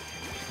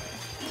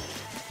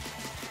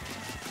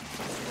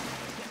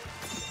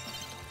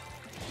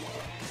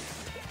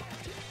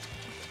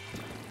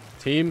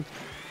 Team?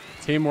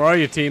 Team, where are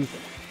you, team?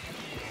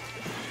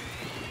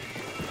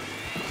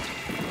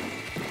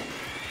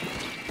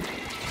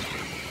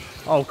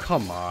 Oh,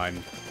 come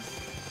on.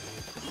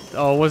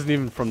 Oh, it wasn't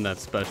even from that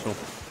special.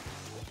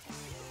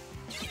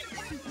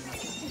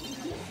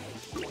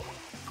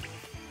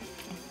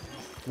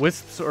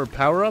 Wisps or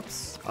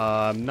power-ups?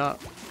 I'm not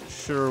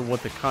sure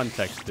what the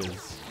context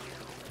is.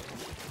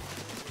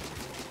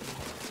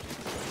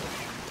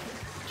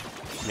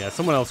 Yeah,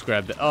 someone else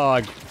grabbed it.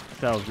 Oh,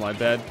 that was my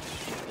bad.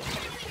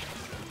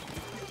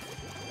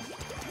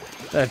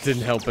 That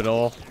didn't help at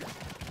all.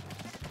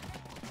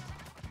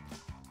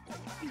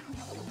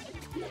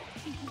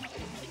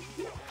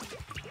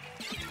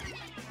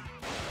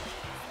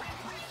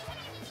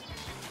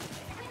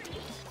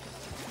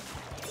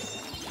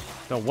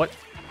 No, what?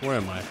 Where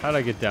am I? How'd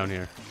I get down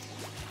here?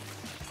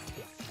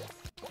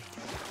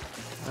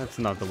 That's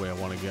not the way I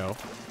want to go.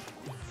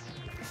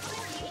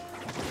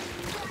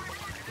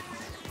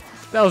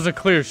 That was a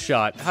clear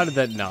shot. How did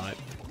that not?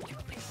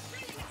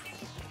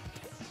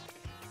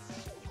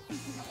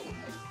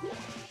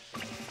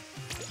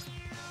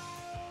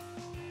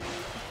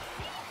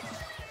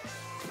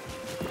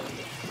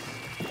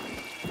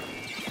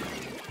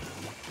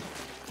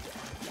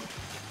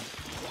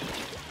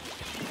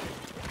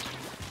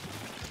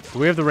 Do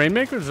we have the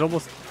Rainmaker?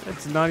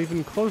 It's not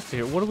even close to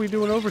here. What are we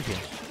doing over here?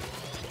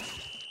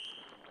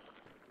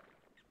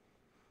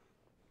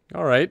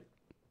 Alright.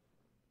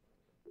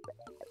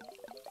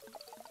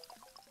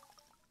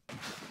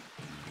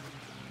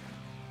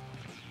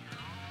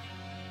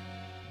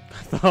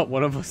 I thought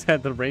one of us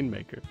had the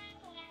Rainmaker.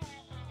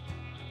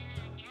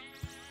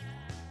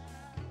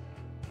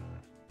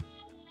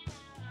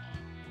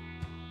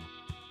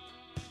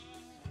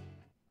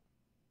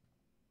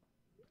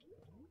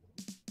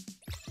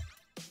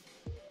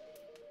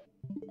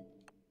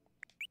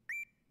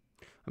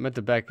 I meant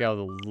to back out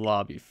of the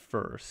lobby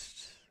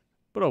first.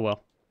 But oh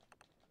well.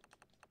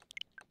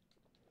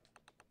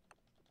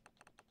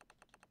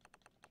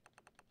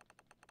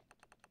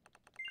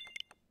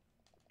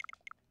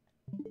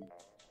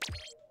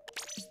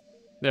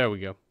 There we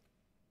go.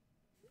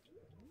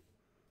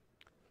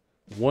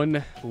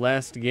 One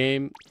last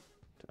game,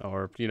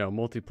 or, you know,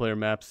 multiplayer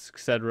maps,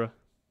 etc.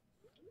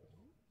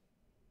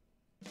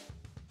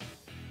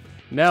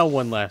 Now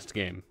one last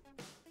game.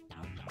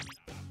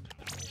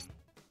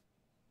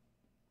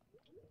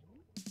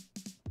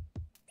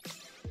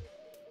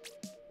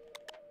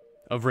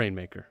 Of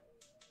Rainmaker.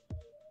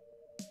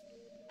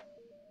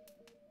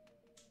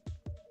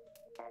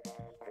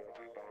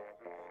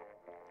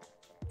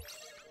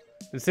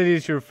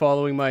 Insidious, you're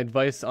following my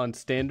advice on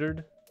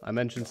standard. I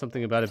mentioned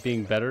something about it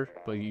being better,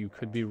 but you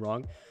could be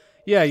wrong.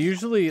 Yeah,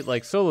 usually,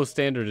 like, solo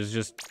standard is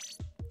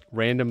just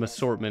random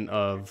assortment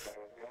of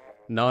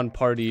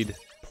non-partied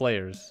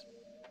players.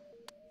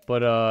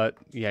 But,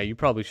 yeah, you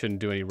probably shouldn't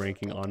do any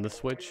ranking on the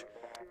Switch.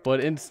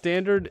 But in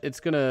standard, it's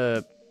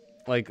gonna,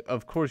 like,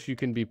 of course you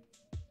can be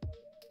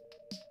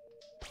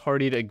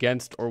partied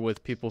against or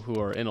with people who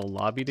are in a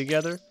lobby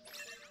together.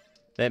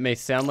 That may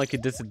sound like a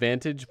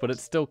disadvantage, but it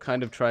still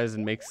kind of tries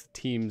and makes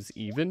teams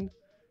even.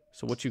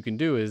 So what you can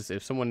do is,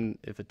 if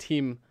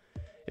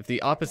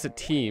the opposite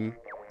team,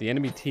 the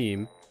enemy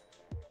team,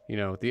 you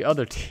know, the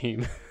other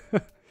team,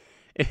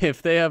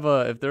 if they're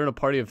in a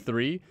party of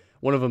 3,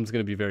 one of them's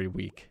going to be very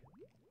weak.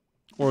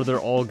 Or they're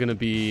all going to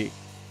be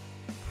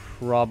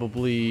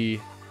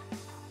probably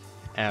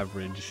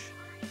average.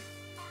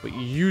 But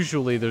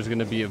usually there's going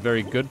to be a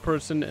very good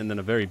person, and then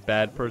a very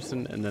bad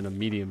person, and then a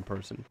medium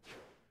person.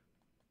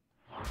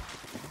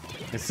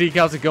 And Seek,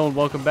 how's it going?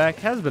 Welcome back.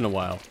 Has been a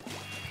while.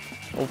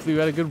 Hopefully you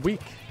had a good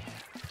week.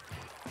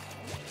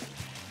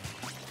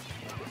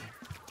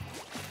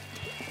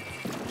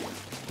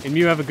 And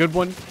you have a good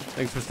one.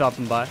 Thanks for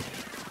stopping by.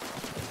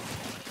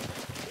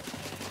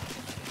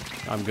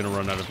 I'm gonna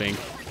run out of ink.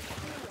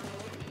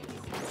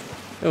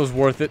 It was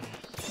worth it.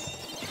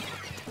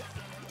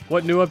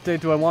 What new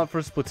update do I want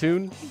for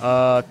Splatoon?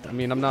 I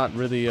mean, I'm not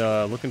really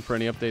looking for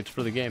any updates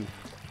for the game.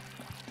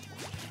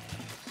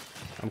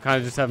 I'm kind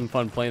of just having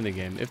fun playing the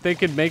game. If they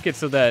could make it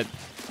so that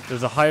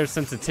there's a higher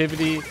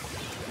sensitivity,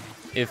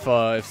 if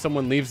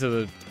someone leaves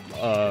a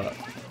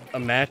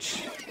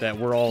match, that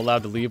we're all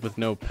allowed to leave with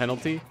no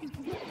penalty.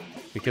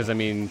 Because, I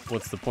mean,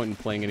 what's the point in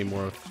playing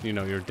anymore if, you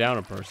know, you're down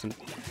a person?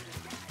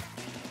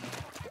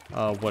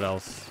 What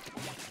else?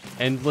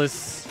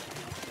 Endless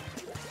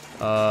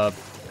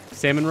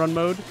salmon run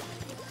mode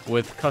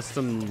with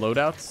custom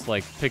loadouts,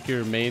 like pick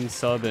your main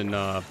sub and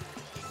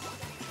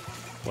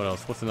what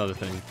else? What's another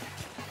thing?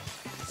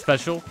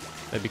 Special.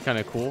 That'd be kind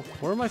of cool.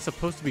 Where am I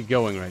supposed to be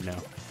going right now?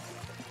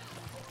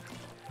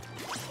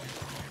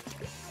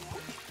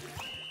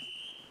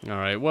 All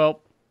right.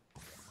 Well,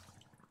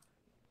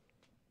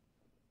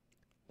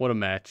 what a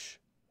match.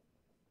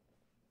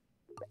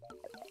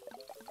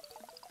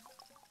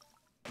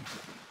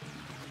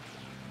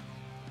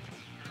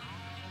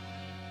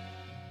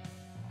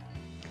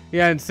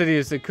 Yeah,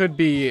 Insidious, it could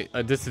be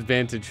a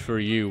disadvantage for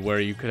you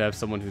where you could have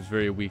someone who's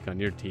very weak on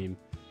your team.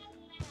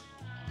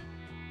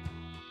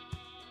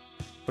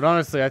 But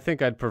honestly, I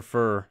think I'd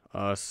prefer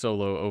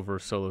solo over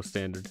solo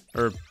standard.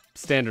 Or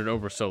standard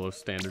over solo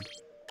standard.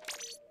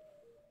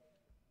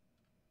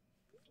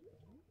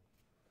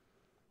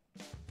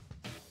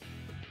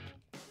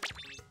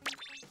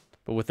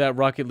 But with that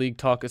Rocket League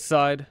talk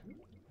aside,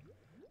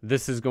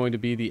 this is going to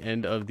be the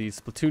end of the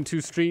Splatoon 2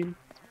 stream.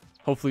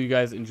 Hopefully you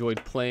guys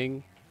enjoyed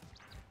playing.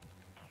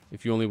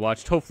 If you only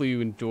watched, hopefully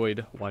you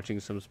enjoyed watching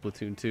some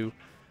Splatoon 2.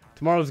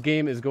 Tomorrow's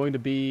game is going to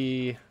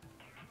be,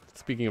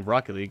 speaking of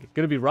Rocket League,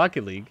 going to be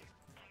Rocket League.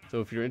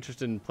 So if you're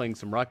interested in playing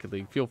some Rocket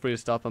League, feel free to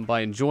stop on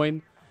by and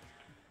join.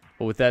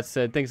 But with that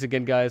said, thanks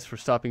again, guys, for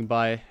stopping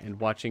by and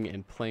watching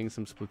and playing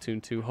some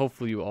Splatoon 2.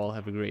 Hopefully you all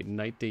have a great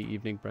night, day,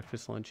 evening,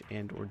 breakfast, lunch,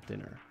 and or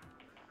dinner.